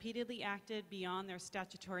have repeatedly acted beyond their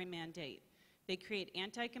statutory mandate. They create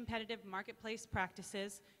anti-competitive marketplace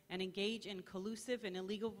practices and engage in collusive and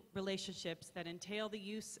illegal relationships that entail the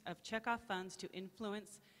use of checkoff funds to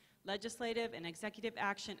influence legislative and executive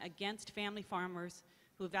action against family farmers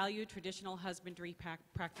who value traditional husbandry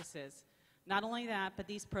practices. Not only that, but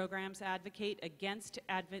these programs advocate against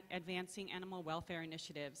advancing animal welfare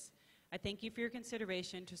initiatives. I thank you for your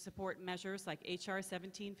consideration to support measures like H.R.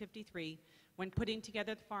 1753 when putting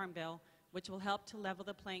together the Farm Bill, which will help to level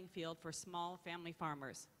the playing field for small family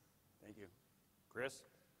farmers. Thank you. Chris?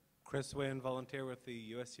 Chris Wynn, volunteer with the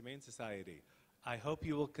U.S. Humane Society. I hope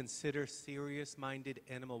you will consider serious-minded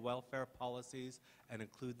animal welfare policies and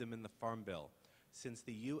include them in the Farm Bill. Since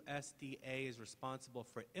the USDA is responsible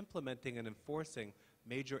for implementing and enforcing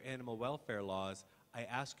major animal welfare laws, I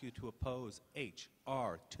ask you to oppose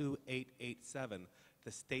H.R. 2887,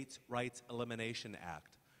 the States' Rights Elimination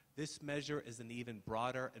Act. This measure is an even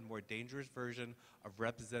broader and more dangerous version of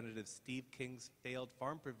Representative Steve King's failed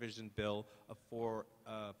farm provision bill of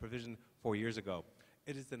provision 4 years ago.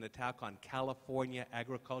 It is an attack on California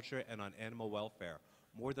agriculture and on animal welfare.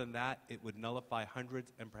 More than that, it would nullify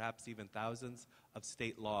hundreds and perhaps even thousands of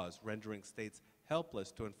state laws, rendering states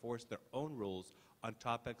helpless to enforce their own rules on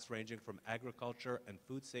topics ranging from agriculture and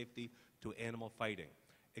food safety to animal fighting.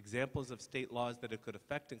 Examples of state laws that it could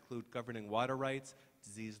affect include governing water rights,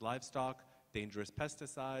 diseased livestock, dangerous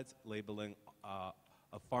pesticides, labeling of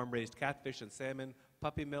farm-raised catfish and salmon,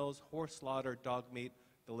 puppy mills, horse slaughter, dog meat,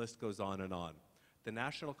 the list goes on and on. The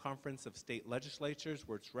National Conference of State Legislatures,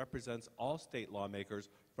 which represents all state lawmakers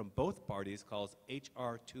from both parties, calls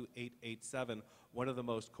H.R. 2887 one of the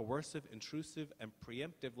most coercive, intrusive, and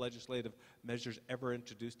preemptive legislative measures ever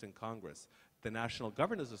introduced in Congress. The National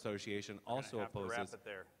Governors Association also opposes. Wrap it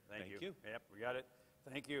there. Thank you. Yep, we got it.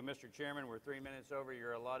 Thank you, Mr. Chairman. We're 3 minutes over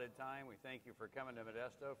your allotted time. We thank you for coming to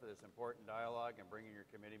Modesto for this important dialogue and bringing your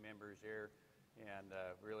committee members here, and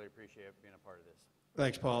really appreciate being a part of this.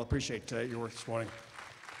 Thanks, Paul. Appreciate your work this morning.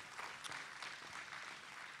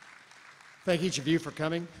 Thank each of you for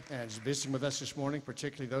coming and visiting with us this morning,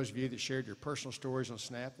 particularly those of you that shared your personal stories on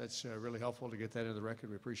SNAP. That's really helpful to get that into the record.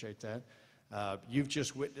 We appreciate that. You've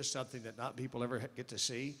just witnessed something that not people ever get to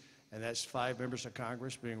see, and that's 5 members of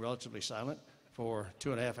Congress being relatively silent for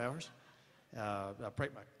 2.5 hours. I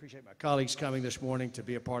appreciate my colleagues coming this morning to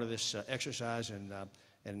be a part of this exercise in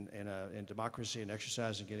democracy and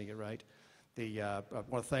exercise and getting it right. I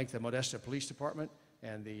want to thank the Modesto Police Department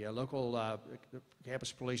and the local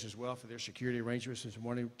campus police as well for their security arrangements this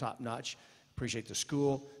morning, top notch. Appreciate the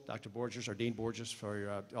school, Dr. Borges, or Dean Borges,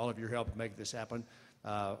 for all of your help in making this happen.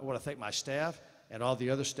 I want to thank my staff and all the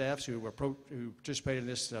other staffs who participated in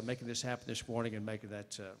this, making this happen this morning and making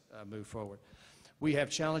that move forward. We have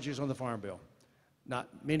challenges on the Farm Bill. Not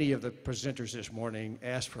many of the presenters this morning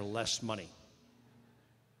asked for less money.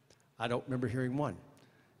 I don't remember hearing one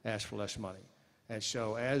ask for less money. And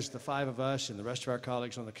so as the five of us and the rest of our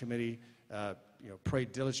colleagues on the committee pray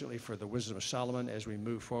diligently for the wisdom of Solomon as we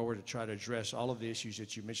move forward to try to address all of the issues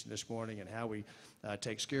that you mentioned this morning and how we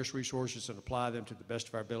take scarce resources and apply them to the best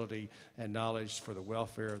of our ability and knowledge for the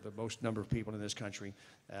welfare of the most number of people in this country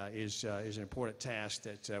is an important task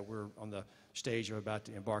that we're on the stage of about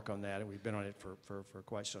to embark on that, and we've been on it for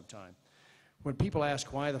quite some time. When people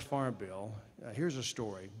ask why the Farm Bill, here's a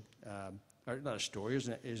story, or not a story,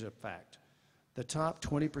 is a fact. The top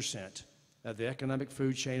 20% of the economic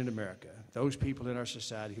food chain in America, those people in our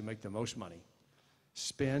society who make the most money,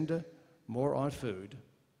 spend more on food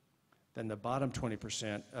than the bottom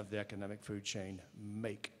 20% of the economic food chain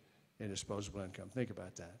make in disposable income. Think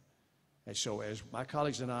about that. And so as my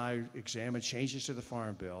colleagues and I examine changes to the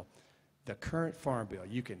Farm Bill, the current Farm Bill,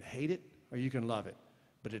 you can hate it or you can love it,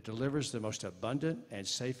 but it delivers the most abundant and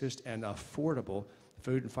safest and affordable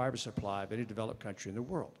food and fiber supply of any developed country in the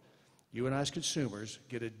world. You and I as consumers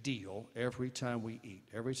get a deal every time we eat.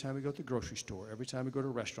 Every time we go to the grocery store, every time we go to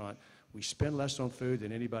a restaurant, we spend less on food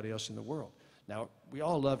than anybody else in the world. Now, we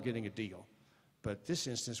all love getting a deal, but this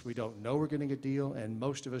instance, we don't know we're getting a deal, and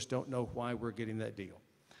most of us don't know why we're getting that deal.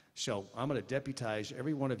 So I'm going to deputize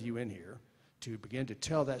every one of you in here to begin to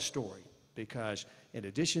tell that story, because in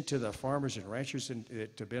addition to the farmers and ranchers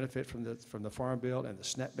to benefit from the Farm Bill and the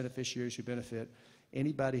SNAP beneficiaries who benefit,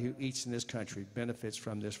 anybody who eats in this country benefits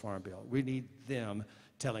from this Farm Bill. We need them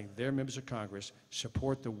telling their members of Congress,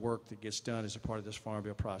 support the work that gets done as a part of this Farm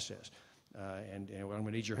Bill process. And I'm going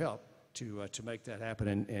to need your help to make that happen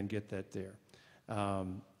and get that there.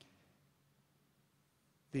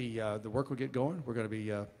 The work will get going. We're going to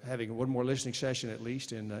be having one more listening session at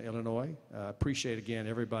least in Illinois. Appreciate, again,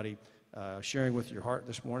 everybody sharing with your heart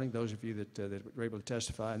this morning, those of you that were able to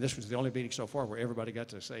testify. And this was the only meeting so far where everybody got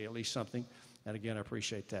to say at least something. And again, I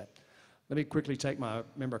appreciate that. Let me quickly take my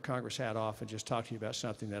member of Congress hat off and just talk to you about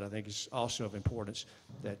something that I think is also of importance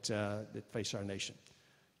that face our nation.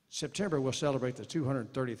 September, we'll celebrate the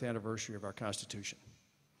 230th anniversary of our Constitution.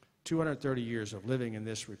 230 years of living in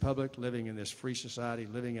this republic, living in this free society,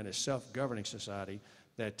 living in a self-governing society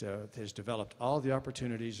that has developed all the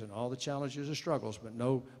opportunities and all the challenges and struggles, but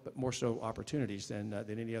more so opportunities than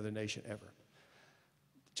any other nation ever.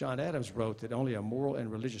 John Adams wrote that only a moral and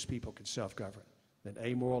religious people can self-govern. That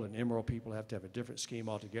amoral and immoral people have to have a different scheme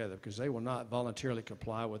altogether because they will not voluntarily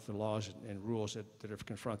comply with the laws and rules that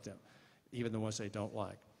confront them, even the ones they don't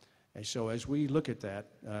like. And so as we look at that,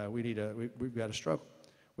 we've got to struggle.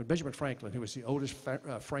 When Benjamin Franklin, who was the oldest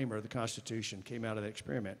framer of the Constitution, came out of that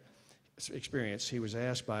experience, he was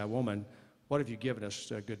asked by a woman, "What have you given us,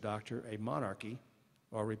 good doctor, a monarchy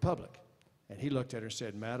or a republic?" And he looked at her and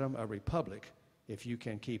said, "Madam, a republic if you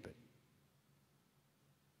can keep it."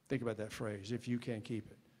 Think about that phrase, if you can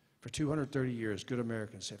keep it. For 230 years, good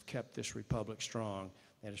Americans have kept this republic strong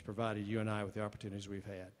and has provided you and I with the opportunities we've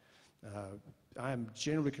had. I'm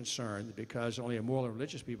genuinely concerned that because only a moral and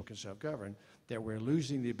religious people can self-govern, that we're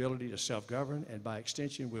losing the ability to self-govern, and by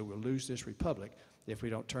extension, we will lose this republic if we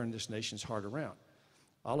don't turn this nation's heart around.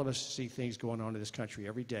 All of us see things going on in this country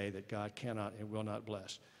every day that God cannot and will not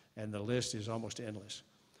bless, and the list is almost endless.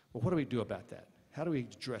 Well, what do we do about that? How do we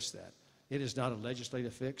address that? It is not a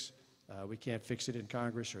legislative fix. We can't fix it in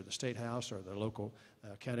Congress or the State House or the local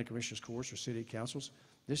county commissioners' courts or city councils.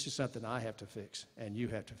 This is something I have to fix and you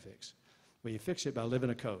have to fix. Well, you fix it by living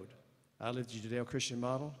a code. I live the Judeo-Christian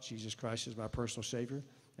model. Jesus Christ is my personal Savior,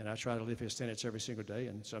 and I try to live His tenets every single day,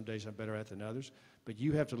 and some days I'm better at than others. But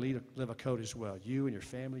you have to live a code as well. You and your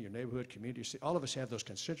family, your neighborhood, community, all of us have those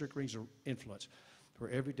concentric rings of influence where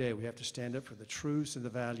every day we have to stand up for the truths and the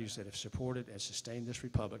values that have supported and sustained this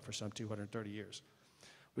republic for some 230 years.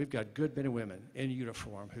 We've got good men and women in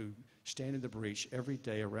uniform who stand in the breach every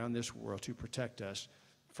day around this world to protect us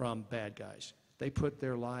from bad guys. They put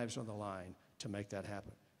their lives on the line to make that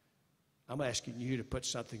happen. I'm asking you to put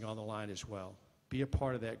something on the line as well. Be a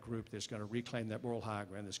part of that group that's going to reclaim that moral high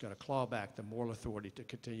ground, that's going to claw back the moral authority to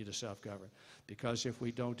continue to self-govern. Because if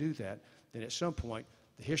we don't do that, then at some point,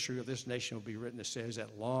 the history of this nation will be written that says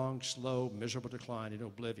that long, slow, miserable decline in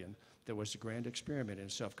oblivion that was the grand experiment in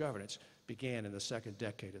self-governance began in the second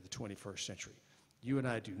decade of the 21st century. You and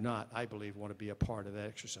I do not, I believe, want to be a part of that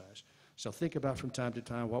exercise. So think about from time to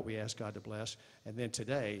time what we ask God to bless, and then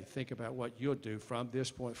today, think about what you'll do from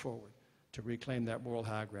this point forward to reclaim that moral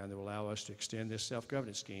high ground that will allow us to extend this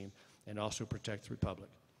self-governance scheme and also protect the republic.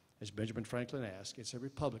 As Benjamin Franklin asked, it's a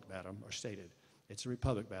republic, madam, or stated, it's a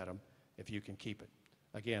republic, madam, if you can keep it.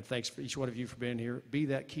 Again, thanks for each one of you for being here. Be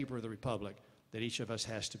that keeper of the republic that each of us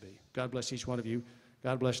has to be. God bless each one of you.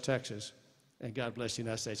 God bless Texas. And God bless the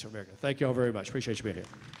United States of America. Thank you all very much. Appreciate you being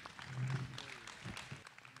here.